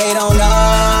 Carrick, they don't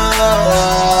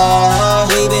know.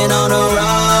 We been on the road.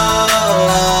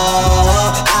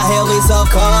 I hear we so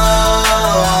cold.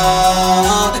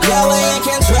 Yeah, we in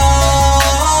control.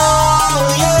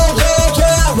 Yeah.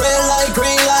 Red light,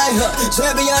 green light,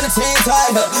 champion the team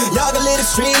tight, y'all can lead the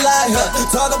street light,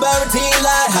 talk about routine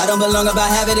light. I don't belong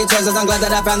about having these choices. I'm glad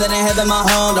that I found it in heaven, my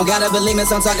home. Don't gotta believe me,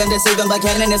 some talking deceiving, but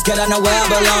cannon this kid, I know where I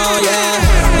belong.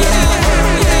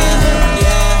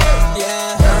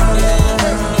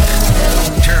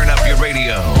 Turn up your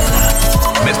radio.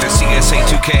 Mr. CSA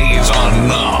 2K is on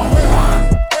now.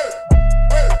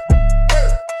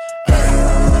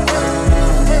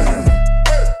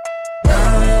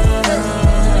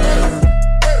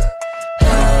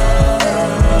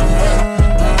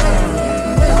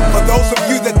 Those of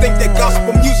you that think that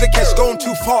gospel music has gone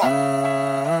too far,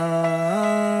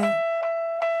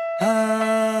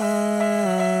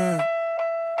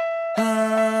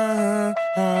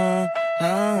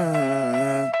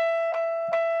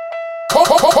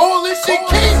 Coalition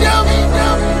Kingdom.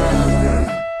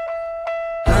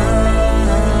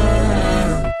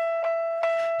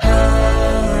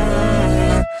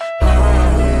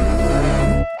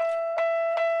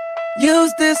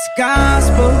 Use this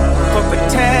gospel for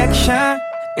protection.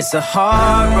 It's a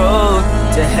hard road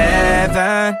to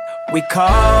heaven. We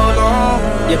call on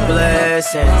your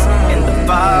blessings. In the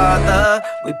Father,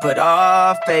 we put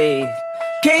our faith.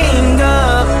 King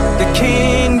of the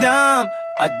kingdom,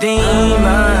 our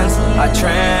demons are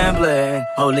trembling.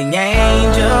 Holy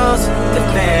angels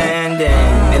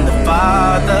defending. In the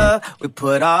Father, we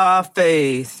put our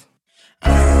faith.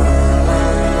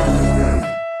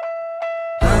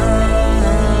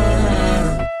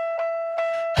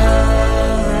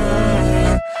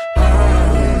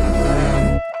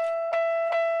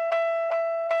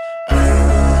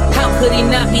 Could he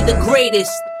not be the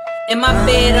greatest? In my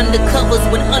bed undercovers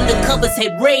when undercovers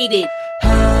had raided.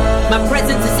 My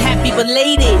presence is happy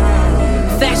belated.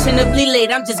 Fashionably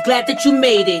late, I'm just glad that you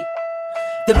made it.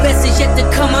 The best is yet to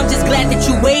come, I'm just glad that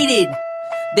you waited.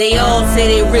 They all say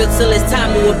they real till it's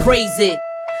time to appraise it.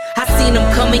 I seen them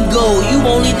come and go, you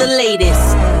only the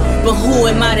latest. But who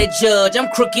am I to judge? I'm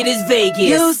crooked as Vegas.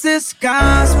 Use this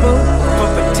gospel for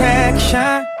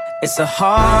protection. It's a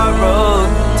hard road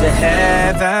to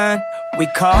heaven. We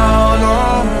call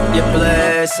on your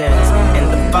blessings. In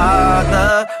the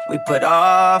Father, we put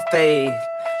our faith.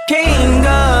 King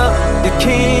of the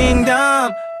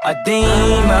kingdom, our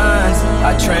demons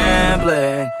are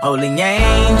trembling. Holy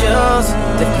angels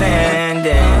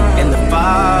defending. In the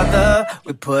Father,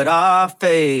 we put our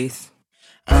faith.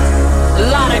 A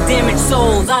lot of damaged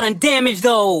souls, I done damaged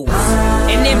those.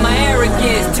 And in my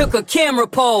arrogance, took a camera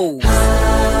pose.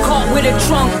 Caught with a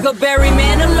trunk of Barry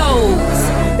Manilow's.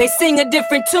 They sing a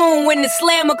different tune when the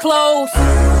slammer close.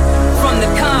 From the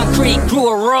concrete grew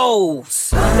a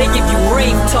rose. They give you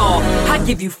rave talk, I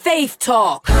give you faith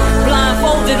talk.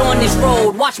 Blindfolded on this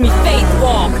road, watch me faith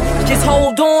walk. Just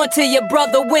hold on to your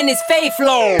brother when his faith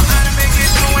low.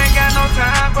 Ain't got no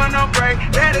time for no break.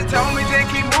 Daddy told me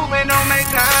just keep moving, don't make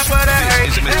time for the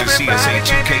hate. This is Mr. CSA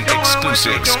 2K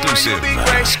exclusive.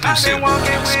 I've been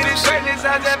walking with this greatness,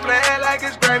 I just play it like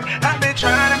it's great. I've been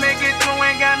trying to make it through,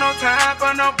 ain't got no time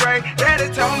for no break.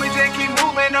 Daddy told me just keep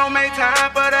moving, don't make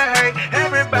time for the hate.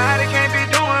 Everybody can't be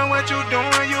doing what you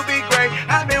doing, you be great.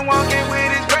 I've been walking with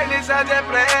this great.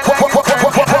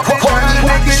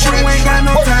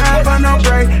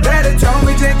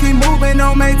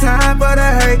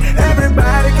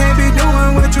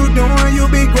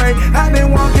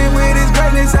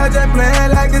 just play it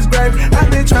like it's great.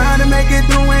 I've been trying to make it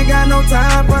through, ain't got no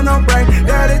time for no break.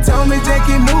 Daddy told me just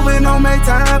keep moving, don't make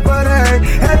time for the hate.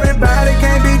 Everybody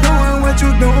can't be doing what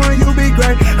you doing, you be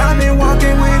great. I've been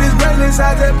walking with this greatness,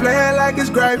 I just play it like it's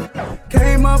great.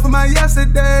 Came up for my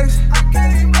yesterdays.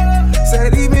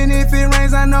 Said even if it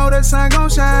rains, I know the sun gon'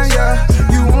 shine, yeah.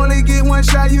 You only get one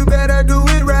shot, you better do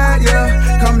it right,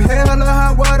 yeah. Come hell or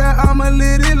hot water, I'ma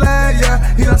live it like,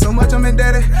 yeah. He done so much, I'm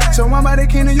indebted. So I'm by the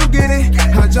kingdom, you get it.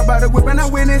 I jump out the whip and I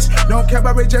witness. Don't care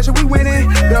about rejection, we winning.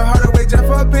 The harder way just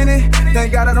for a penny.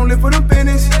 Thank God I don't live for them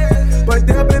pennies. But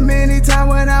there been many times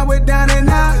when I went down and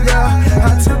out,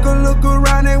 yeah. I took a look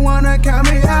around, they wanna count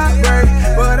me out, right?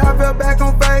 But I fell back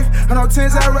on faith, on no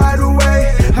tens I ride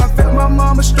away. I felt my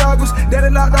mama's struggles, daddy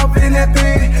locked off in that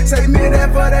pen. Say me that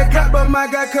for that cut, but my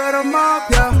God cut them off,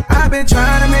 yeah. I been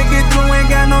trying to make it through, ain't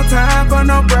got no time for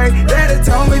no break. Daddy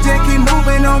told me just keep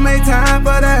moving, don't make time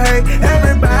for the hate.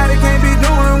 Everybody can't be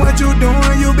doing what you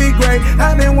doing, you be great.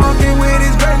 I been walking with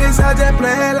his greatness, I just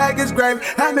play it like it's great.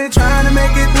 I been trying to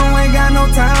make it through, ain't got no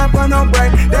time for no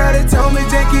break. Daddy told me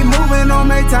just keep moving, don't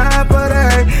make time for the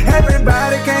hate.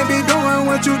 Everybody can't be doing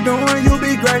what you doing, you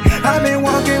be great. I been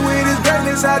walking with his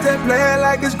greatness, I just play it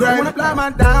like it's great. I wanna fly my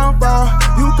downfall,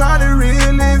 you call it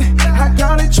real living, I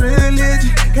call it trilogy.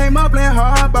 Came up playing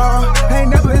hardball,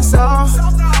 ain't never been soft,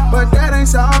 but that ain't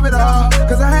solve it all.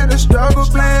 Cause I had to struggle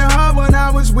playing hard when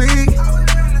I was weak.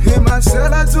 Hit my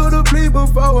cellar to the plea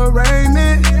before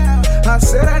arraignment. I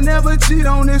said I never cheat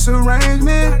on this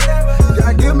arrangement.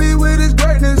 God give me with his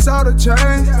greatness all the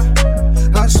change.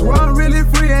 I swear I'm really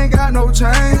free, ain't got no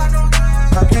change.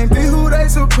 I can't be who they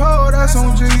support, that's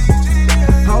on G.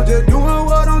 I'm just doing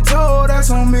what I'm told, that's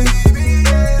on me.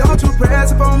 Don't you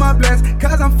press up on my bless,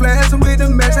 cause I'm flashing with the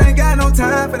mess. Ain't got no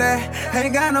time for that,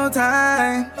 ain't got no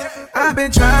time. I've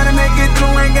been trying to make it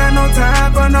through, ain't got no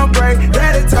time for no break.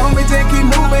 Daddy told me just keep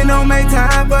moving, don't make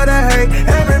time for the hate.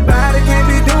 Everybody can't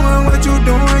be doing what you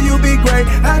doing, you be great.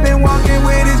 I've been walking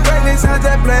with his greatness, I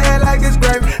just play it like it's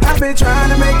great. I've been trying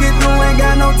to make it through, ain't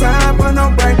got no time for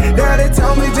no break. Daddy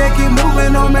told me just keep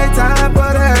moving, don't make time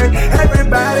for the hate.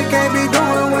 Everybody can't be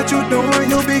doing what you doing,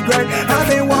 you be great. I've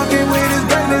been walking with his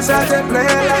greatness, I just play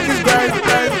it like it's great.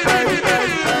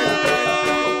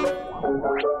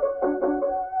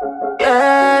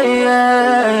 Yeah,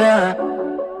 yeah, yeah.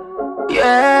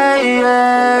 Yeah,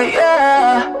 yeah,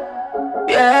 yeah.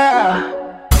 Yeah.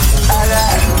 I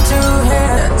got two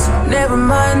hands, never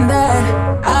mind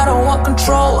that. I don't want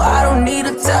control, I don't need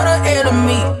to tell the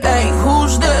enemy. Hey,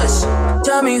 who's this?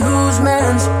 Tell me who's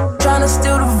man's. Tryna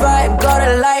steal the vibe, got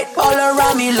a light all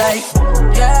around me like,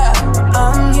 yeah,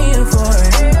 I'm here for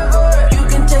it. You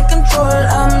can take control,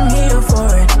 I'm here for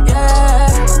it. Yeah,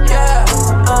 yeah,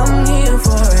 I'm here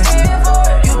for it.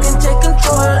 You can take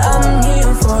control, I'm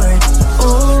here for it.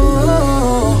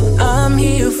 Ooh, I'm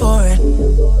here for it.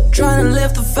 Tryna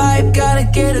lift the vibe, gotta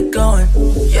get it going.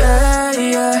 Yeah,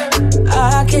 yeah,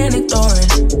 I can't ignore it.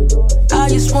 I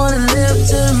just wanna live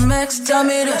to the max, tell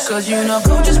me this. Cause you know,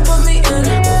 go just put me in.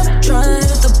 Tryna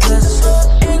hit the bliss.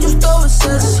 Angels throw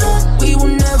assists. We will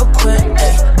never quit.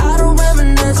 Ay, I don't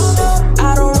reminisce.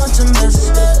 I don't want to miss.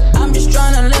 I'm just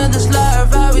tryna live this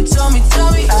life. How he told me.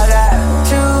 I got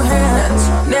two hands,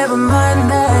 never mind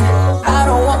that. I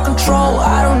don't want control.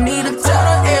 I don't need to tell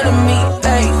the enemy.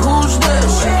 Hey, who's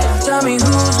this? Tell me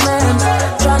who's man.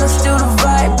 Tryna steal the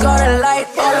vibe. Got a light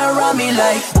all around me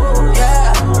like,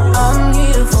 yeah, I'm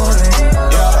here for it.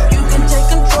 You can take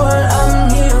control, I'm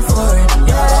here for it.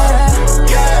 Yeah,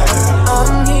 yeah,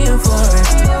 I'm here for it.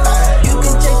 You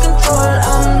can take control,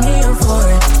 I'm here for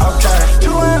it. Okay,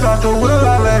 2 hands off the wheel,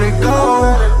 I let it go.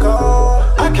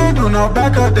 I can't do no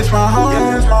backup, this my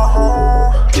home.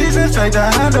 Jesus, take the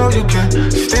handle, you can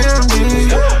steer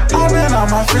me. I've been on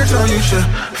my feet, so you should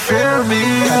fear me.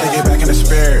 Had to get back in the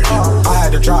spirit, I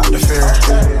had to drop the fear.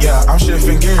 Yeah, I'm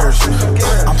shifting gears,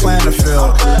 I'm playing the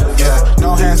field. Yeah,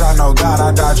 no hands, I know God,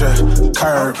 I dodge a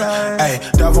curve. Hey,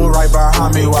 devil right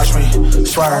behind me, watch me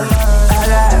swerve. I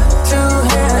got two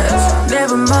hands,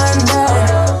 never mind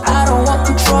that. I don't want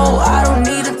control, I don't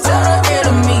need to tell the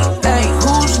enemy. Hey,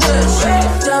 who's this?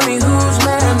 Tell me who's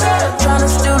man. Tryna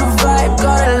steal the vibe,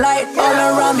 got a light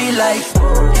all around me like,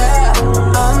 yeah,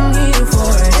 I'm here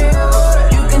for it.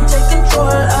 You can take control,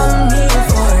 I'm here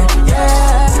for it.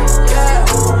 Yeah, yeah,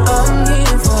 I'm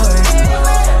here for it.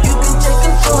 You can take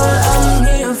control, I'm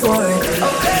here for it.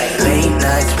 Late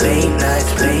nights, late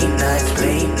nights, late nights,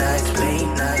 late nights, late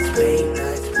nights, late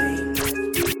nights, late nights.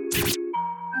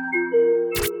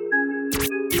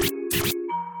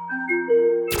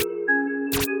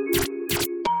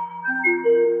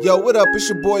 Yo, what up? It's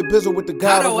your boy Bizzle with the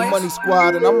God of the Money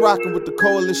Squad, and I'm rocking with the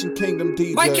Coalition Kingdom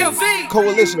DJ.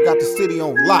 Coalition got the city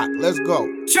on lock. Let's go.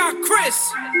 Chuck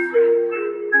Chris.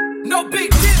 No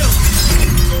big deal.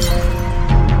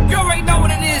 You already know what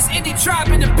it is. Indie Tribe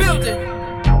in the building.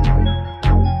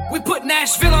 We put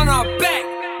Nashville on our back.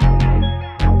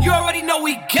 You already know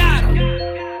we got him.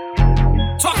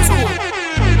 Talk to him.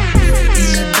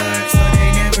 In the dark, so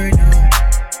they never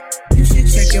know. You should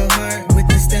check your heart with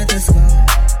the stethoscope.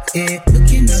 Yeah,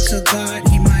 looking up to God,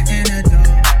 he my antidote.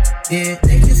 Yeah,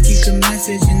 they just keep the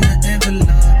message in the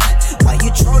envelope. Why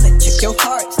you trolling? Check your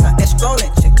heart. Stop that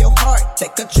scrolling. Check your heart.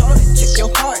 Take control it. Check your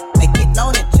heart. Make it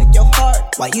known it. Check your heart.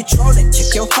 Why you trolling?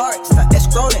 Check your heart. Stop that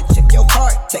scrolling. Check your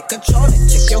heart. Take control it.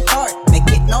 Check your heart.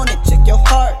 Make it known it. Check your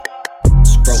heart.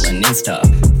 Scrolling Insta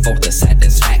for the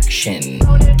satisfaction.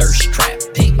 Thirst trap,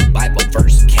 pink Bible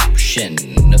verse caption.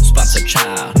 No sponsored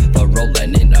child, but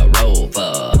rolling in a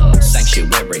Rover.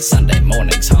 Sanctuary Sunday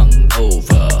mornings hung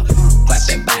over.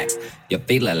 Clapping back, you're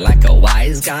feeling like a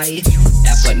wise guy.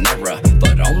 Apanera,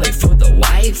 but only for the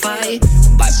Wi-Fi.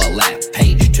 Bible app,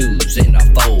 page 2's in a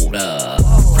folder.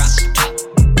 Crop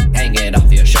top, hanging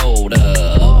off your shoulder.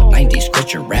 90s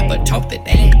scripture rapper talk that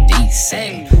ain't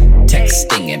decent.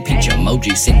 Texting and peach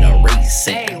emojis in a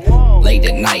recent. Late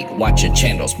at night watching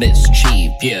channels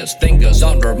mischievous. Fingers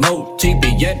on remote,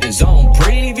 TBN is on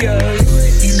previous.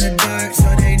 In the dark,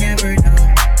 so they never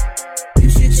know. You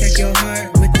should check your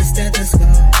heart with the stethoscope.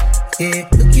 Yeah,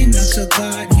 looking up to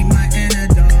God, he my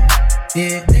antidote.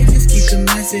 Yeah, they just keep the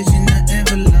message in the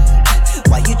envelope.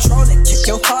 Why you trolling? Check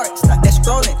your heart. Stop that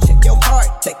scrolling. Check your heart.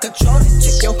 Take control it.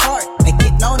 Check your heart. Make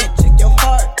it known it. Check your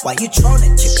heart. Why you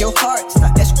trolling? Check your heart.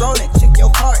 Stop that scrolling. Check your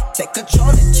heart. Take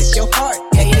control it. Check your heart.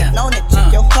 Make it known it.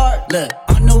 Check your heart. Look,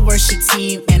 on the worship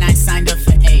team and I signed up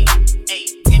for 8.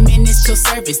 10 minutes till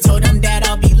service. Told them that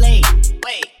I'll be late.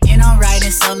 And I'm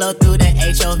riding solo through the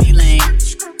HOV lane.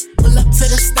 Pull up to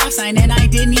the stop sign and I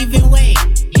didn't even wait.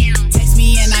 Text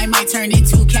me and I might turn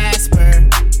into Casper.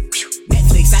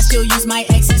 Netflix, I still use my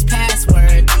ex's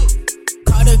password.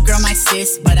 Called a girl my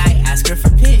sis, but I asked her for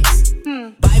pics.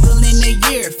 Bible in a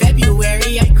year,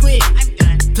 February I quit.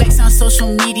 Flex on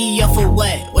social media for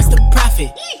what? What's the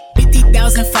profit?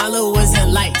 50,000 followers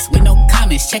and likes with no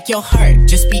comments. Check your heart,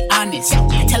 just be honest.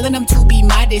 Telling them to be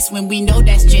modest when we know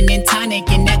that's gin and tonic.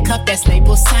 In that cup that's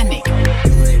labeled Sonic.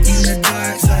 In the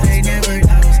dark, so they never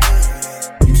know.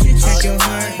 You should check your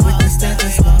heart with the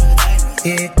stethoscope.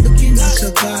 Yeah, looking up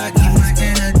to God, he my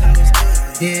antidote.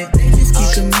 Yeah, they just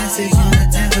keep the message in the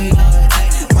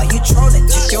envelope. Why you trolling?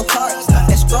 Check your heart. Stop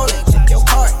that scrolling. Check your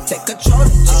heart. Take control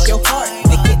it. Check your heart.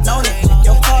 Make it known it. Check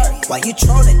your heart. Why you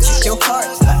trolling? Check your heart.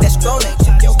 Stop that scrolling.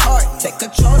 Check your heart. Take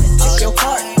control it. Check your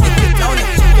heart. Make it known it.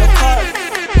 Check your heart.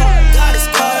 God is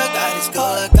good. God is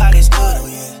good. God is good. Oh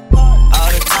yeah.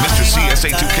 Mr.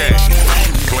 CSA2K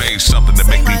plays something to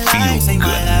make me feel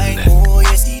good. Oh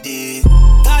yes he did.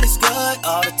 God is good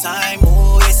all the time.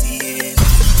 Oh yes he is.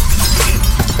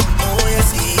 Oh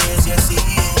yes he is. Yes he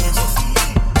is.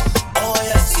 Oh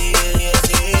yes he is. Yes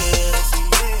he is.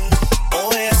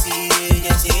 Oh yes he is.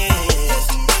 Yes he is.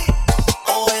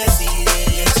 Oh yes he is.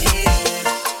 Yes he is.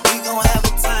 We gon' have a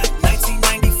time.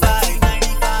 1994.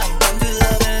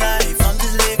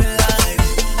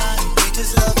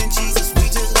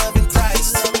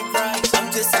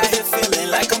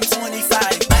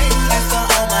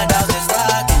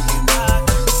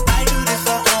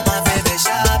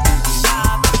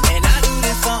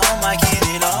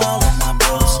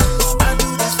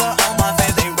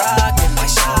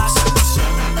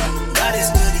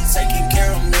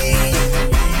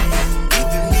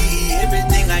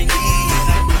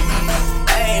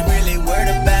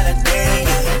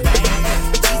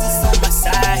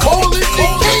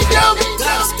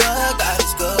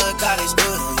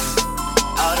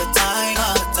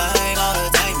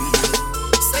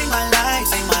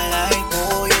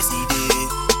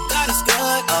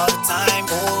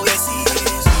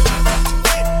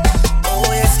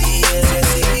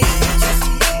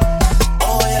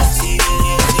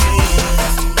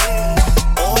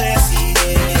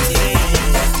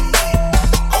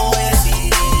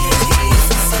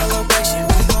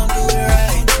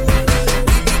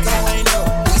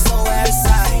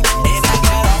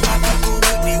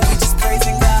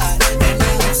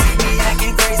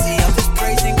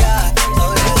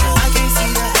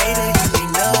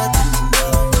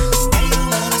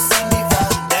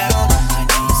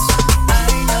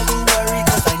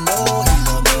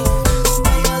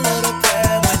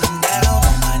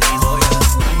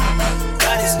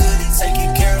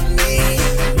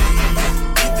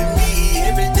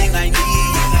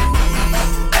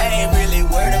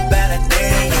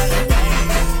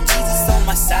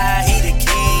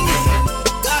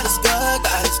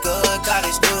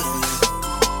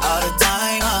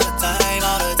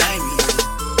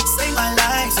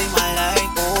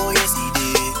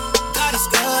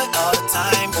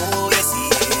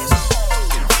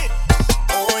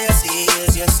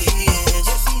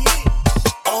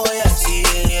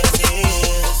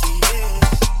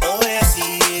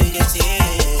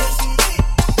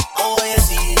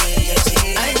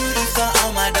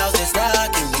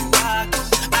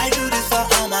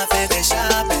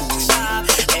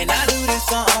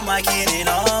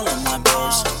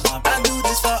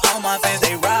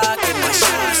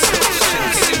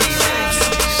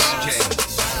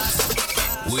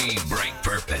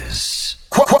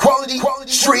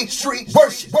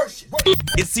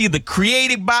 either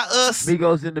created by us,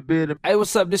 Migos in the building. Hey,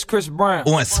 what's up? This Chris Brown.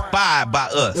 Or inspired by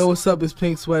us. Yo, what's up? It's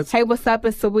Pink Sweats. Hey, what's up?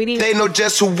 It's Saweetie. They know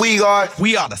just who we are.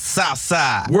 We are the South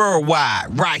Side,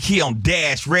 worldwide, right here on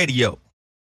Dash Radio.